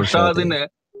പറയല്ലേ നൗഷാദെ.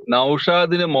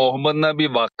 നൗഷാദിന് മുഹമ്മദ് നബി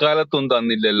വക്കാലത്തൊന്നും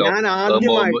തന്നില്ലല്ലോ. ഞാൻ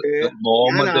ആദ്യമായിട്ട്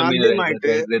മുഹമ്മദ്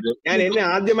എന്നെ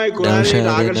ആദ്യമായി ഖുറാനിൽ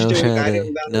ആകർഷിച്ച ഒരു കാര്യം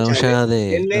എന്താണെന്ന് വെച്ചാല്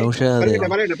എന്നെ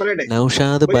പറയട്ടെ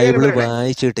നൗഷാദ് ബൈബിള്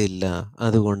വായിച്ചിട്ടില്ല.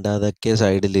 അതുകൊണ്ട് അതൊക്കെ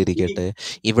സൈഡിലിരിക്കട്ടെ.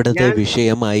 ഇവിടത്തെ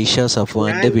വിഷയം ഐഷ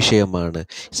സഫ്വാന്റെ വിഷയമാണ്.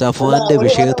 സഫ്വാന്റെ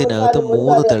വിഷയത്തിനകത്ത്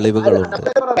 3 തെളിവുകളുണ്ട്.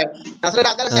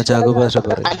 ചാക്കോ പാസ്റ്റർ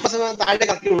പറയും. അല്പസമയം താഴെ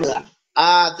കറക്കി വിടുക.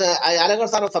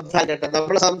 അലങ്കോസ്ഥാനം സംസാരിക്കട്ടെ.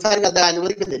 നമ്മൾ സംസാരിക്കാൻ അദ്ദേഹം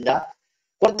അനുവദിക്കുന്നില്ല.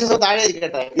 കുറച്ച് ദിവസം താഴെ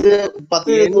ഇരിക്കട്ടെ. ഇത്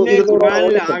 10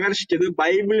 ആകർഷിച്ചത്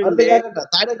ബൈബിളിന്റെ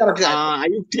താഴെ കറക്കുക.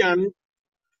 അയുക്തിയാണ്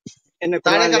എന്നെ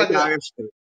ഖുറാനിലേക്ക് ആകർഷിച്ചത്.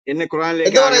 എന്നെ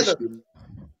ഖുറാനിലേക്ക് ആകർഷിച്ചത്.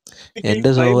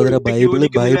 എന്റെ സഹോദര,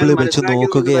 ബൈബിള് വെച്ച്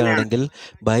നോക്കുകയാണെങ്കിൽ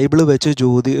ബൈബിള്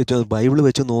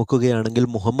വെച്ച് നോക്കുകയാണെങ്കിൽ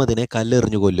മുഹമ്മദിനെ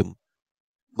കല്ലെറിഞ്ഞു കൊല്ലും.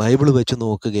 ബൈബിള് വെച്ച്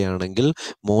നോക്കുകയാണെങ്കിൽ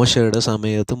മോശയുടെ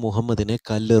സമയത്ത് മുഹമ്മദിനെ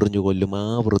കല്ലെറിഞ്ഞു കൊല്ലും. ആ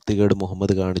വൃത്തികേട്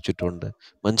മുഹമ്മദ് കാണിച്ചിട്ടുണ്ട്.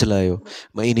 മനസ്സിലായോ?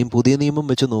 ഇനിയും പുതിയ നിയമം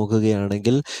വെച്ച്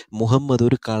നോക്കുകയാണെങ്കിൽ മുഹമ്മദ്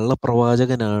ഒരു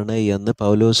കള്ളപ്രവാചകനാണ് എന്ന്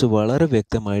പൗലോസ് വളരെ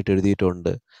വ്യക്തമായിട്ട്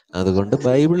എഴുതിയിട്ടുണ്ട്. അതുകൊണ്ട്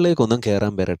ബൈബിളിലേക്കൊന്നും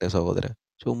കയറാൻ വരട്ടെ സഹോദര.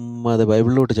 ചുമ്മാതെ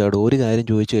ബൈബിളിലോട്ട് ചാടുക. ഒരു കാര്യം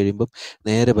ചോദിച്ചു കഴിയുമ്പം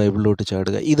നേരെ ബൈബിളിലോട്ട്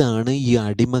ചാടുക. ഇതാണ് ഈ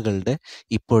അടിമകളുടെ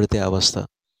ഇപ്പോഴത്തെ അവസ്ഥ.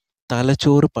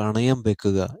 തലച്ചോറ് പണയം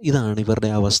വെക്കുക. ഇതാണ്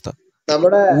ഇവരുടെ അവസ്ഥ.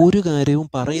 ഒരു കാര്യവും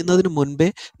പറയുന്നതിന് മുൻപേ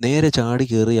നേരെ ചാടി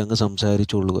കയറി അങ്ങ്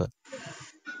സംസാരിച്ചോളുക.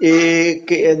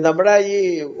 നമ്മുടെ ഈ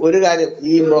ഒരു കാര്യം,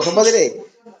 ഈ മുഹമ്മദിനെ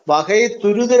വഹൈ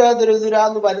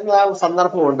തുരുതുരാന്ന് വരുന്ന ആ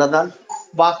സന്ദർഭമുണ്ട്. എന്നാൽ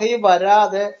വഹൈ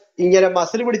വരാതെ ഇങ്ങനെ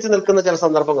മസിൽ പിടിച്ച് നിൽക്കുന്ന ചില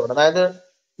സന്ദർഭങ്ങളുണ്ട്. അതായത്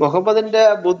മുഹമ്മദിന്റെ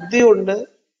ബുദ്ധി കൊണ്ട്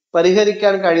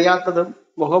പരിഹരിക്കാൻ കഴിയാത്തതും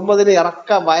മുഹമ്മദിന്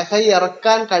വഹൈ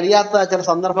ഇറക്കാൻ കഴിയാത്ത ചില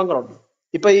സന്ദർഭങ്ങളുണ്ട്.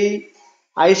 ഇപ്പൊ ഈ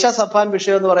ഐഷ സഫാൻ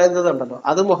വിഷയം എന്ന് പറയുന്നത് ഉണ്ടല്ലോ,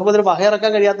 അത് മുഹമ്മദിന് വഹ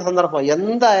ഇറക്കാൻ കഴിയാത്ത സന്ദർഭം.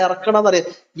 എന്താ ഇറക്കണമെന്ന് അറിയാം.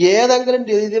 ഏതെങ്കിലും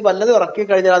രീതിയിൽ വല്ലതും ഇറക്കി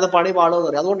കഴിഞ്ഞാൽ അത് പണി പാടുമെന്ന്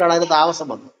അറിയാം. അതുകൊണ്ടാണ് അതിന് താമസം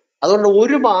വന്നത്. അതുകൊണ്ട്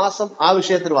 1 മാസം ആ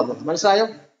വിഷയത്തിൽ വന്നത്. മനസ്സിലായോ?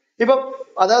 ഇപ്പം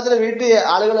അദ്ദേഹത്തിന്റെ വീട്ടിൽ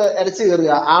ആളുകൾ ഇരച്ചു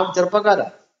കയറുക. ആ ചെറുപ്പക്കാരാ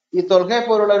ഈ തൊൽഹയെ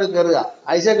പോലുള്ളവർ കയറുക.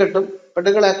 ഐഷ കെട്ടും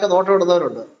പെണ്ണുങ്ങളെയൊക്കെ നോട്ടം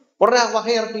ഇടുന്നവരുണ്ട്. ഉടനെ വഹ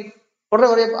ഇറക്കി. ഉടനെ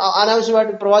പറയും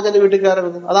അനാവശ്യമായിട്ട് പ്രവാചകന്റെ വീട്ടിൽ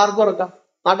കയറരുത്. അതാർക്കും ഇറക്കാം,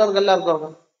 നാട്ടുകാർക്ക് എല്ലാവർക്കും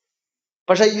ഇറക്കാം.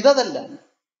 പക്ഷെ ഇതല്ല.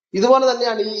 ഇതുപോലെ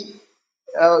തന്നെയാണ് ഈ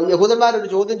യഹൂദന്മാരൊരു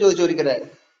ചോദ്യം ചോദിച്ചു ഒരിക്കലെ,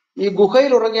 ഈ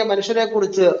ഗുഹയിൽ ഉറങ്ങിയ മനുഷ്യനെ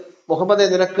കുറിച്ച് മുഹമ്മദെ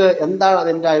നിനക്ക് എന്താണ്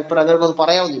അതിന്റെ അഭിപ്രായം, നിനക്കൊന്ന്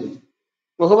പറയാമെന്ന് ചോദിച്ചു.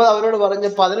 മുഹമ്മദ് അവരോട് പറഞ്ഞ്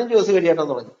 15 ദിവസം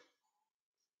കഴിയട്ടെന്ന് പറഞ്ഞു.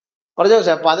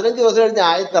 പക്ഷെ 15 ദിവസം കഴിഞ്ഞ്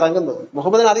ആയത്തിറങ്ങുന്നത്.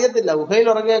 മുഹമ്മദിന് അറിയത്തില്ല ഗുഹയിൽ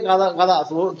ഉറങ്ങിയ കഥ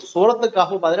സൂറത്ത്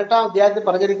കഹഫ് 18-ാം അധ്യായത്തിൽ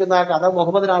പറഞ്ഞിരിക്കുന്ന ആ കഥ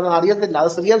മുഹമ്മദിനാണെന്ന് അറിയത്തില്ല.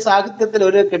 അത് സിറിയൻ സാഹിത്യത്തിൽ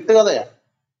ഒരു കെട്ടുകഥയാണ്.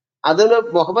 അതിന്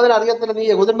മുഹമ്മദിന് അറിയത്തില്ല, നീ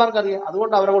യഹൂദന്മാർക്ക് അറിയാം.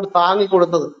 അതുകൊണ്ട് അവരെ കൊണ്ട്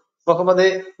താങ്ങിക്കൊടുത്തത്. മുഹമ്മദ്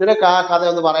നിനക്ക് ആ കഥ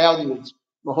ഒന്ന് പറയാമെന്ന് ചോദിച്ചു.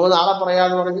 മുഹമ്മദ് നാളെ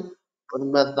പറയാന്ന് പറഞ്ഞ്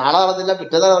നാളെ നടന്നില്ല.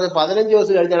 പിറ്റേന്ന് പറഞ്ഞ് 15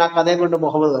 ദിവസം കഴിഞ്ഞാൽ ആ കഥയും കൊണ്ട്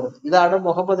മുഹമ്മദ് വരുന്നത്. ഇതാണ്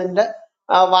മുഹമ്മദിന്റെ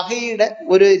വഹയുടെ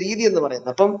ഒരു രീതി എന്ന്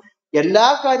പറയുന്നത്. അപ്പം എല്ലാ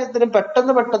കാര്യത്തിനും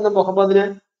പെട്ടെന്ന് മുഹമ്മദിന്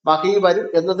വഹി വരും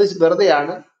എന്നത്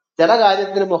വെറുതെയാണ്. ചില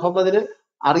കാര്യത്തിന് മുഹമ്മദിന്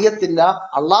അറിയത്തില്ല,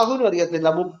 അള്ളാഹുവിനും അറിയത്തില്ല.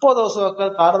 30 ദിവസമൊക്കെ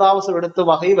കാലതാമസം എടുത്ത്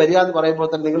വഹി വരിക എന്ന് പറയുമ്പോൾ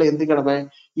തന്നെ നിങ്ങൾ എന്തിക്കണമേ,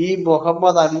 ഈ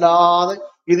മുഹമ്മദ് അല്ലാതെ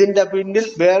ഇതിന്റെ പിന്നിൽ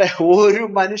വേറെ ഒരു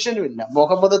മനുഷ്യനും ഇല്ല.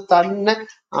 മുഹമ്മദ് തന്നെ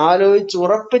ആലോചിച്ച്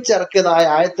ഉറപ്പിച്ചിറക്കിയതായ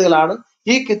ആയത്തുകളാണ്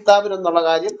ഈ കിതാബിൽ എന്നുള്ള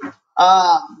കാര്യം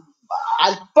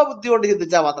അല്പബുദ്ധി കൊണ്ട്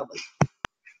ചിന്തിച്ചാൽ മാത്രം മതി.